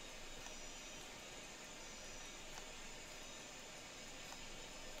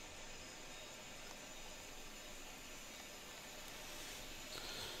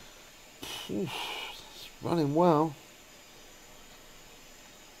 It's running well.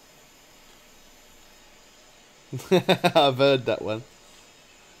 I've heard that one.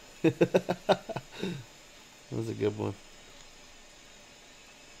 That was a good one.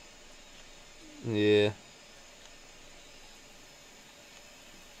 Yeah.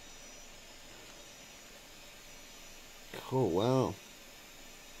 Cool, wow.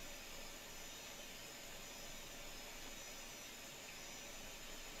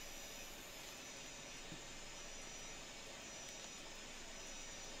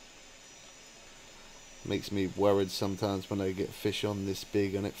 Makes me worried sometimes when I get fish on this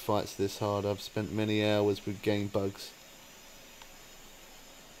big and it fights this hard. I've spent many hours with game bugs,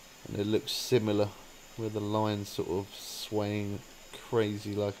 and it looks similar with the line sort of swaying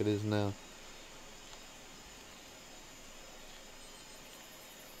crazy like it is now.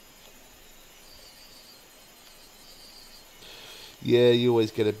 Yeah, you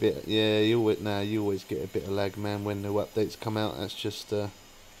always get a bit. Yeah, you always get a bit of lag, man, when new updates come out. That's just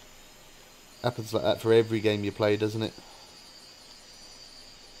happens like that for every game you play, doesn't it?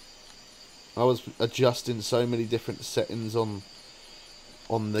 I was adjusting so many different settings on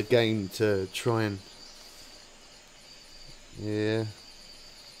the game to try and yeah.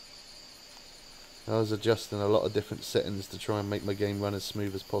 I was adjusting a lot of different settings to try and make my game run as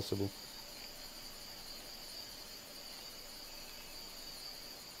smooth as possible.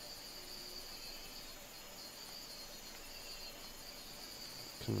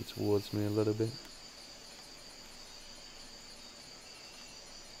 Coming towards me a little bit.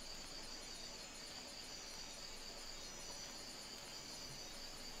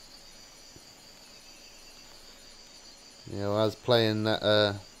 Yeah, I was playing that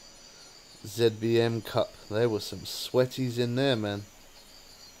ZBM Cup. There were some sweaties in there, man.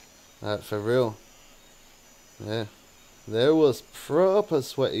 For real. Yeah, there was proper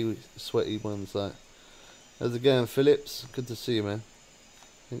sweaty ones. Like, how's it going, Phillips? Good to see you, man.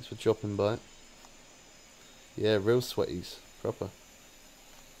 Thanks for dropping by. Yeah, real sweaties, proper.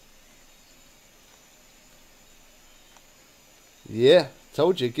 Yeah,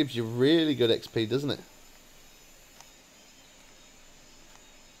 told you, it gives you really good XP, doesn't it?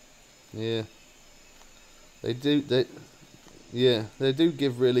 Yeah. They do, yeah, they do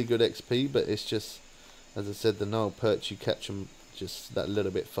give really good XP, but it's just, as I said, the Nile perch, you catch them just that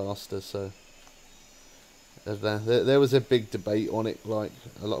little bit faster, so. There was a big debate on it, like,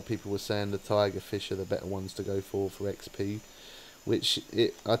 a lot of people were saying the tiger fish are the better ones to go for XP, which,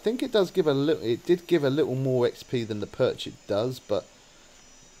 I think it does give a little, it did give a little more XP than the perch it does, but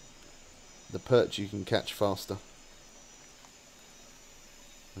the perch you can catch faster.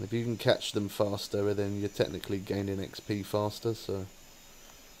 And if you can catch them faster, then you're technically gaining XP faster, so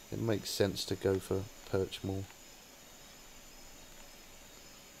it makes sense to go for perch more.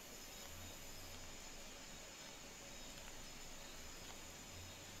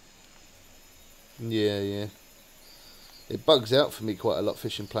 Yeah, yeah. It bugs out for me quite a lot,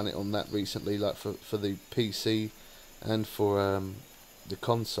 Fishing Planet, on that recently, like for the PC and for the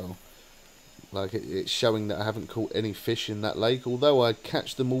console. Like it's showing that I haven't caught any fish in that lake. Although I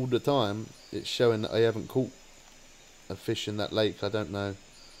catch them all the time, it's showing that I haven't caught a fish in that lake. I don't know.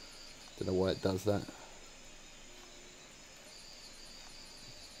 Don't know why it does that.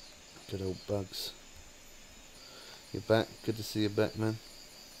 Good old bugs. You're back. Good to see you back, man.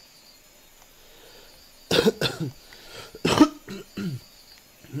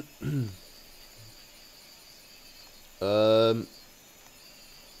 um,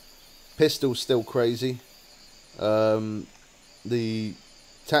 Pistol's still crazy. The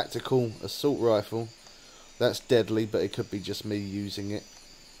tactical assault rifle, that's deadly, but it could be just me using it.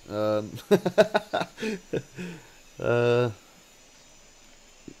 The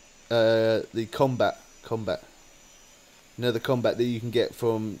combat. You know, the combat that you can get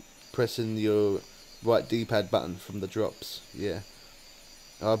from pressing your right D-pad button from the drops. Yeah,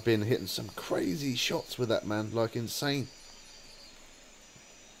 I've been hitting some crazy shots with that, man, like insane.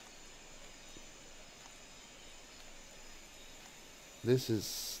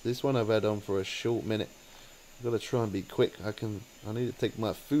 This one I've had on for a short minute. I've got to try and be quick. I need to take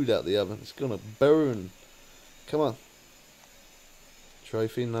my food out the oven. It's gonna burn. Come on.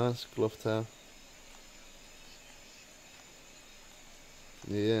 Trophy, nice. Glove towel.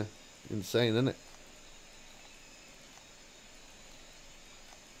 Yeah, insane, isn't it?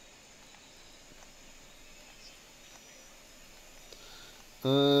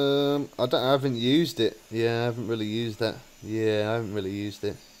 I haven't used it. Yeah, I haven't really used that. Yeah, I haven't really used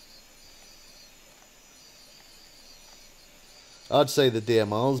it. I'd say the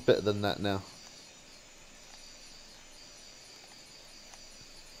DMR's better than that now.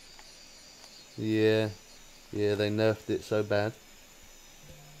 Yeah, yeah, they nerfed it so bad.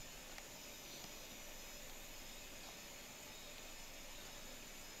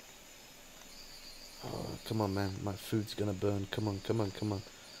 Oh, come on, man. My food's gonna burn. Come on, come on, come on.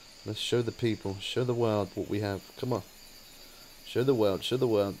 Let's show the people, show the world what we have. Come on. Show the world, show the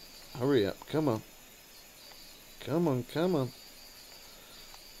world. Hurry up, come on. Come on, come on.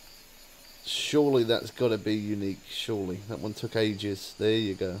 Surely that's got to be unique, surely. That one took ages. There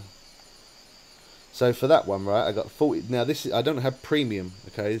you go. So for that one, right, I got 40. Now this is, I don't have premium,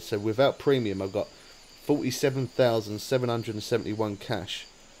 okay? So without premium, I've got 47,771 cash.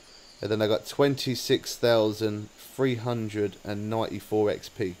 And then I got 26,394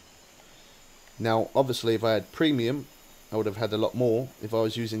 XP. Now, obviously, if I had premium, I would have had a lot more. If I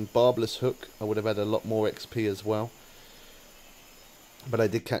was using barbless hook, I would have had a lot more XP as well. But I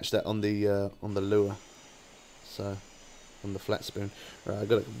did catch that on the lure, so on the flat spoon. Right,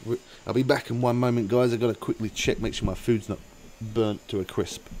 I'll be back in one moment, guys. I got to quickly check, make sure my food's not burnt to a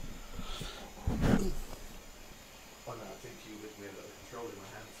crisp.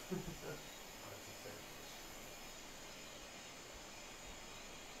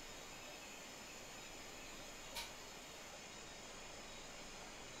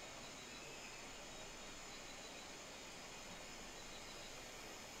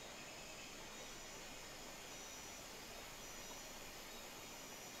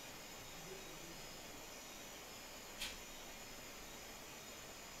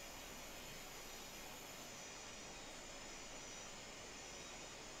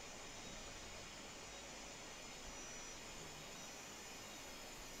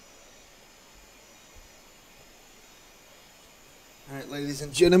 Alright, ladies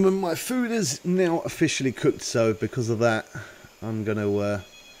and gentlemen, my food is now officially cooked, so because of that, I'm going to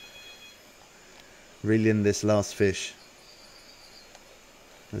reel in this last fish.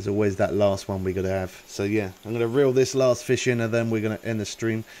 There's always that last one we got to have. So yeah, I'm going to reel this last fish in, and then we're going to end the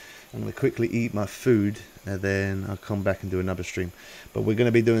stream. I'm going to quickly eat my food, and then I'll come back and do another stream. But we're going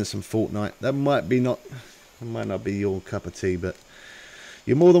to be doing some Fortnite. That might not be your cup of tea, but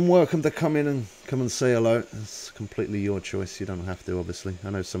you're more than welcome to come in and say hello. It's completely your choice. You don't have to, obviously.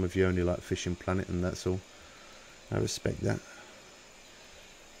 I know some of you only like Fishing Planet, and that's all. I respect that.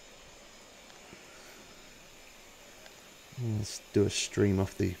 Let's do a stream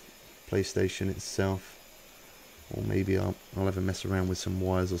off the PlayStation itself, or maybe I'll have a mess around with some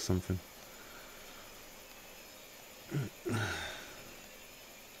wires or something.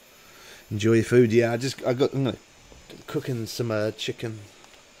 Enjoy your food. Yeah, I'm cooking some chicken.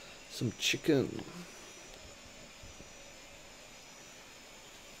 Some chicken.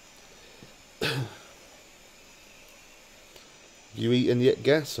 You eaten yet,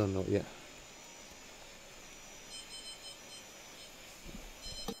 Gas, or not yet?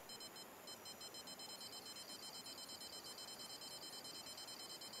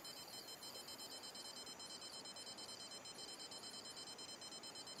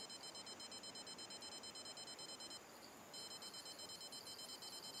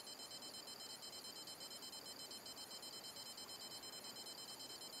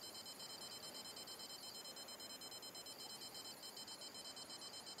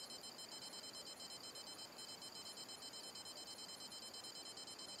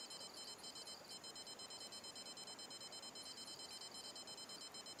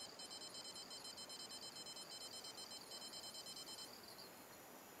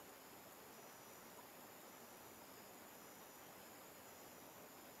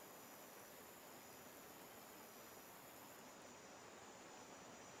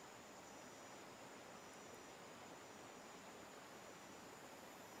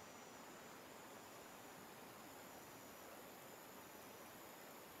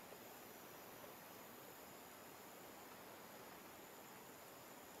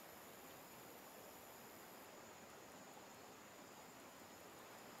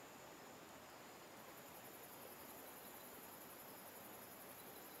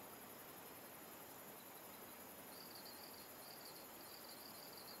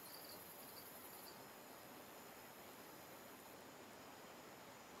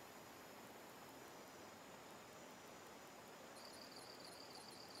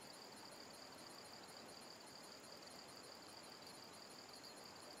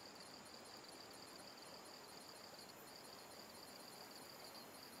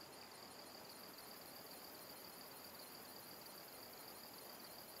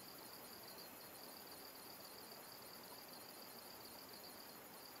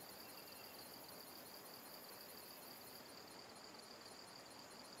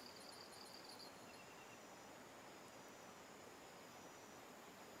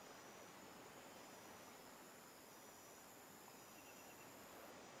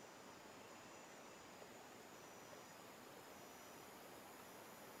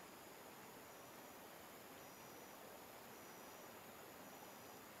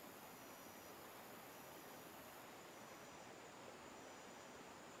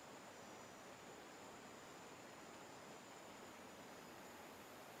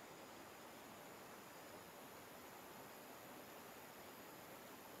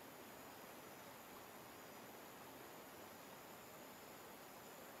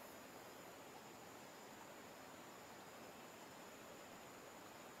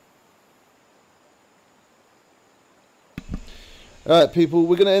 Alright, people,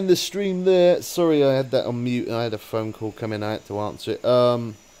 we're going to end the stream there. Sorry I had that on mute. I had a phone call come in. I had to answer it.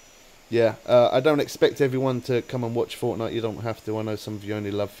 Yeah, I don't expect everyone to come and watch Fortnite. You don't have to. I know some of you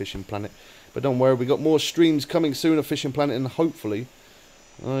only love Fishing Planet. But don't worry, we got more streams coming soon of Fishing Planet, and hopefully,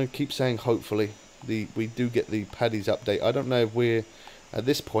 I keep saying hopefully, we do get the Paddy's update. I don't know if we're, at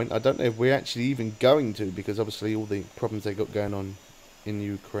this point, I don't know if we're actually even going to, because obviously all the problems they got going on in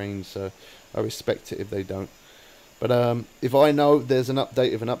Ukraine, so I respect it if they don't. But if I know there's an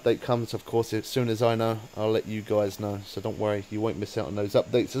update, if an update comes, of course, as soon as I know, I'll let you guys know. So don't worry, you won't miss out on those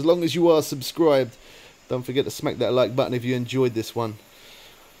updates. As long as you are subscribed, don't forget to smack that like button if you enjoyed this one.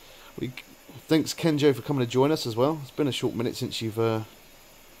 Thanks, Kenjo, for coming to join us as well. It's been a short minute since you've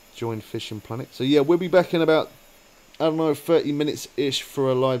joined Fishing Planet. So yeah, we'll be back in about, I don't know, 30 minutes-ish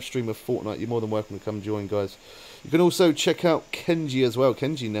for a live stream of Fortnite. You're more than welcome to come join, guys. You can also check out Kenji as well.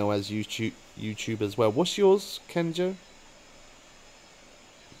 Kenji now has YouTube as well. What's yours, Kenjo?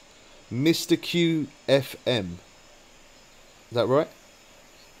 Mr. QFM. Is that right?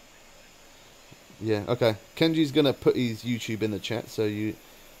 Yeah, okay. Kenji's going to put his YouTube in the chat, so you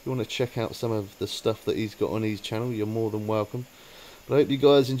want to check out some of the stuff that he's got on his channel, you're more than welcome. But I hope you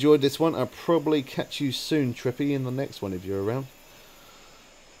guys enjoyed this one. I'll probably catch you soon, Trippy, in the next one if you're around.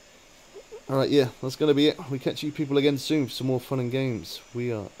 Alright, yeah, that's going to be it. We catch you people again soon for some more fun and games.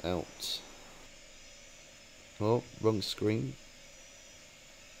 We are out. Oh, wrong screen.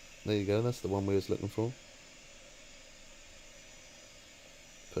 There you go, that's the one we was looking for.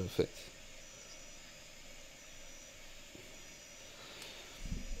 Perfect.